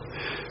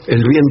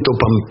viento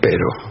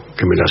pampero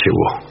que me la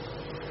llevó.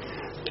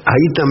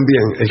 Ahí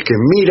también, el que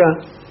mira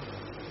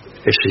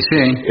es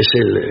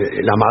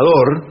el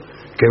amador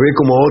que ve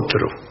como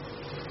otro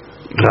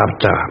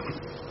rapta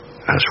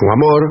a su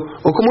amor,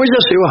 o como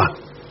ella se va.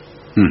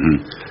 Uh-huh.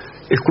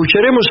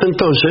 Escucharemos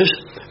entonces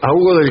a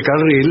Hugo del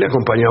Carril,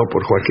 acompañado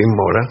por Joaquín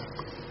Mora,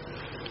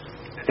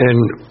 en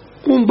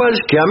un vals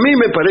que a mí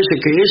me parece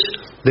que es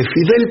de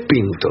Fidel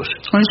Pintos.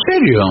 ¿En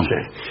serio? Sí.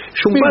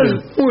 Es un vals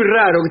muy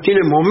raro, que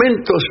tiene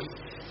momentos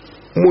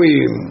muy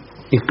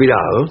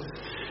inspirados,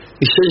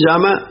 y se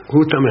llama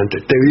justamente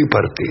Te vi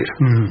partir.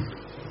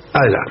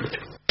 Adelante.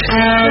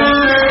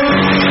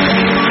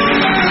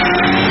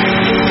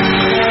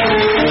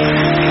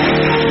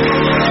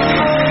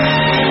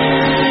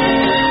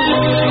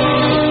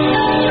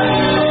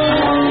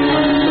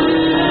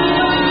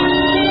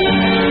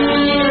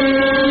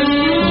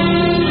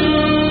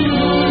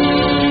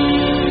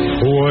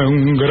 Fue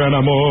un gran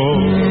amor,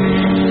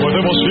 fue de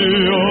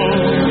emoción,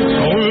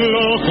 un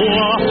loco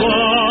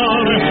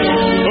afán,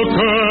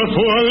 que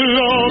fue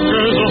lo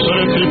que yo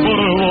sentí por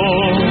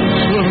vos,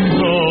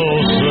 no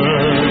sé.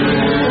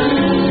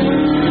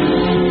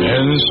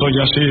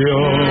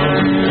 Ensoñación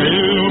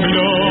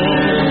iluminó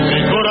mi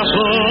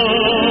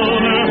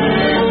corazón,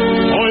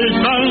 hoy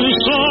tan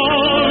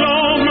solo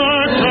me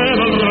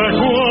queda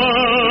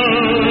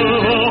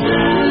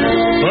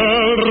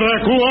el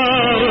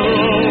recuerdo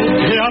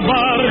que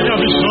amarga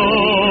mis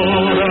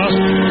horas,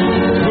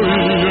 y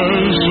el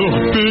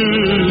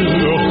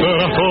suspiro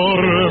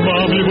transforma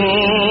mi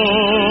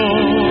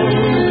voz,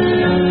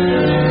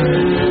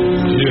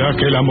 de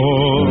aquel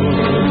amor,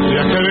 de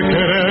aquel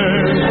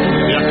querer,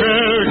 de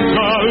aquel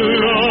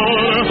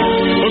calor,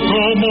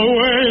 como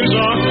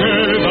ella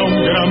queda un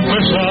gran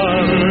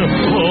pesar,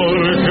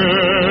 porque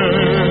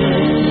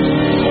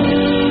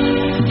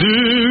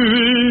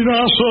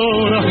divinas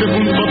horas que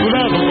junto a tu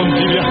lado con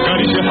tibias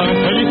caricias tan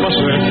feliz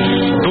pasé,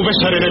 tu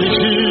besar era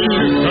elixir,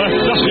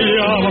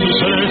 extasiaba mi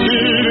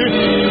sentir,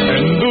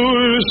 en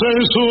dulce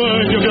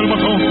ensueño de alma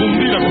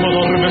confundida como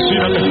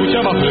adormecida te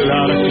escuchaba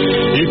hablar,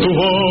 y tu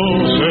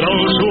voz era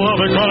un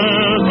suave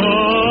cantar.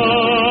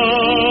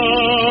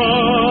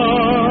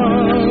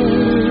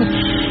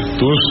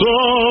 Tus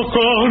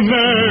ojos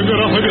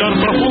negros de mirar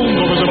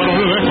profundo me llevaron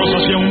lejos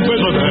hacia un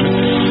bello hotel,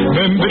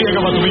 me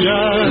embriagaba tu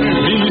mirar,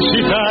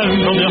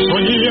 incitándome a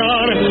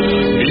soñar,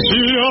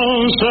 visión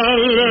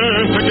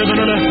celeste que en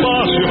el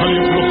espacio al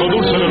influjo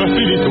dulce de lo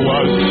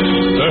espiritual,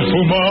 te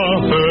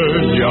fumaste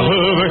y has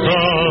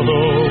dejado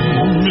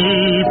mi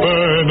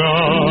pena.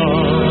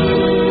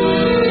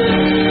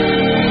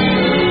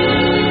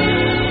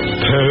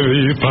 Te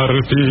vi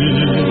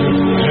partir,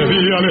 te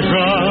vi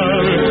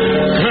alejar,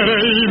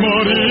 creí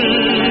morir,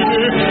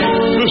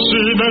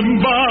 sin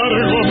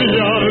embargo mi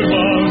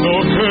alma no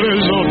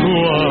creyó tu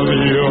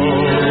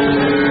adiós.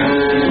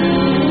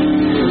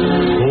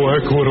 Fue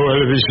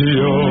cruel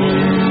visión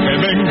que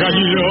me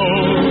engañó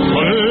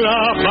con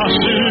la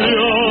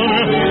pasión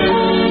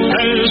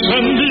que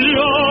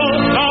encendió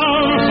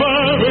tan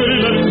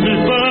febril en mi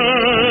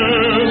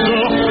pecho,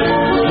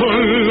 con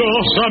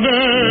los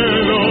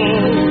anhelos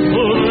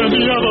de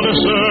mi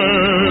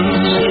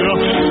adolescencia,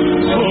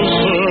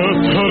 se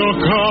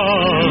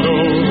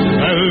trocaron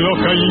en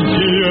loca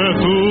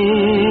inquietud.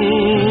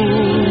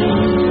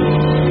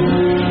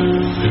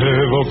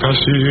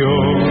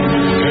 Evocación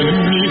en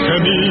mi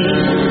gemir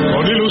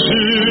con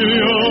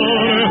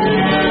ilusión,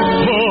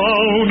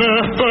 aún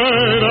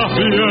espera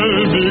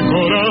fiel mi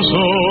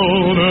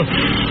corazón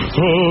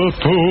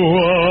tu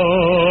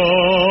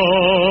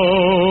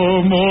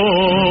amor.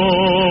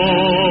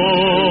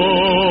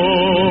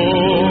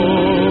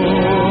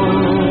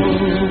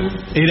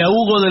 Era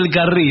Hugo del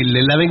Carril,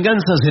 en La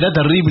venganza será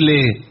terrible,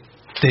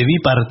 te vi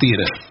partir.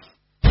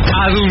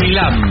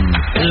 ADUNLAM,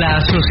 la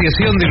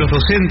Asociación de los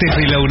Docentes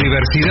de la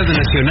Universidad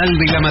Nacional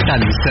de La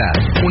Matanza.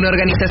 Una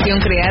organización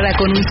creada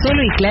con un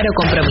solo y claro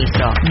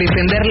compromiso: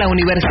 defender la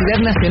Universidad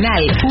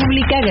Nacional,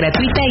 pública,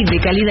 gratuita y de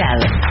calidad.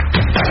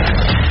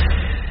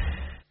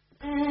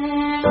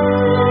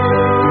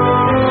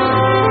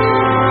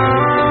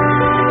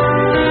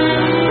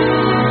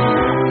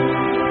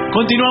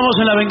 Continuamos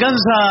en La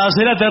venganza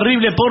será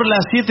terrible por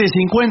las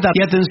 7:50.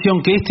 Y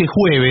atención que este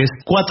jueves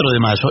 4 de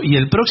mayo y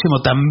el próximo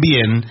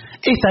también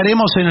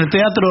estaremos en el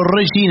Teatro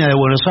Regina de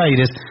Buenos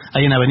Aires,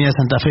 ahí en Avenida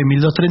Santa Fe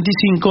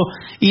 1235,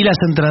 y las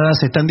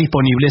entradas están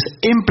disponibles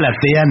en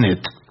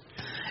PlateaNet.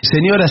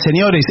 Señoras,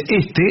 señores,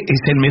 este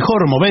es el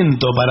mejor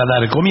momento para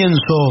dar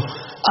comienzo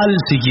al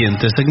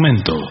siguiente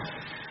segmento.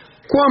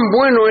 ¿Cuán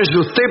bueno es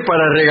usted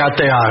para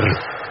regatear?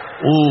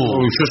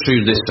 Yo soy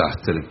un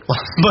desastre.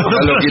 Bueno,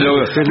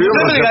 usted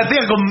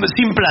regatea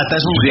sin plata,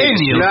 es un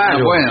genio. Claro,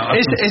 bueno.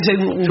 Es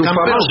un su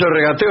campeón. famoso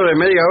regateo de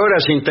media hora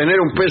sin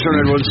tener un peso en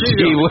el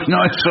bolsillo. Sí,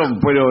 bueno, eso,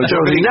 pero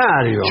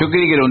extraordinario. Yo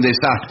creí que era un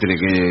desastre,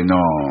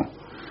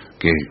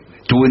 que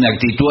tuve una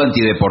actitud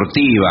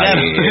antideportiva.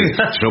 Claro.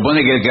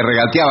 Supone que el que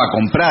regateaba a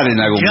comprar en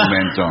algún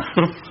momento.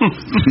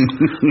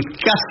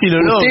 Casi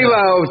lo logra. Usted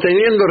iba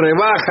obteniendo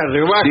rebaja, Sí,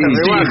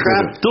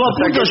 rebaja. Tú a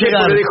hasta punto que de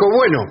llegar. le dijo,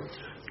 bueno,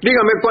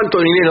 dígame cuánto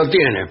dinero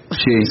tiene.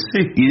 Sí.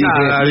 Y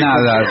dije,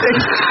 nada.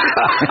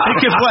 Es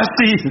que fue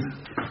así.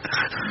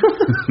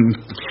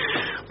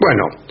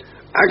 Bueno,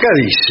 acá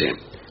dice,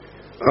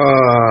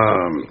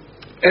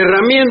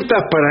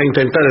 herramientas para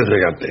intentar el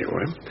regateo.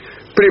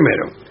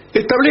 Primero,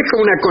 establezca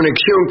una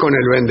conexión con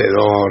el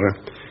vendedor,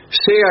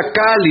 sea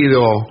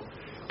cálido,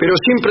 pero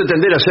sin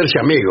pretender hacerse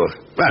amigos.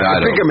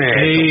 Claro. Explíqueme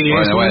esto.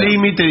 Es un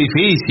límite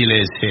difícil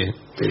ese.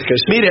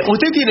 Fíjese. Mire,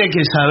 usted tiene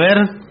que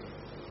saber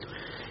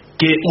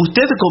que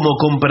usted como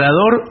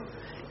comprador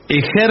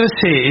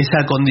ejerce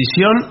esa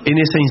condición en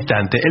ese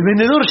instante. El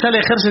vendedor ya la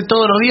ejerce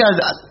todos los días,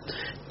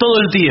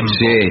 todo el tiempo.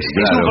 Sí, es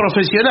claro. un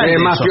profesional.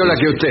 Es más eso. piola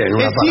que usted, en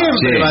una palabra.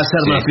 Siempre va a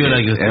ser más piola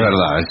que usted. Es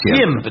verdad, es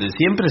cierto.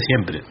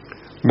 Siempre.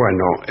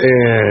 Bueno,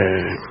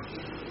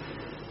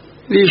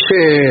 dice,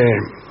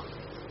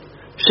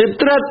 se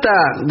trata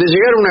de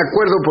llegar a un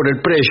acuerdo por el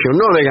precio,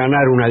 no de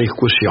ganar una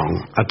discusión.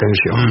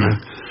 Atención.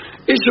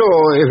 Eso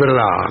es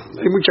verdad.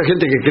 Hay mucha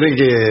gente que cree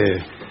que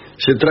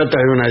se trata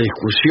de una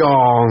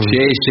discusión.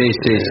 Sí.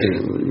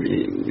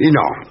 Y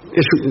no,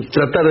 es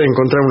tratar de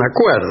encontrar un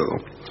acuerdo.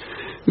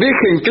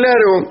 Dejen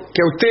claro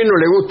que a usted no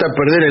le gusta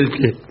perder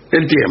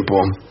el tiempo.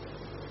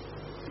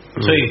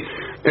 Sí.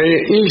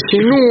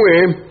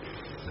 Insinúe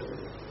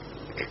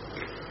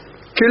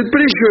que el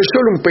precio es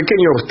solo un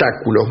pequeño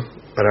obstáculo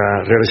para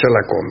realizar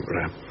la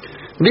compra.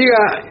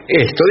 Diga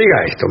esto,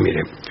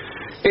 mire.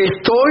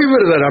 Estoy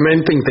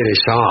verdaderamente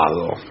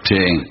interesado,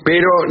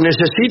 pero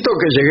necesito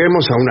que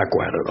lleguemos a un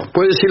acuerdo.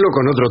 Puede decirlo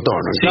con otro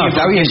tono. Sí,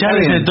 está bien, ya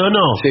en ese tono.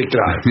 Sí,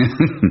 claro.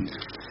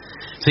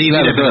 Sí,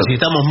 claro, pero si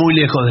estamos muy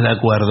lejos del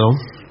acuerdo.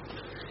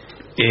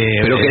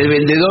 Pero que el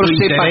vendedor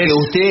sepa que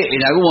usted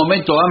en algún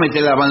momento va a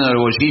meter la mano en el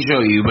bolsillo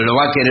y me lo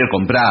va a querer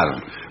comprar.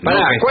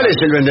 ¿Cuál es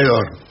el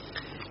vendedor?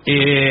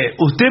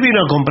 Usted vino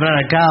a comprar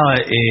acá.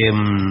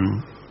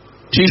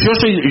 Sí, yo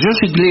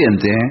soy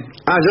cliente.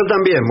 Yo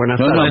también. Buenas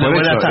tardes.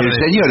 Buenas tardes. El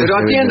señor Pero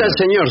atienda al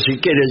señor si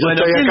quiere. Yo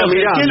estoy acá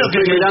mirando. ¿Qué es lo que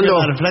estoy mirando.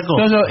 flaco?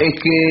 No, es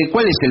que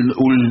 ¿cuál es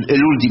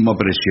el último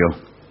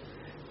precio?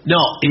 No,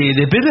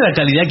 depende de la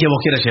calidad que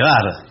vos quieras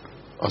llevar.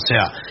 O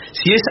sea,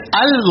 si es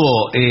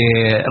algo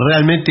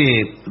realmente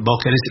vos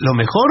querés lo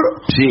mejor,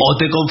 o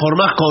te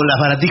conformás con las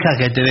baratijas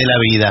que te dé la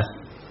vida.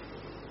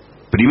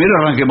 Primero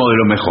arranquemos de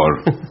lo mejor.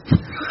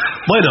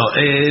 Bueno,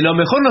 lo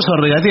mejor no se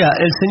regatea.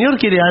 ¿El señor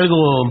quiere algo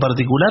en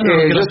particular?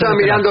 Yo estaba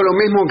mirando lo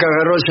mismo que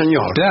agarró el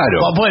señor. Claro.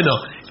 Bueno,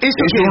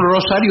 eso es un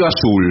rosario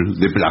azul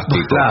de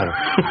plástico. Claro.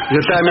 Yo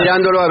estaba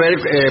mirándolo a ver,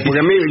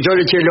 porque a mí yo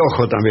le eché el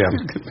ojo también.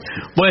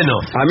 Bueno.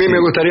 A mí me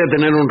gustaría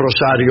tener un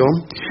rosario.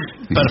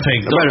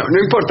 Perfecto. Bueno, no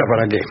importa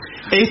para qué.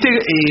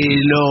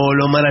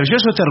 Lo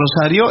maravilloso de este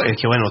rosario es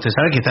que, bueno, usted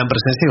sabe que está en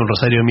presencia de un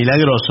rosario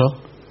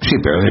milagroso. Sí,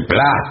 pero es de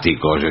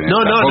plástico.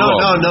 No,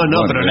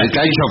 pero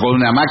está hecho con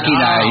una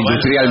máquina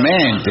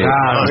industrialmente.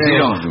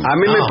 A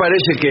mí me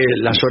parece que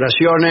las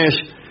oraciones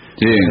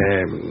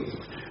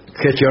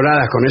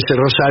gestionadas con ese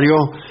rosario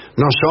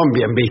no son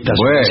bien vistas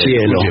en el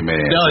cielo.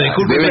 No,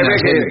 discúlpeme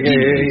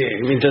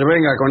que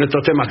intervenga con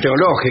estos temas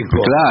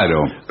teológicos.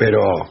 Claro. Pero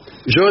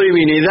yo,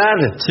 divinidad,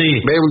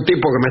 veo un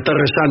tipo que me está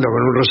rezando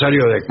con un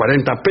rosario de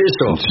 40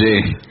 pesos.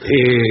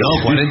 No,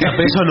 40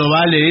 pesos no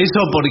vale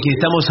eso porque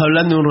estamos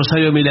hablando de un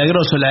rosario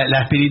milagroso.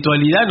 La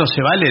espiritualidad no se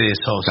vale de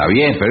eso. Está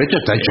bien, pero esto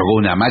está hecho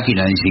con una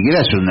máquina, ni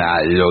siquiera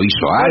lo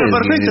hizo alguien.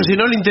 Bueno, perfecto, si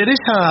no le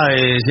interesa,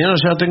 señor,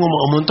 yo tengo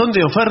un montón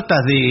de ofertas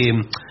de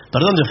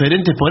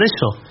oferentes por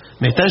eso.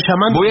 Me están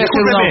llamando. Voy a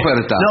hacer una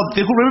oferta. No,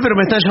 discúlpeme, pero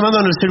me están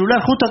llamando en el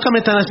celular. Justo acá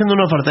me están haciendo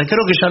una oferta.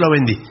 Creo que ya lo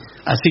vendí.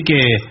 Así que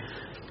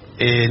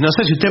no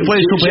sé si usted puede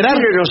superar.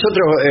 Si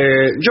nosotros,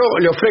 yo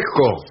le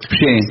ofrezco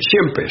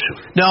 100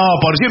 pesos. No,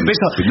 por 100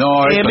 pesos.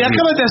 No, me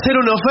acaban de hacer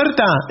una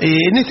oferta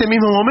en este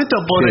mismo momento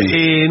por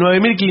 9.500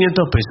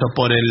 pesos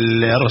por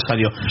el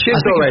rosario.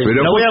 120. Pero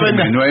la voy a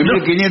vender.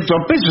 9.500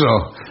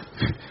 pesos.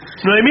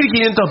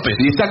 9.500 pesos.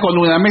 Y está con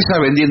una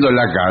mesa vendiendo en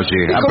la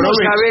calle. ¿Cómo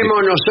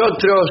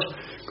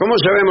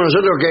sabemos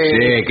nosotros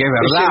que es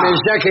verdad? ese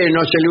mensaje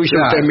no se lo hizo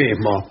usted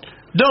mismo?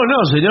 No,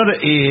 señor,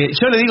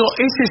 yo le digo,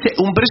 ese es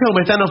un precio que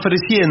me están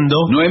ofreciendo.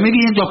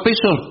 9.500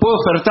 pesos, ¿puedo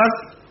ofertar?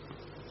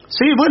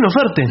 Sí, bueno,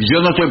 oferte.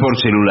 Yo no estoy por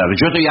celular,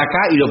 yo estoy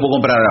acá y lo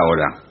puedo comprar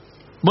ahora.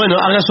 Bueno,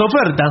 haga su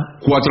oferta.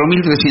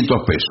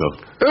 4.300 pesos.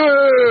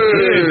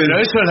 Pero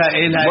eso es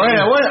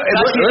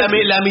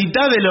la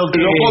mitad de lo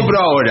que... Lo compro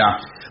ahora.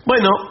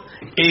 Bueno,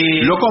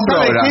 Lo compro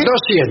ahora.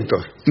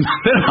 200.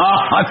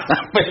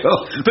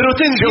 Pero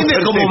usted entiende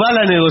cómo va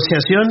la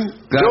negociación.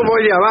 Claro. Yo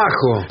voy de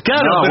abajo.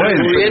 Claro, pero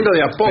subiendo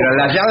de a poco. Pero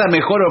la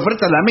mejor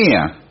oferta es la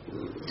mía.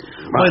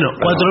 Bueno,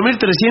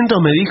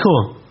 4.300 me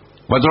dijo.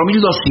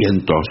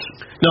 4.200.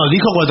 No,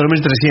 dijo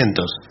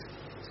 4.300.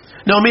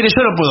 No, mire, yo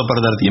no puedo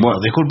perder tiempo.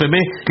 Bueno,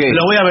 discúlpeme. ¿qué?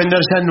 Lo voy a vender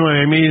ya en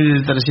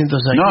 9.300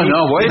 aquí.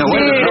 No, bueno.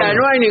 Mira,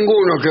 no hay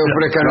ninguno que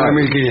ofrezca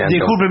 9.500.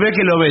 Discúlpeme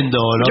que lo vendo.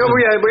 Yo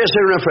voy a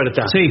hacer una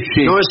oferta.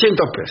 Sí.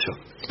 900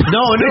 pesos. No,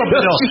 pero...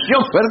 Si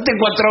yo oferté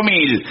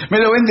 4.000, me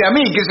lo vende a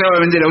mí, ¿qué se lo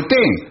va a vender a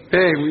usted?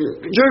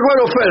 Yo igual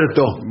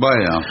oferto.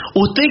 Bueno.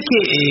 ¿Usted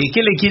qué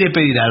le quiere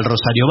pedir al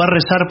Rosario? ¿Va a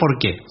rezar por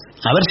qué?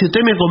 A ver si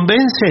usted me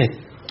convence,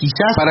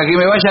 quizás... Para que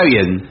me vaya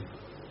bien.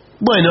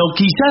 Bueno,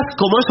 quizás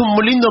como es un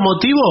lindo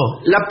motivo...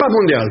 La paz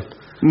mundial.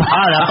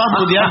 La paz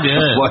mundial, bien.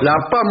 La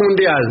paz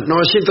mundial,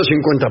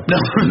 950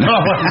 pesos. No.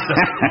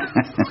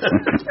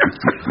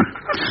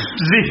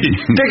 Sí.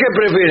 ¿Usted qué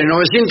prefiere,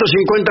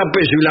 950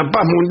 pesos y la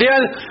paz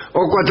mundial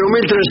o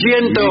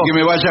 4.300 y que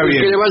me vaya bien?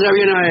 Y que le vaya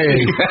bien a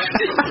él.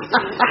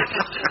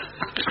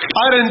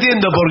 Ahora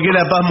entiendo por qué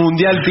la paz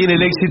mundial tiene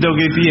el éxito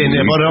que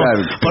tiene.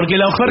 Porque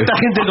la oferta a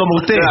gente como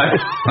usted.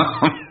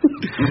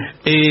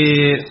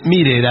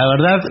 Mire, la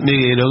verdad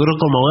me logró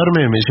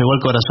conmoverme, me llegó al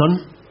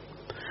corazón.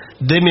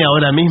 Deme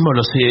ahora mismo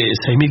los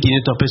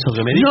 6.500 pesos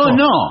que me dijo.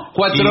 No,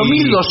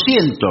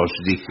 4.200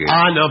 dije.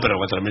 No, pero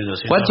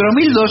 4.200.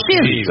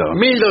 4.200.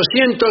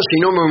 1.200 si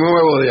no me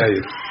muevo de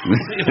ahí.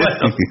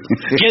 Bueno,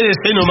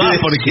 quédese nomás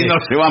porque no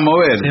se va a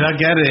mover. Se va a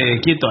quedar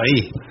quieto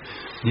ahí,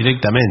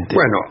 directamente.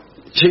 Bueno,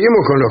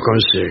 seguimos con los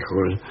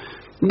consejos.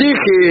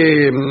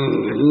 Deje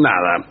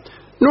nada.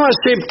 No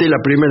acepte la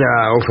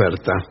primera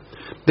oferta.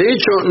 De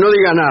hecho, no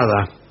diga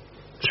nada.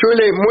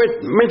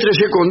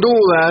 Métrese con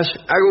dudas,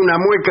 haga una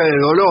mueca de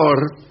dolor.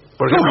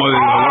 Porque ¿Cómo de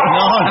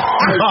dolor?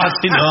 No,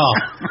 así no.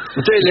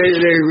 Usted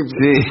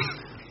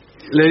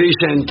le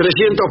dicen 300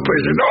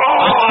 pesos.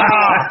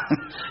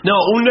 ¡No! No,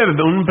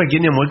 un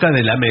pequeño mueca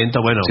de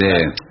lamento. Bueno, sí.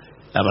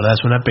 La verdad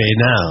es una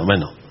pena.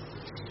 Bueno.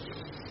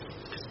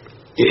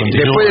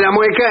 Después de la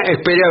mueca,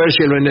 espere a ver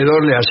si el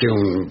vendedor le hace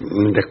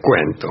un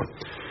descuento.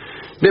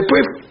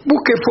 Después,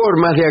 busque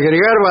formas de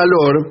agregar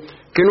valor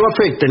que no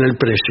afecten el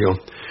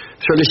precio.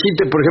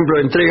 Solicite, por ejemplo,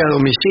 entrega a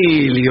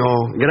domicilio,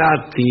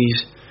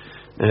 gratis,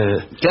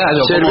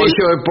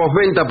 servicio de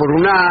postventa por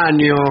un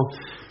año,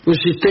 un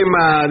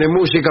sistema de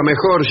música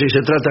mejor si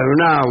se trata de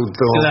un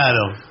auto.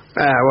 Claro.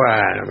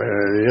 Bueno, pero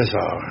eso...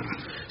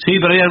 Sí,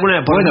 pero hay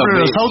alguna... Por ejemplo,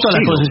 los autos,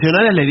 las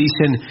concesionarias le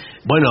dicen,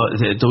 bueno,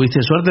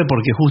 tuviste suerte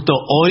porque justo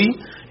hoy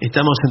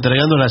estamos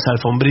entregando las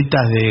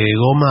alfombritas de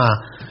goma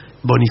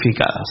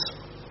bonificadas.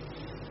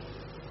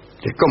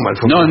 ¿Cómo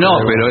alfombrita? No,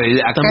 pero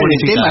acá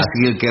el tema es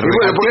que el que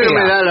regatea... Bueno, ¿por qué no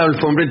me da la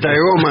alfombrita de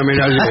goma? Me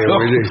la llevo.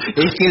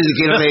 Es que el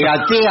que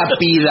regatea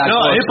pida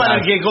No, cosas. es para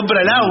el que compra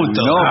el auto.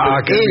 No,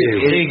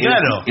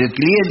 claro. El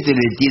cliente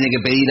le tiene que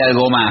pedir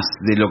algo más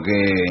de lo que...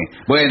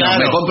 Bueno,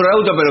 claro. Me compro el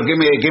auto, pero ¿qué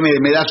me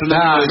das un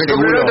año de me seguro?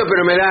 compro el auto,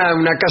 pero me da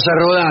una casa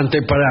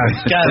rodante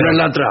para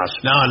ponerla atrás.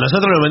 No,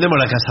 nosotros no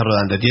vendemos la casa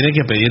rodante. Tiene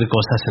que pedir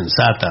cosas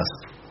sensatas.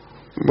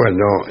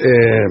 Bueno,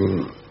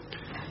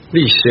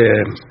 dice...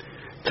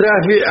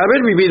 Tras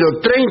haber vivido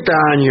 30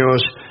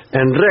 años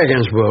en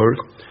Regensburg,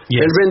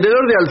 el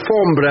vendedor de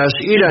alfombras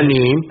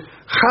iraní,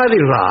 Hadi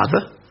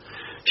Rad,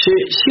 se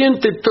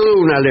siente todo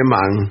un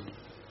alemán.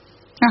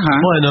 Ajá.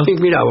 Bueno. Y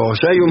mira vos,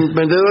 hay un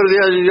vendedor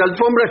de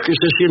alfombras que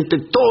se siente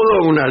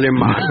todo un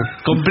alemán.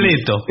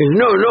 Completo.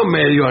 No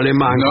medio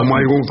alemán, como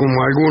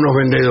algunos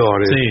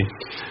vendedores.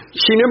 Sí.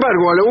 Sin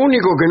embargo, a lo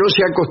único que no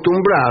se ha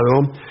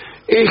acostumbrado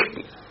es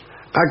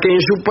a que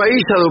en su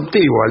país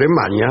adoptivo,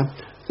 Alemania,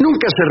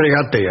 nunca se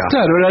regatea.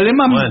 Claro, el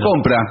alemán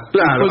compra.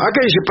 Claro, acá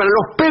dice, para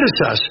los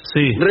persas,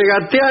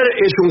 regatear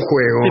es un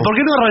juego. ¿Y por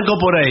qué no arrancó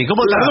por ahí? ¿Cómo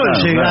tardó en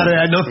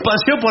llegar? Nos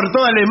paseó por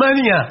toda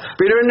Alemania.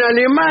 Pero en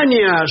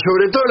Alemania,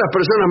 sobre todo las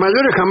personas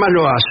mayores, jamás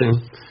lo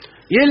hacen.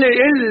 Y él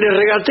le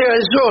regatea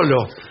él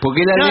solo.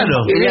 Porque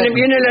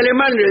viene el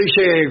alemán y le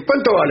dice,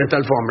 ¿cuánto vale esta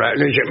alfombra?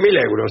 Le dice,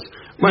 1.000 euros.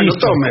 Bueno,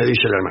 listo. Tome,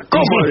 dice el alemán.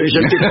 ¿Cómo? Dice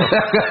el tipo.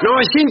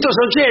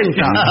 980.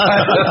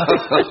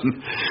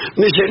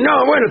 Dice,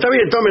 no, bueno, está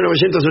bien, tome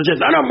 980.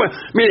 No,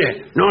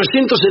 mire,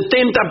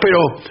 970, pero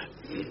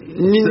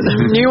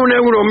ni un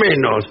euro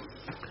menos.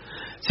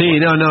 Sí,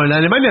 no, en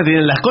Alemania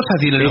tienen las cosas,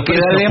 tienen los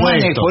precios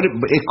Alemania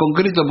puestos. es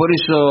concreto, por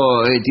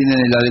eso tienen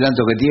el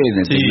adelanto que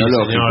tienen,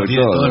 tecnológico, señor, y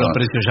todo. Todos los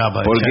precios ya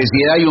para porque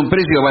si hay un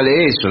precio vale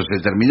eso,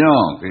 se terminó.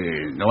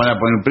 No van a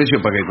poner un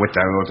precio para que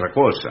cuesta otra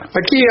cosa.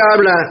 Aquí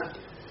habla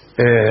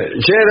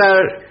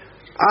Gerard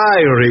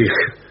Eyrich,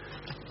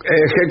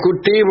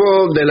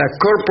 ejecutivo de la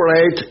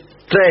Corporate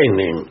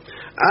Training.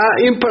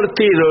 Ha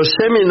impartido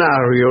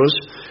seminarios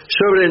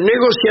sobre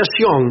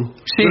negociación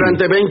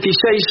durante 26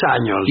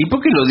 años. ¿Y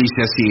por qué lo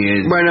dice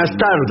así? Buenas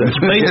tardes.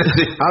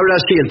 Habla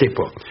así el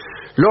tipo.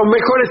 Los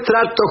mejores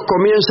tratos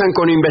comienzan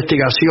con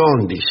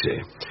investigación,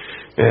 dice.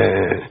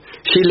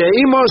 Si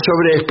leímos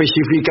sobre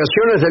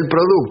especificaciones del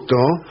producto,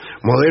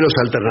 modelos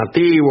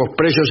alternativos,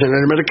 precios en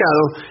el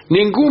mercado,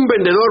 ningún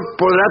vendedor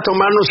podrá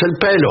tomarnos el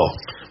pelo.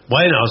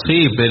 Bueno,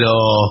 sí, pero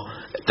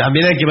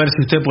también hay que ver si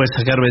usted puede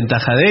sacar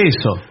ventaja de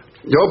eso.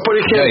 Yo, por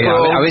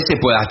ejemplo... A veces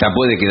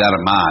puede quedar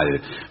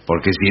mal,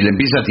 porque si le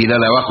empieza a tirar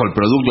abajo el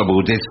producto,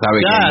 porque usted sabe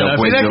que Claro, no al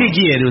puede... final, ¿qué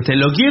quiere? ¿Usted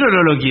lo quiere o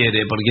no lo quiere?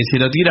 Porque si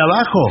lo tira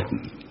abajo...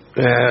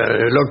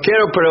 lo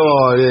quiero, pero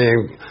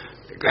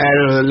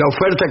la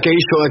oferta que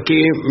hizo aquí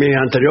mi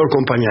anterior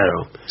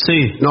compañero, Sí.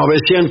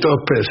 900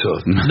 pesos.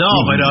 No,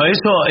 pero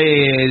eso,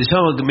 yo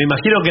me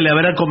imagino que le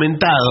habrá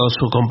comentado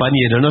su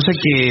compañero, no sé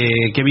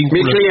qué Mi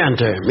vínculo...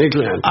 cliente.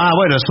 Ah,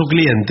 bueno, su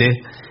cliente,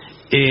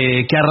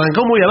 que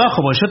arrancó muy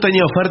abajo, porque yo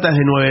tenía ofertas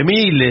de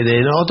 9.000,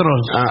 de otros...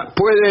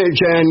 Puede,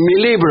 en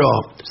mi libro,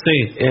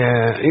 Sí.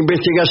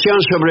 investigación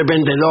sobre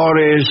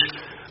vendedores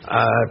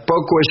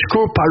poco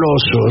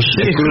escrupulosos.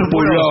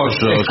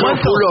 Escrupulosos.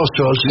 ¿Cuánto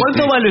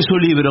vale su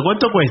libro?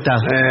 ¿Cuánto cuesta?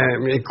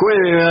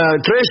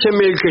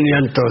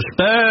 13.500.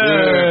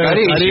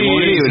 Carísimo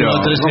un libro.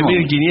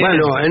 13.500.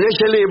 Bueno, en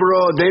ese libro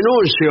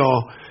denuncio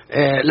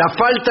las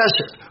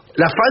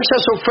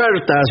falsas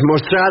ofertas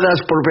mostradas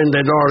por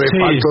vendedores Sí.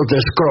 faltos de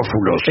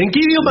escrúpulos. ¿En qué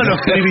idioma lo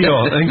escribió?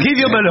 ¿En qué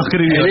idioma lo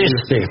escribió? En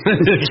este.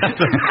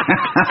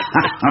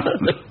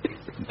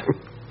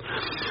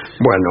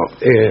 Bueno,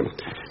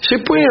 se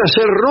pueden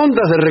hacer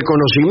rondas de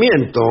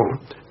reconocimiento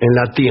en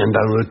la tienda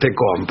donde usted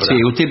compra. Sí,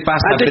 usted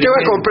pasa... Antes que va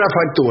a comprar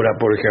factura,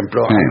 por ejemplo,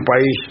 a un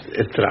país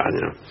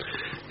extraño.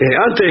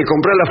 Antes de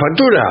comprar la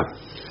factura,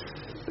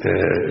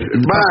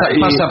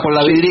 pasa por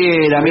la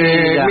vidriera,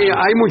 mira. Mira,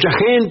 hay mucha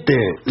gente,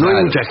 no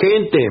hay mucha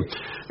gente.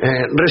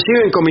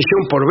 Reciben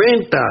comisión por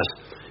ventas.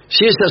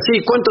 Si es así,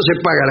 ¿cuánto se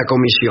paga la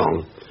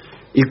comisión?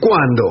 ¿Y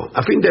cuándo?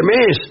 ¿A fin de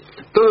mes?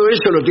 Todo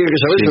eso lo tiene que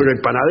saber sobre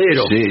el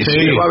panadero. Sí.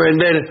 Le va a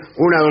vender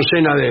una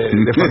docena de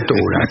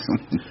facturas.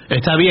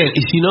 Está bien,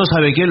 y si no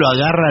sabe qué, lo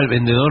agarra el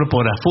vendedor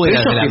por afuera.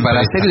 Eso de la es que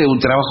para empresa. hacerle un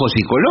trabajo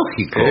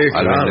psicológico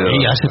al claro. vendedor.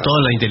 Y hace toda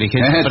la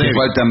inteligencia Te previa.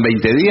 faltan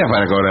 20 días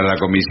para cobrar la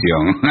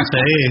comisión.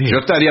 Sí.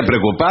 Yo estaría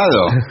preocupado.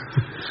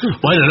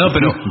 Bueno, no,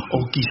 pero o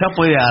quizá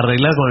puede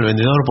arreglar con el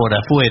vendedor por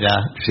afuera.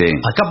 Sí.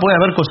 Acá puede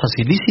haber cosas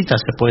ilícitas,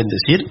 ¿se pueden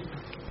decir?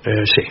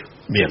 Sí.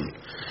 Bien.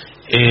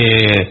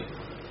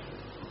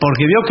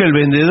 Porque vio que el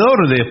vendedor,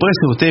 después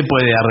usted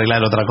puede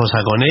arreglar otra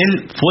cosa con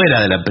él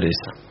fuera de la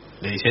empresa.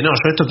 Le dice, no,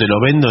 yo esto te lo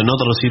vendo en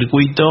otro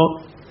circuito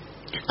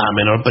a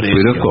menor precio.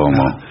 ¿Pero cómo?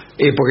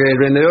 Porque el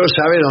vendedor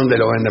sabe dónde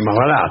lo vende más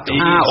barato. Sí,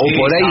 o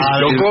por ahí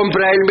Lo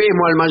compra él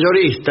mismo al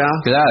mayorista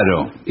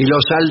Claro, y lo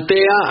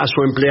saltea a su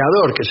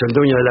empleador, que es el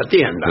dueño de la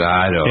tienda.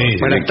 claro. Sí.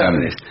 Buenas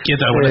tardes. ¿Qué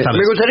tal? Buenas tardes.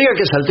 Me gustaría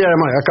que salteara,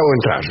 acabo de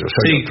entrar, yo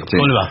soy Sí, otro.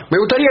 ¿cómo le va? Me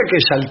gustaría que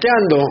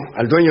salteando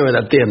al dueño de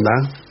la tienda,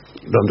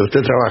 donde usted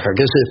trabaja,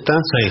 que es esta,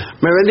 Sí.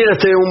 me vendiera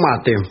usted un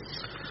mate.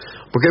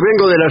 Porque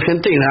vengo de la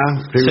Argentina,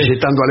 estoy Sí.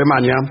 visitando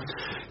Alemania,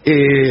 y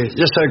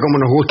ya sabe cómo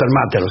nos gusta el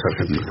mate a los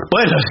argentinos.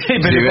 Bueno, sí,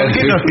 pero Sí,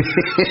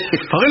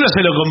 ¿por qué no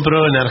se lo compró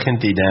en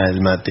Argentina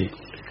el mate?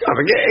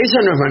 Porque esa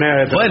no es manera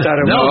de Bueno,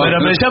 tratar. no, pero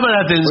me llama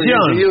la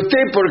atención. ¿Y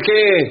usted por qué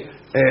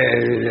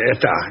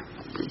está?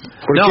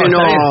 ¿Por No, qué está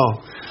no bien.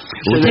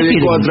 se ¿Usted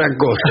dedicó a quiere otra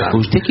cosa?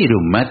 ¿Usted quiere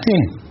un mate?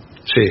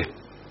 Sí.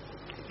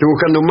 Estoy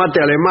buscando un mate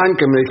alemán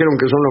que me dijeron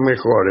que son los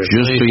mejores.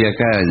 Yo estoy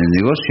acá en el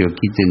negocio,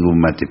 aquí tengo un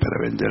mate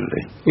para venderle.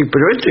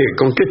 Pero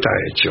 ¿con qué está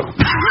hecho?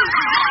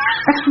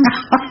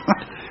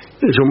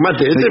 Es un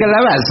mate. De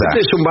calabaza.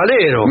 Este es un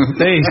valero.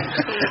 Sí.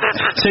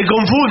 Se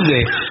confunde.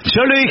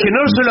 Yo le dije,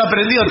 no se lo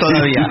aprendió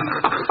todavía.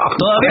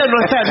 Todavía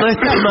no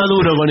está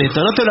maduro con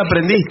esto. No te lo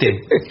aprendiste.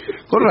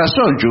 Con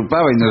razón,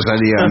 chupaba y no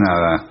salía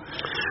nada.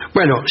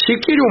 Bueno, si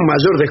quiere un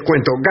mayor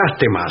descuento,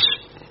 gaste más.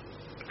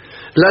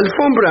 La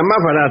alfombra más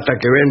barata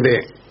que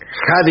vende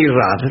Hadi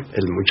Rad,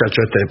 el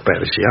muchacho este de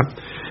Persia,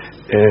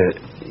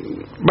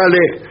 vale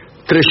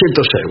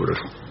 300 euros.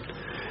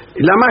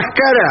 Y la más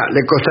cara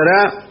le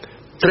costará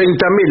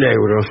 30.000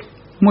 euros.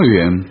 Muy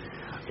bien.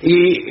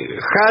 Y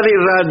Hadi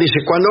Rad dice,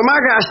 cuando más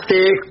gaste,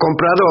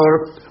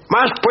 comprador,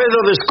 más puedo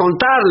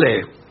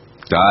descontarle.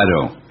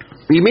 Claro.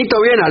 Imito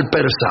bien al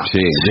persa.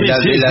 Sí, de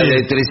la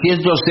de 300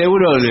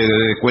 euros le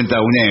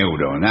descuenta 1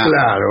 euro. Nada.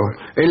 Claro.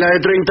 En la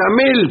de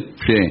 30.000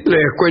 Sí. le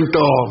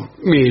descuento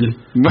 1.000.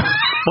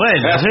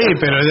 Bueno, sí,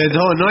 pero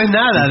no es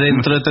nada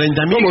dentro de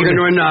 30.000. ¿Cómo que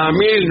no es nada?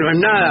 1.000 no es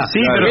nada. Sí,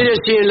 pero- Mire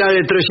si en la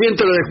de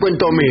 300 le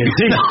descuento 1.000.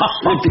 Sí.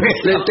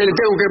 Le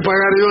tengo que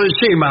pagar yo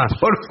encima.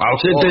 Por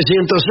favor.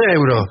 700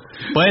 euros.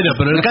 Bueno,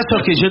 pero el caso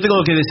es que yo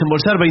tengo que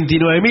desembolsar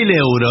 29.000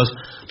 euros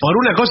por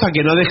una cosa que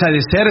no deja de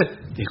ser,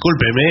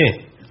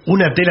 discúlpeme,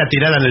 una tela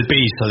tirada en el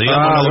piso,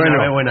 digamos.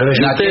 Pero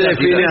si La usted tela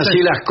define tirada. así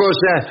las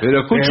cosas,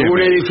 Pero escúcheme.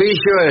 un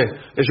edificio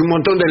es un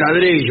montón de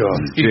ladrillos.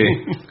 Sí.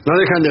 No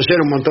dejan de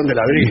ser un montón de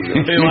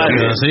ladrillos.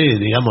 Bueno, sí,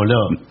 digámoslo.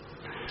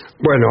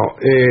 Bueno,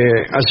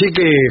 así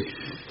que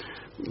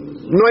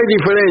no hay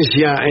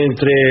diferencia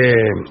entre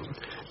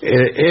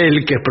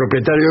él, que es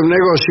propietario de un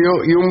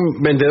negocio, y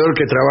un vendedor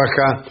que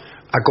trabaja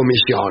a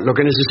comisión. Lo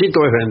que necesito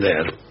es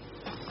vender.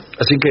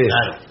 Así que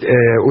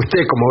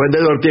usted como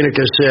vendedor tiene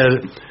que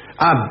ser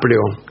amplio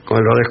con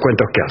los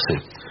descuentos que hace.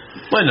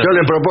 Bueno, yo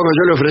le propongo,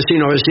 yo le ofrecí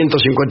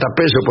 950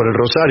 pesos por el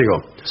rosario.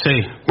 Sí.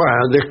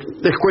 Bueno,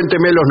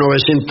 descuénteme los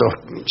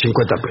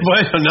 950 pesos.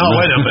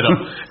 Bueno, pero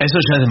eso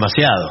ya es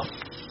demasiado.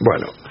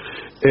 Bueno,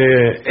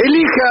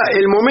 elija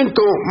el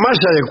momento más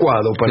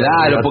adecuado para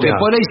Claro, regatear. porque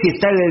por ahí si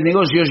está el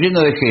negocio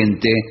lleno de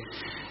gente,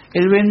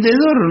 el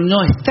vendedor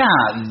no está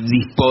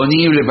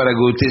disponible para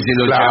que usted se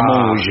lo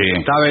chamulle.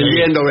 Está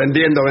vendiendo,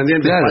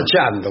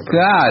 despachando.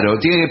 Claro,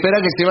 tiene que esperar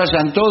que se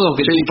vayan todos.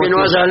 Que, que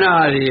no haya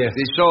nadie.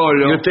 De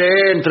solo. Y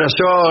usted entra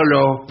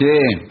solo,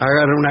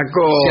 agarra una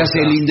cosa. Se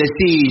hace el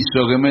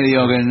indeciso, que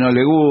medio que no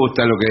le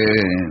gusta lo que...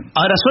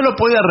 Ahora, solo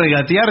puede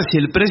regatear si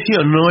el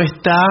precio no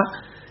está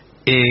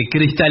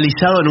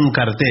cristalizado en un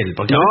cartel.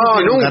 Porque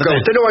nunca,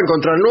 usted no va a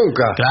encontrar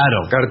nunca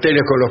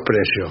carteles con los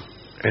precios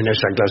en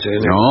esa clase de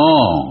negocio.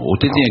 No,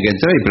 usted tiene que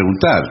entrar y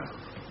preguntar.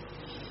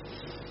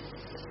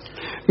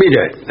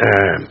 Mire,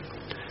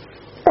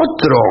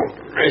 otro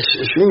es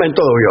un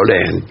método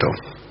violento.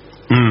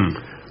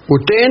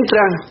 Usted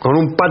entra con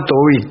un pato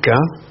bica,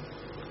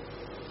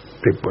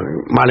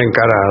 mal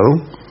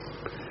encarado,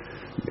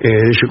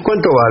 dice,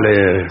 ¿cuánto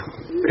vale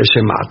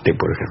ese mate,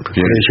 por ejemplo?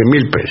 Le dice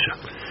 1.000 pesos.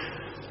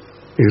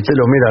 Y usted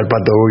lo mira al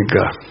pato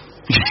bica.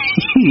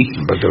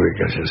 El pato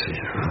bica es así,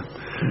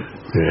 ¿no?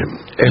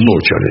 Es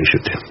mucho, le dice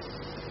usted.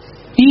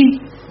 ¿Y?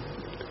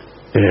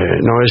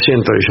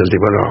 900, dice el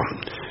tipo, no.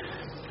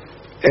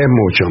 Es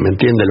mucho, ¿me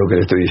entiende lo que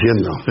le estoy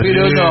diciendo?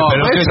 Pero y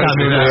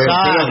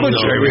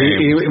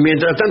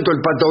mientras tanto el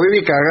pato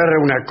bíblica agarra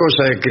una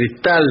cosa de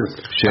cristal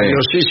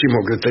valiosísimo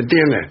que usted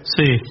tiene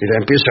y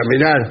la empieza a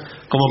mirar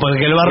como para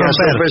que lo va a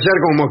romper,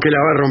 como que la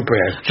va a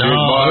romper.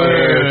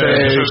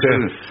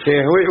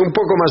 Un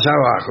poco más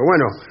abajo,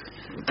 bueno,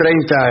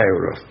 30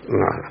 euros.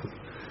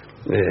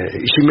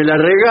 Y si me la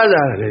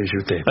regala, le dice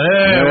usted.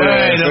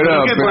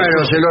 Bueno,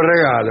 se lo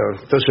regalo.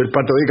 Entonces el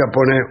pato Vica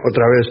pone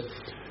otra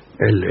vez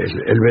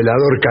el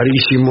velador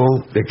carísimo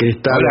de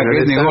cristal. Ahora,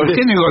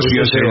 ¿qué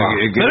negocio es?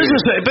 Pero eso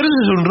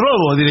es un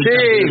robo directamente.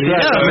 Sí,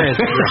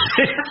 claramente.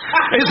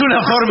 Es una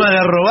forma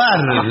de robar.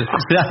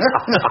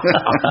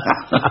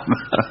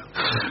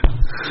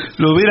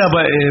 Lo hubiera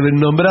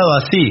nombrado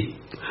así.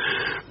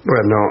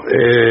 Bueno,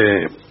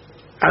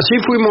 así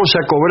fuimos a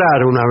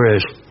cobrar una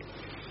vez.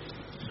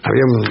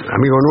 Había un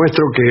amigo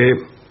nuestro que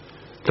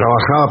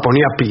trabajaba,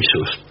 ponía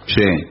pisos.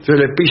 Sí.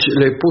 Entonces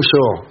le puso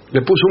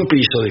un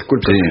piso,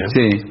 disculpe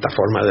esta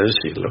forma de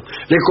decirlo.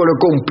 Le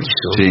colocó un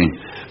piso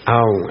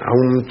a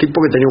un tipo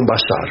que tenía un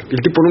bazar.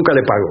 El tipo nunca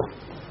le pagó.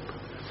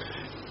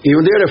 Y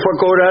un día le fue a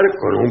cobrar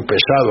con un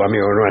pesado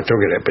amigo nuestro,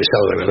 que era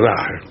pesado de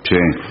verdad.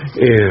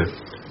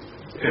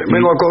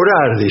 Vengo a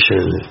cobrar, dice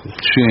él.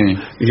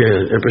 Y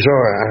él empezó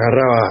a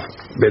agarraba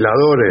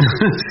veladores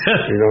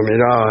y lo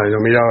miraba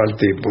al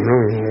tipo, ¿no?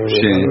 Lo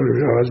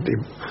miraba al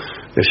tipo.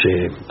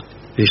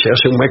 Dice,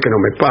 hace un mes que no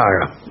me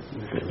paga.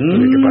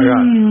 Tiene que pagar.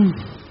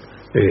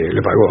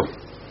 Le pagó.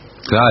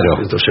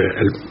 Claro. Entonces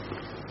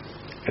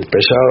el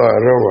pesado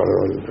agarró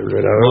el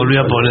velador.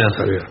 Volvió a poner.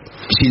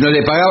 Si no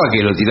le pagaba,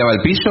 ¿que lo tiraba al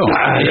piso?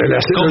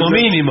 Como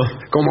mínimo.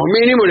 Como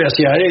mínimo le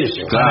hacía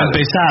eso. Para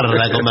empezar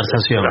la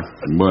conversación.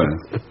 Bueno.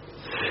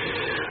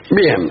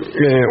 Bien,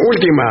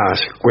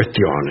 últimas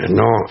cuestiones,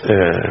 ¿no?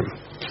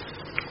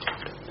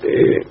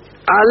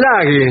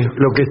 Halague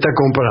lo que está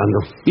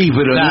comprando.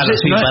 Pero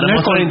para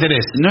mostrar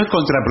interés. ¿No es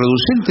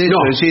contraproducente eso?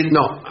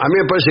 No, a mí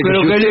me parece que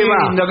pero si qué usted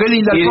linda, qué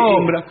linda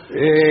alfombra.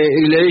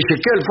 Y le dice,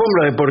 ¿qué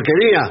alfombra de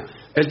porquería?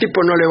 El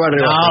tipo no le va a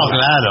rebajar. No,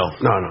 claro.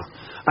 No.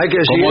 Hay que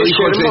decir, como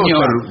dijo el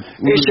señor,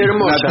 es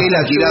hermosa. La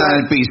tela tirada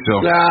en el piso.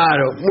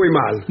 Claro, muy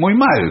mal. Muy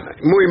mal.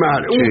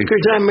 Que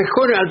es la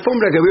mejor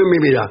alfombra que veo en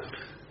mi vida.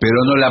 Pero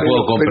no la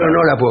puedo comprar. Pero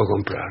no la puedo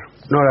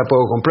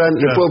comprar.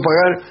 Le puedo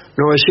pagar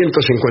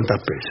 950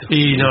 pesos.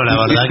 Y no, la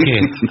verdad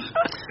que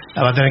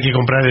la va a tener que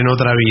comprar en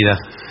otra vida.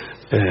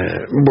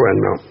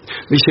 Bueno,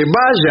 dice,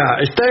 vaya,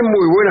 está en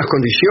muy buenas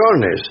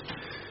condiciones.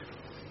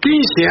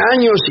 15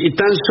 años y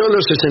tan solo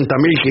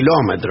 60.000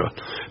 kilómetros.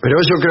 Pero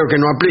eso creo que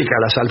no aplica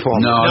a las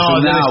alfombras. No,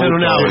 debe ser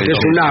un auto. Es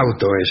un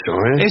auto eso,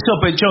 ¿eh? Es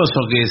sospechoso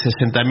que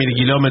 60.000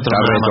 kilómetros.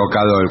 Está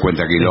retocado el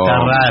cuenta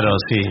kilómetros. Está raro,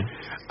 sí.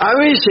 A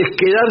veces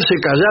quedarse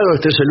callado,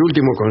 este es el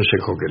último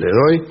consejo que le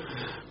doy,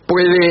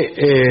 puede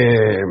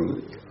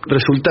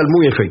resultar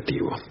muy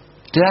efectivo.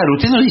 Claro,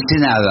 usted no dice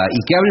nada y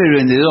que hable el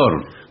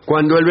vendedor.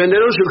 Cuando el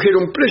vendedor sugiere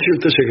un precio,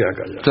 usted se queda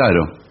callado.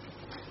 Claro.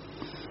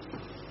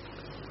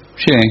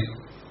 Sí.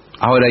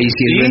 Ahora, ¿y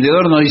si el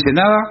vendedor no dice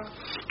nada?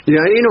 Y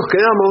ahí nos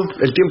quedamos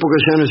el tiempo que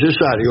sea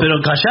necesario. ¿Pero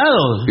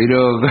callados?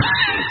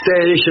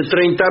 Usted dice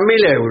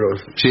 30.000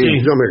 euros. Sí.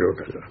 Yo me quedo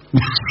callado.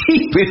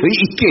 Sí, pero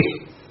 ¿y qué?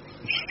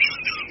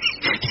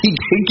 ¿Y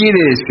qué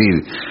quiere decir?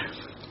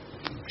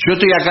 Yo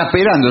estoy acá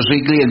esperando,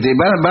 soy cliente.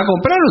 ¿Va a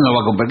comprar o no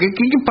va a comprar? ¿Qué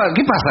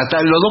pasa?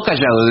 Están los dos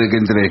callados desde que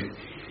entré.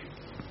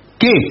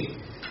 ¿Qué?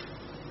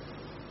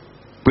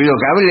 ¿Pero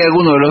que hable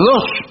alguno de los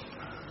dos?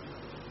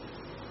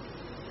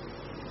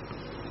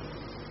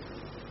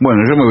 Bueno,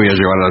 yo me voy a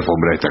llevar la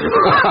alfombra esta.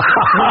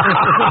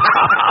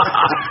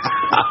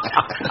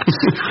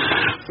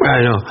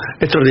 Bueno,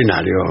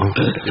 extraordinario.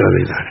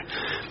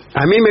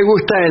 A mí me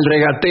gusta el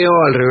regateo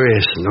al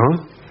revés,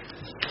 ¿no?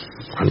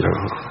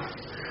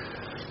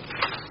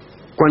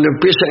 Cuando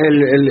empieza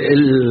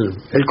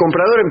el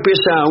comprador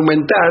empieza a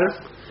aumentar.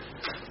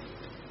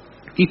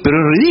 Pero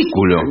es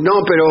ridículo.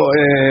 No, pero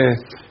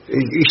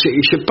y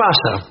se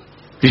pasa.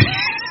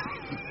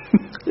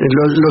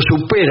 lo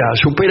supera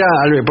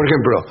por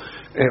ejemplo,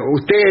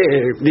 usted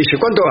dice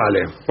 ¿cuánto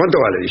vale?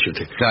 Dice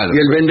usted. Claro. Y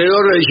el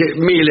vendedor le dice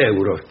 1.000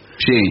 euros.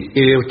 Sí.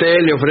 Y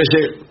usted le ofrece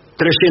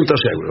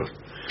 300 euros.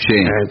 Sí.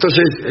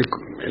 Entonces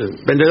el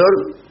vendedor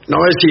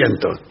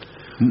 900.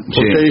 Sí.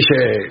 Usted dice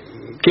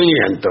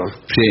 500.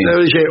 Sí.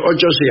 Usted dice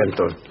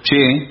 800.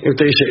 Sí. Y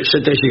usted dice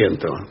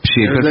 700.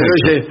 Sí, el vendedor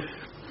dice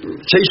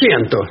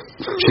 600.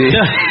 Sí.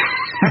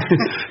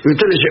 Y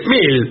usted dice 1.000.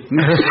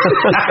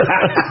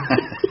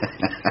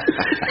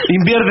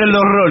 Invierten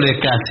los roles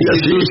casi.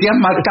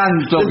 Entusiasma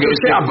tanto que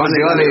se va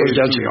de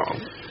negociación.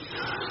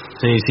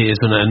 Sí, es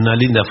una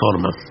linda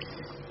forma.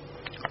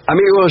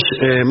 Amigos,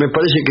 me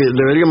parece que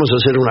deberíamos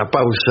hacer una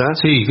pausa.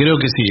 Sí, creo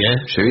que sí,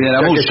 Se viene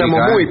la ya música. que estamos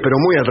pero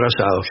muy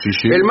atrasados. Sí.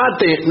 El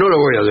mate no lo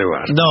voy a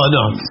llevar. No.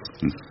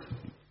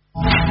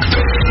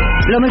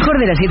 Lo mejor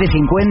de las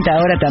 7.50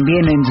 ahora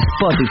también en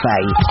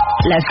Spotify.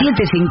 Las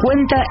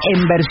 7.50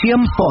 en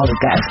versión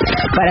podcast.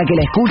 Para que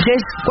la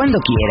escuches cuando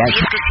quieras.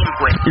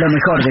 Lo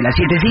mejor de las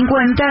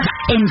 7.50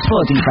 en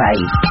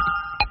Spotify.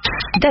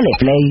 Dale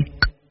play.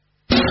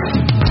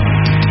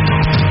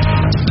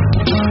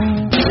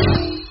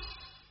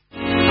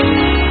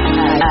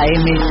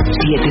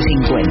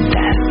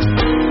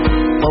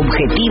 AM750.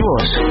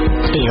 Objetivos,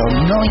 pero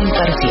no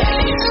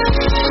imparciales.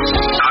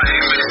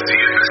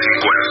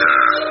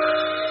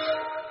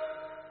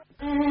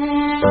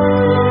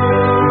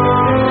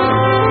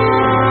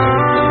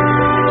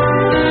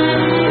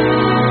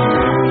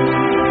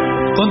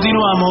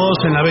 Continuamos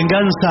en La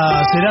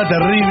Venganza Será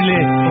Terrible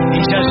y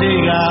ya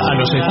llega a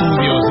los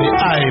estudios de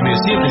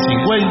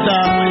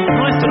AM750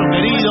 nuestro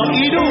querido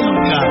y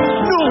nunca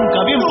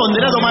bien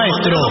ponderado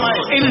maestro,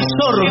 el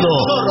sordo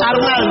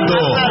Arnaldo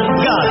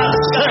Garas.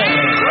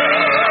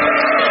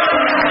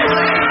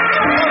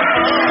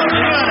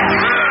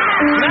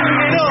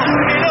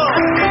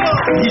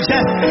 Y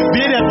ya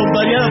viene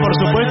acompañado, por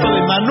supuesto,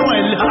 de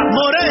Manuel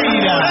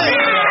Moreira.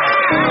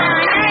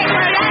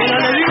 Pero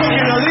le digo que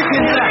lo deje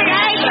entrar.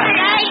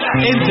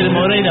 Entre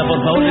Moreira, por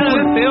favor.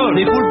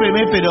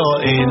 Discúlpeme, pero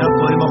no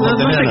podemos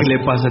contener. No sé qué le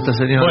pasa a esta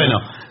señora. Bueno,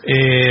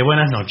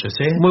 buenas noches.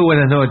 Muy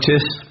buenas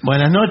noches.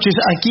 Buenas noches.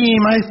 Aquí,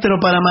 maestro,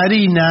 para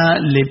Marina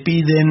le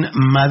piden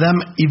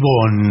Madame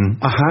Yvonne.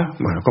 Ajá,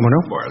 bueno, ¿cómo no?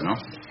 Bueno.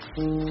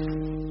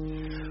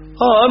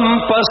 Han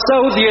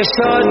pasado 10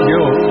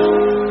 años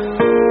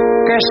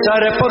que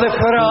zarpó de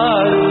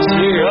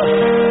Francia.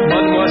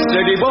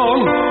 Mademoiselle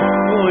Yvonne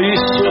hoy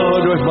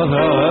solo es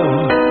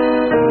Madame,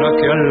 la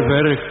que al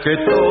ver que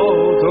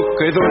todo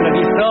quedó en la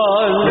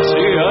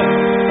distancia,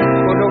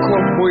 con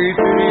ojos muy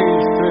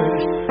tristes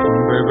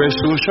bebe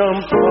su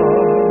champán.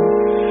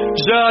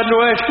 Ya no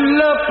es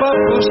la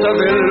papusa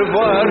del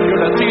barrio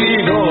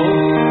latino,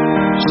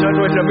 ya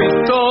no es la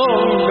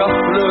mistonga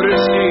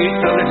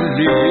florecita del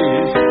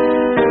lis,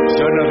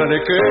 ya nada le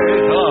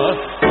queda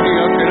ni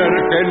a aquel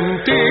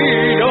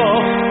argentino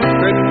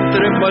que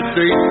entre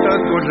mate y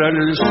taco al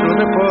sur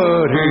de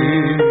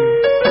París.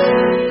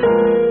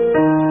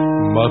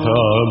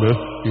 Madame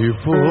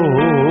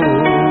Yvonne,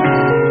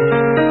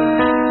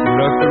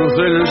 la cruz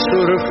del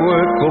sur fue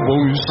como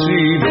un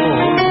sino.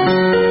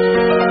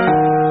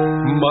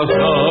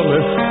 Madame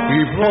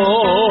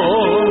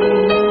Yvonne,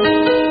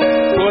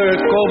 fue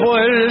como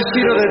el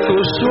sino de tu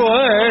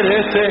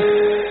suerte.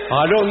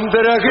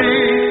 Alondra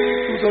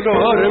gris,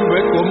 dolor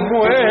me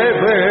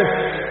conmueve,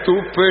 tu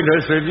pena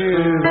es de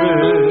nieve.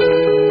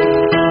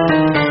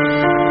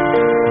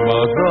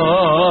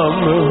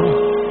 Madame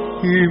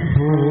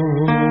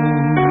Yvonne.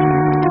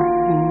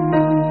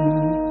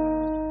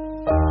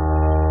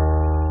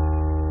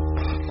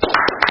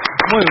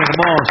 Muy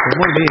hermoso,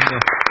 muy lindo.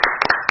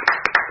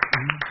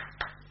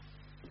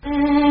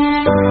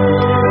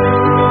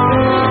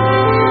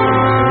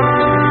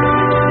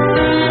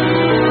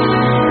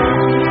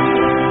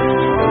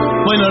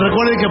 Bueno,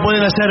 recuerden que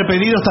pueden hacer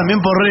pedidos también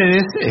por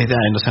redes,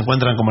 nos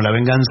encuentran como La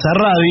Venganza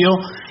Radio,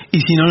 y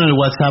si no en el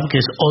WhatsApp que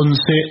es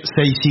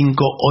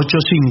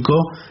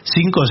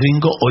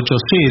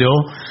 11-6585-5580.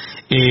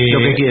 Lo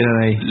que quieran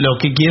ahí. Lo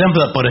que quieran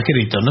por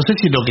escrito. No sé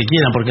si lo que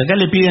quieran, porque acá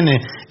le piden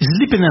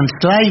Sleeping and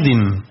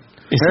Sliding.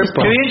 Qué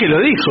bien que lo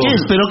dijo. ¿Qué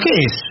es? ¿Pero qué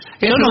es?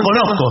 Yo no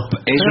conozco.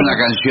 Es una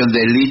canción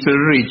de Little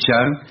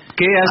Richard.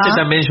 ¿Qué hace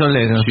también John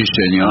Lennon? Sí,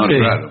 señor, Sí.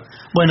 claro.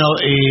 Bueno,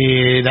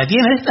 ¿la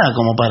tiene esta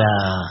como para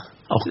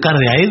Oscar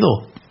de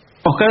Aedo?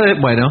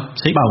 Bueno,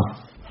 ¿Sí?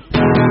 vamos.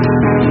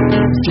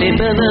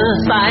 Slipping and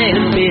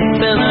sliding,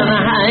 bipping and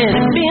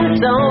hiding, been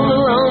so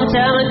long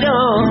time ago.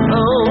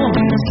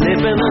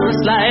 Slipping and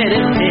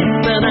sliding,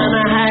 bipping and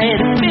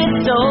hiding, been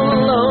so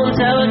long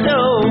time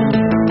ago.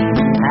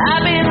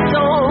 I've been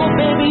told,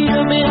 baby,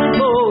 you've been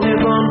told, you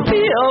won't be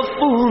a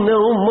fool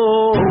no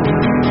more.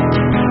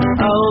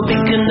 Oh, be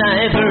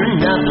conniver,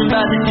 nothing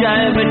but a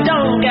driver,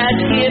 don't got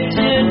hip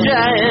to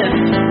drive.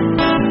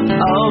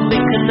 Oh, be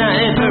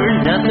conniver,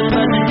 nothing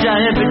but a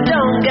driver,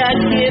 don't got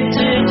hip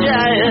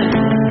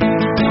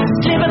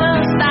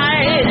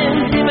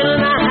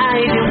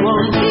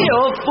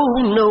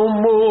no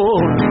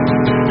more.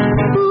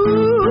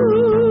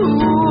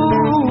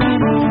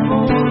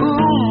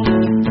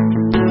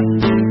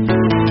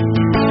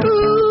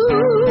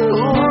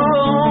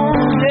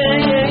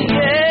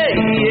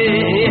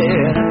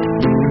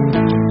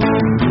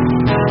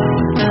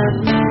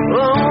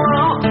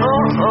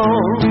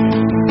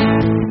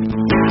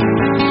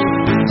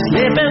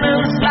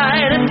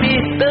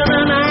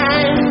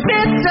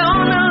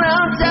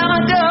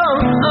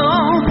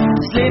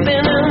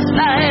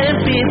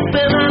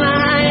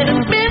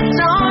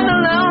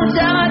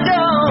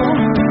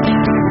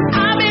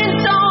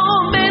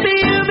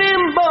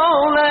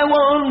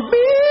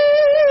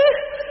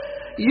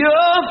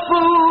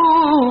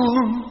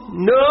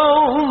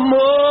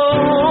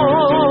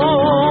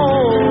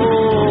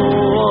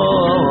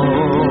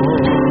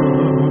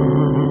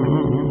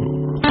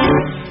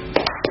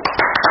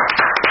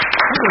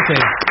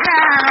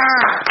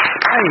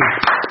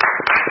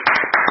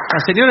 La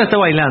señora está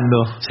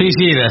bailando. Sí,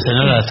 la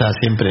señora está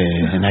siempre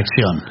en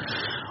acción.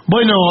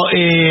 Bueno,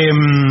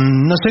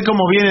 no sé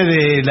cómo viene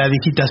de la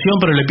digitación,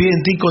 pero le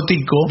piden tico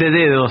tico. De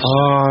dedos.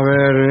 A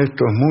ver,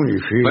 esto es muy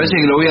difícil. Parece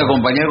que lo voy a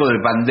acompañar con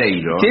el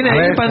pandeiro. ¿Tiene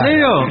ahí el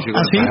pandeiro? Sí,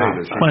 ¿Ah, sí?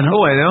 pandeiro, sí. Bueno,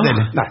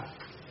 dele. Dale.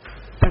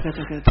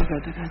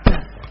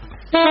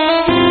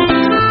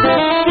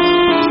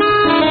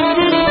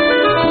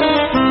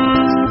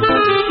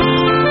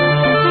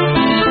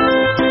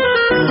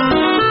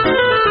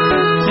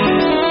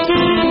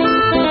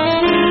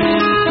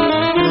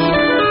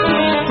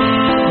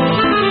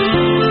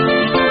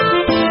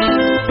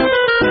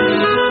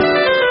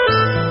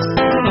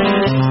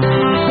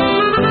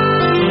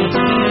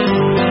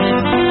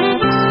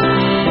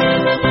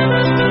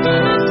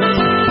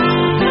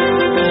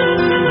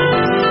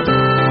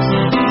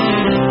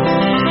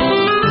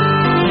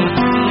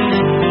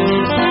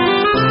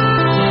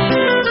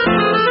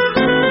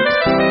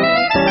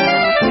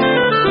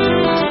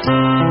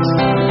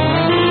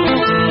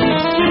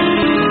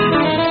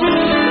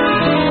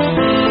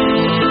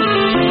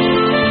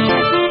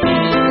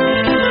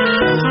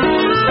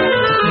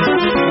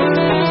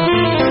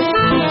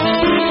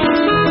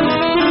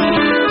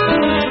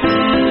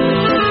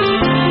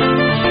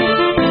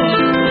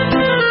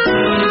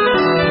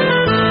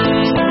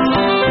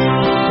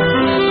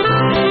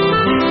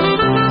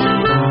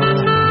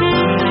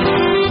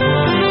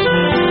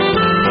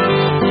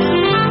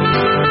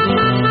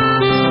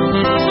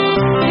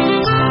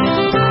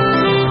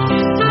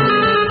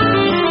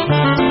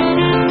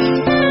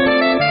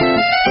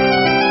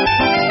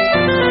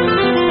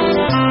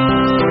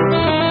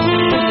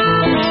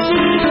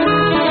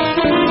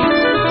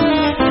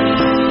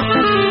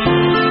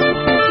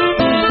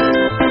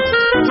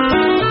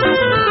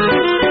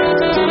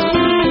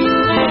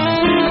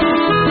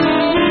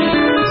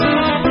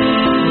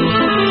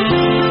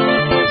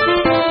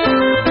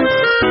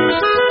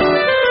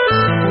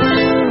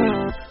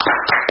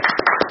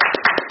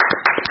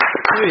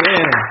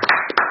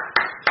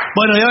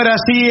 Bueno, y ahora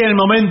sí, el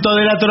momento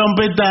de la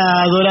trompeta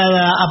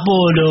dorada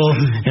Apolo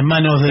en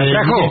manos de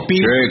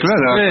Sí,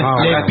 claro.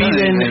 le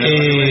piden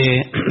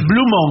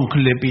Blue Monk,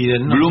 le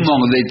piden, ¿no? Blue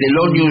Monk de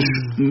Thelonious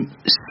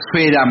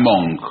Sfera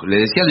Monk. Le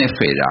decían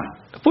esfera.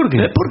 ¿Por qué?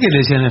 ¿Por qué le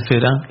decían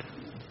esfera?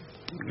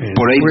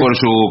 Por ahí por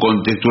su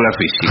contextura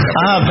física.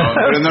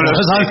 Pero no lo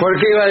sé.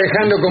 Porque iba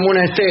dejando como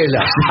una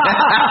estela.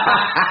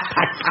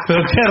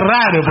 Pero qué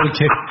raro,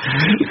 porque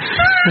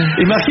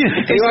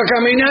imagínate. Iba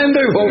caminando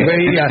y vos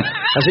veías,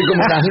 así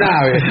como las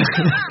naves.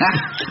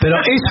 Pero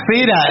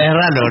esfera es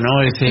raro, ¿no?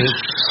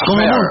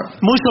 Como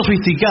muy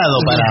sofisticado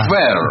para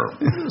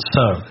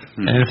Sir.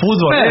 En el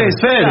fútbol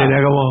esfera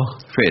era como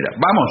esfera.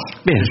 Vamos.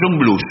 Bien. Es un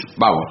blues.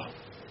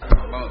 Vamos.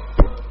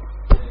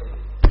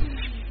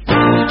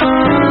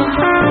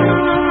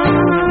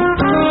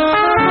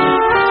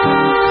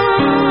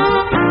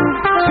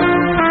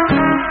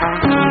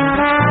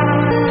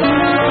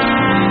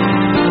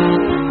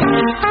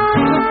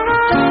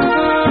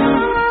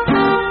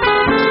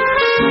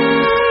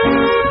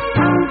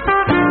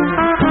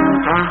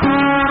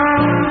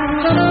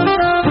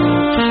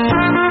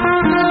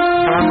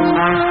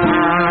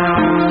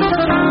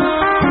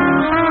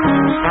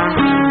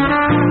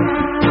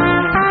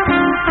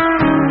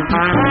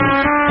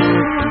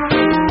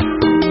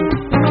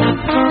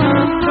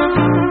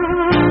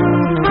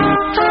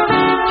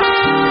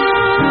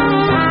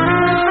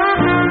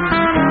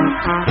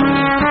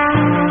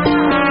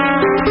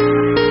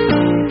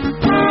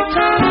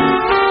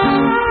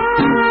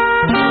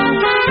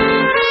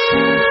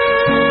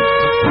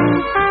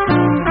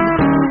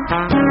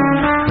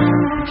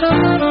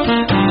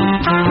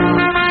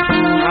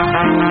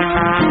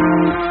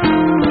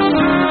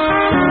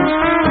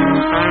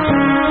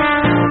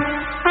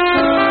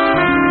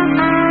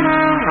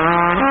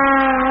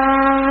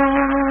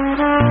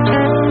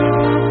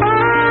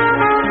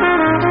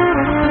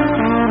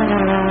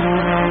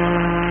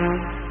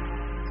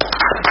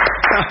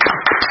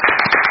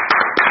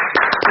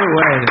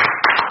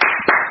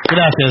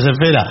 Gracias,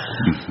 Esfera.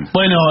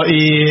 Bueno,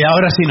 y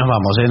ahora sí nos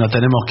vamos, nos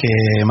tenemos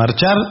que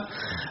marchar.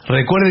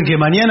 Recuerden que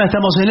mañana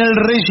estamos en el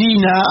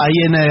Regina, ahí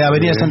en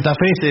Avenida Santa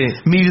Fe,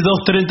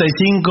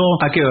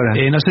 1235. ¿A qué hora?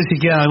 No sé si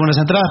quedan algunas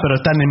entradas, pero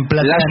están en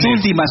plata. Las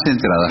últimas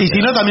entradas. Y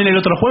si no, también el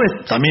otro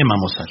jueves, también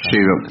vamos a estar. Sí,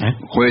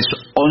 jueves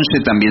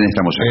 11 también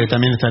estamos ahí.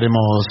 También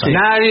estaremos ahí.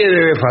 Nadie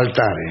debe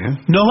faltar, ¿eh?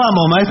 Nos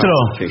vamos, maestro.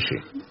 Sí, sí.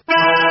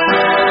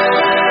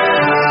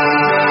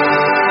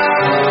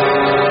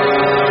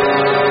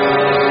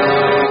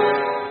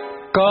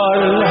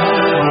 Carla,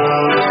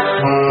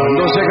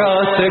 cuando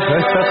llegaste a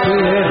esta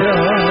tierra,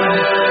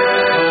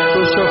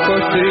 tus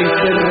ojos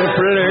tristes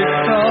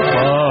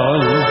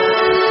reflejaban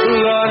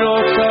la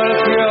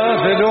nostalgia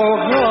del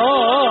hogar.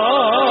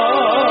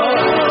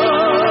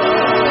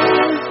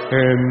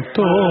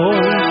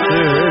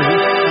 Entonces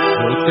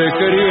yo te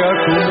quería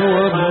como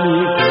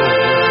amigo.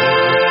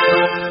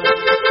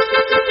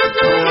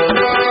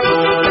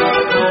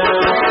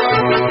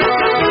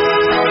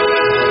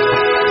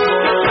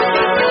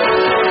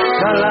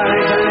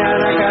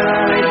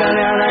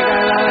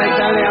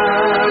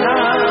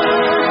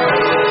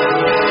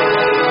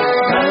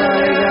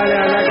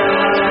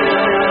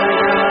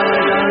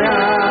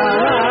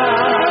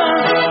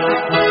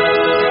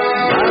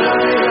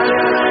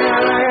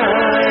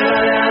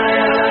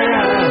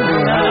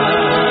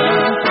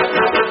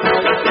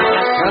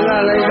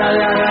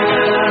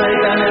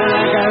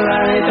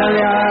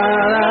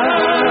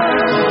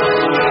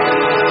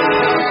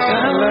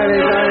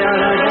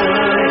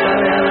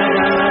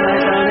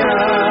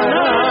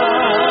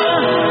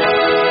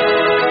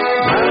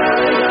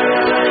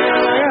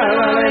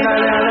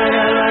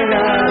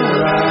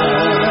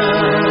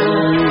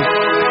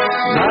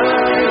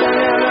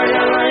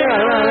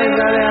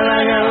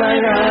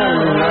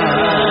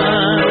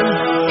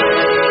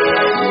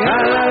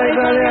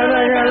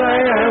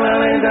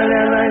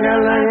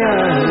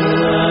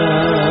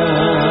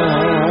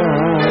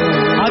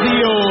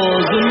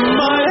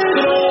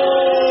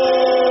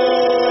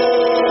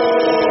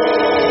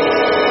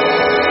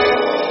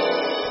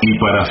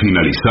 Para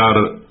finalizar,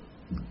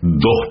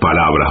 2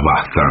 palabras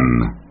bastan.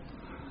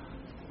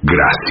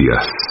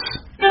 Gracias.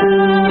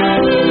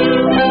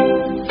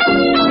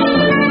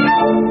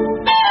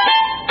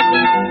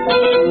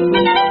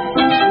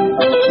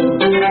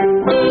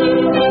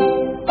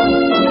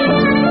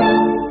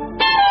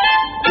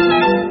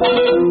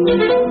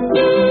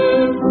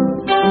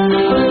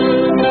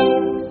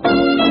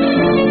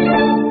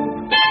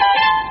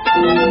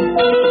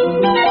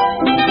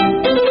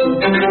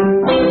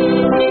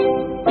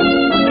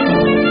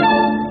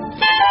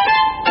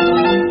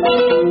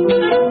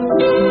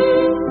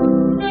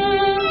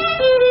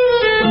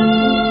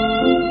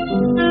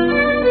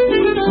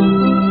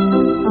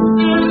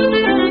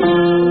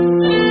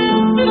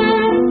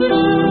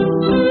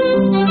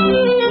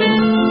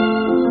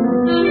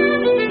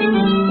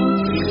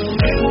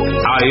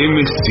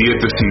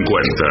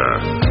 AM750.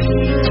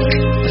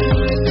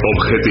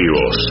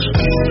 Objetivos,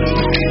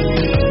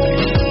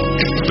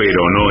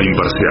 pero no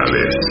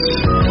imparciales.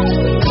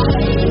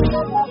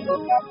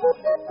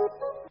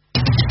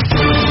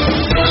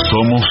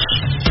 Somos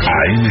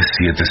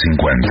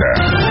AM750.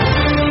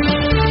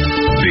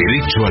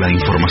 Derecho a la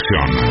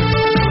información.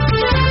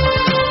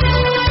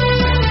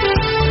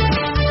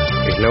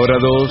 Es la hora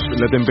 2,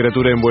 la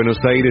temperatura en Buenos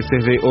Aires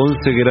es de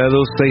 11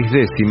 grados 6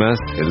 décimas,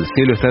 el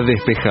cielo está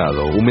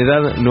despejado,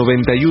 humedad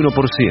 91%.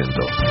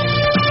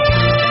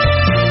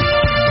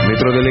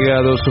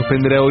 Metrodelegado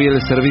suspenderá hoy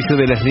el servicio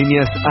de las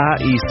líneas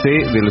A y C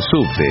del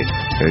subte.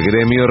 El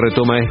gremio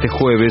retoma este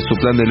jueves su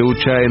plan de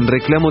lucha en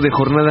reclamo de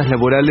jornadas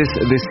laborales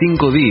de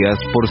 5 días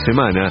por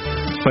semana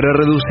para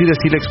reducir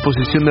así la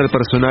exposición del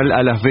personal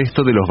al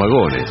asbesto de los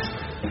vagones.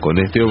 Con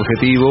este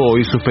objetivo,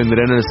 hoy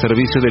suspenderán el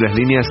servicio de las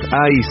líneas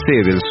A y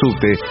C del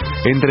subte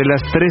entre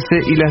las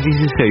 13 y las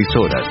 16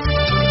 horas.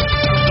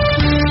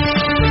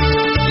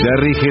 Ya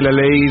rige la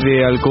ley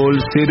de alcohol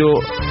cero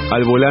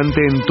al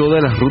volante en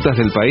todas las rutas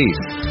del país.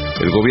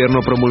 El gobierno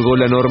promulgó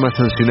la norma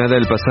sancionada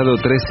el pasado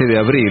 13 de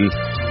abril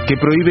que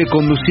prohíbe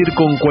conducir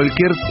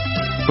cualquier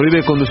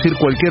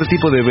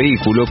tipo de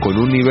vehículo con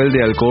un nivel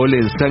de alcohol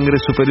en sangre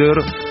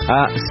superior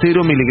a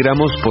 0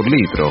 miligramos por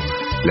litro.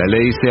 La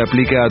ley se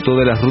aplica a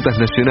todas las rutas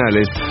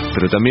nacionales,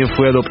 pero también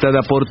fue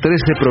adoptada por 13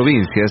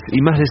 provincias y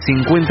más de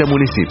 50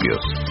 municipios.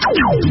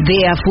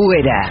 De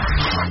afuera.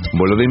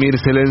 Volodymyr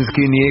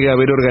Zelensky niega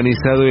haber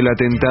organizado el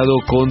atentado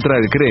contra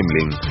el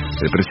Kremlin.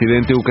 El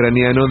presidente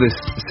ucraniano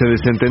se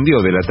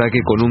desentendió del ataque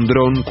con un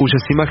dron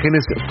cuyas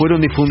imágenes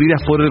fueron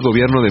difundidas por el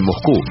gobierno de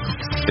Moscú.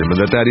 El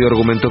mandatario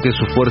argumentó que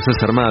sus fuerzas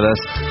armadas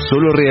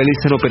solo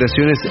realizan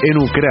operaciones en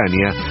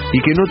Ucrania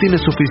y que no tiene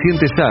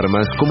suficientes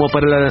armas como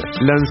para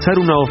lanzar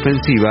una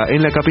ofensiva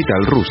en la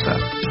capital rusa.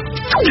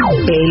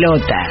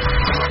 Pelota.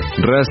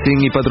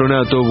 Racing y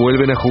Patronato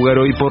vuelven a jugar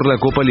hoy por la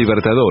Copa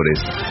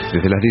Libertadores.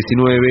 Desde las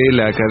 19,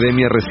 la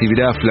Academia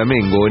recibirá a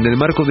Flamengo en el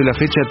marco de la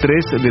fecha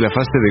 3 de la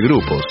fase de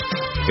grupos.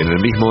 En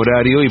el mismo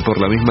horario y por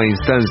la misma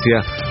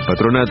instancia,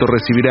 Patronato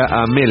recibirá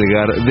a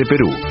Melgar de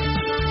Perú.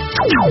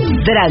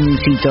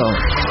 Tránsito.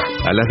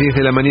 A las 10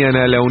 de la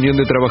mañana, la Unión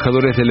de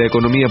Trabajadores de la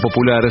Economía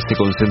Popular se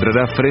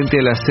concentrará frente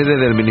a la sede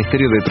del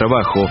Ministerio de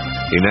Trabajo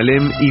en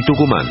Alem y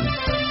Tucumán.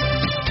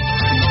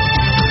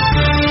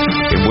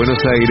 En Buenos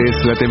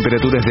Aires, la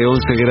temperatura es de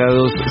 11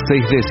 grados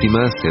 6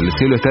 décimas, el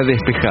cielo está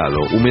despejado,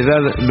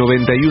 humedad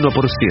 91%.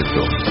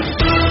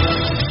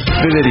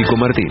 Federico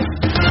Martín.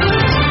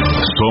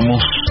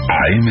 Somos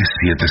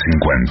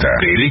AM750.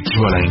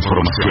 Derecho a la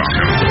información.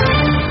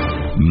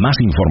 Más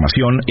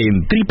información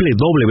en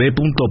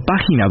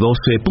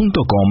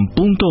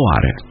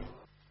www.pagina12.com.ar.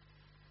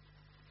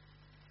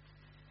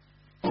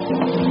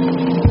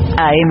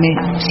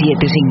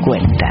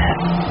 AM750.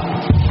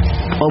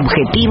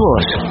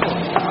 Objetivos,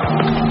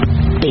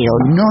 pero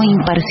no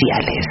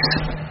imparciales.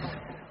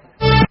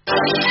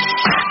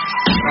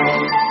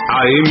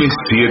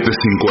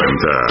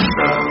 AM750.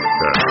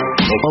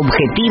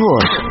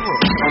 Objetivos,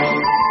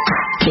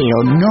 pero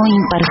no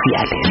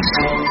imparciales.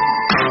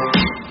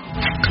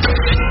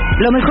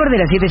 Lo mejor de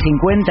las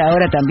 750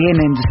 ahora también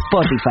en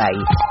Spotify.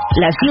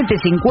 Las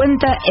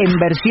 750 en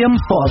versión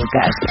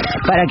podcast,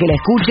 para que la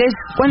escuches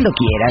cuando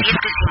quieras.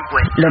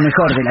 Lo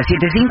mejor de las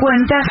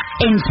 750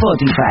 en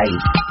Spotify.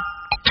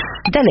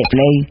 Dale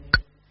play.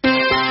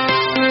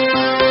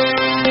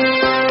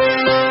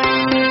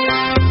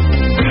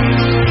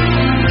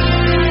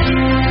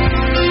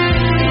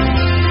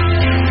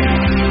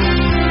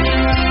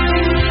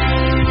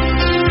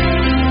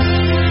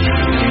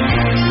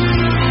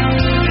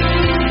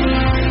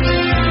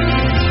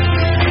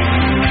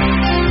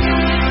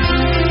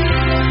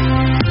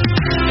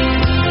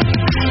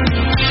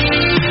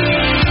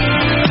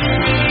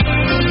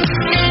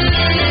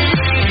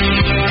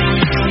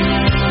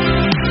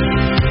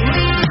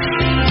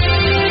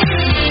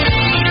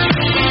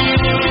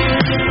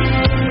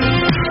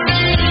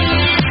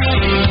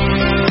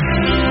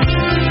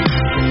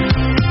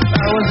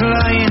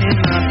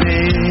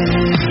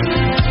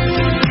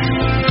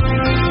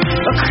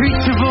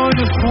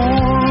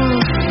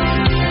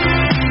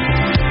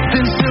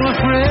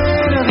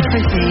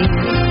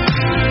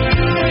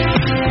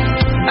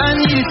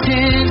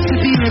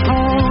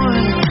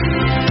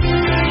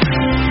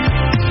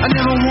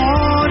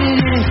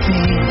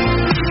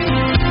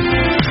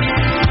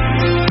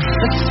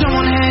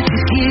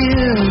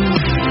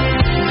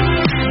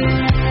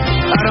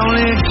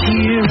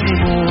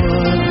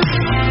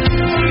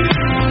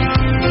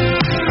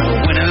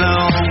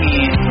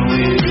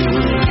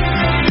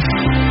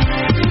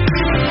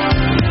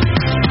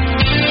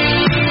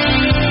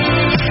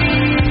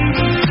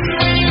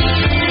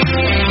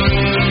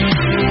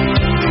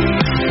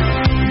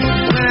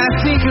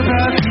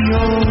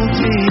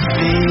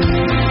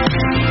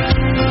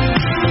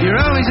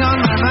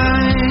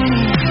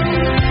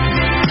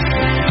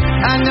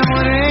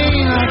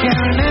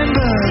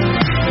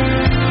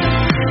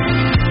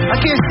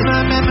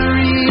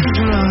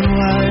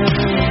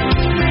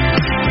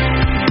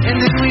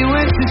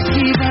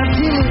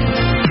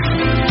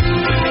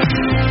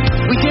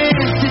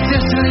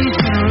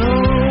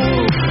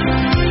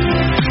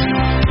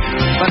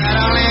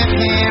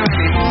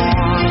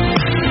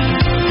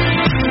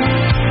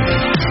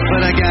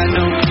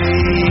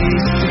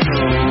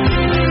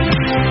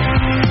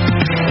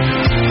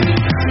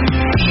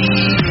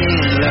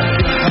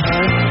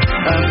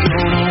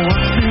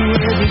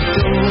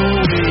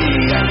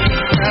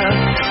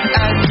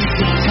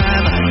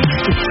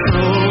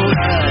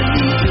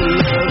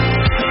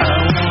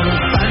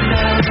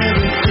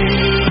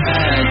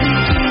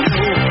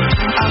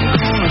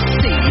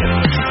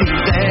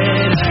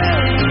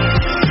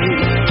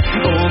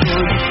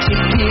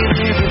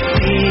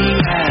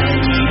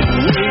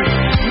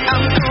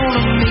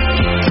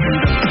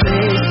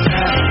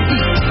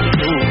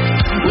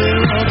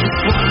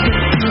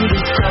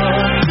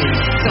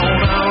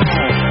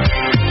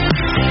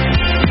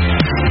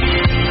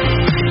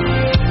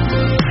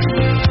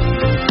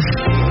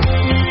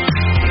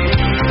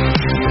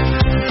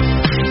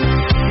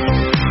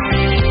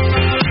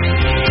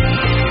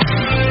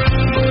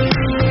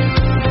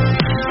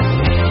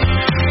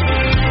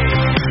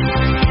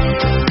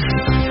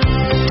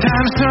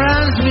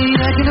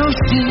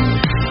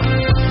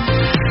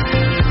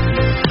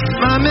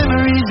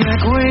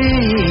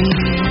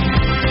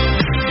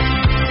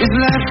 Is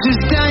life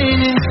just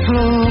dying in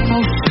slow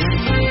motion?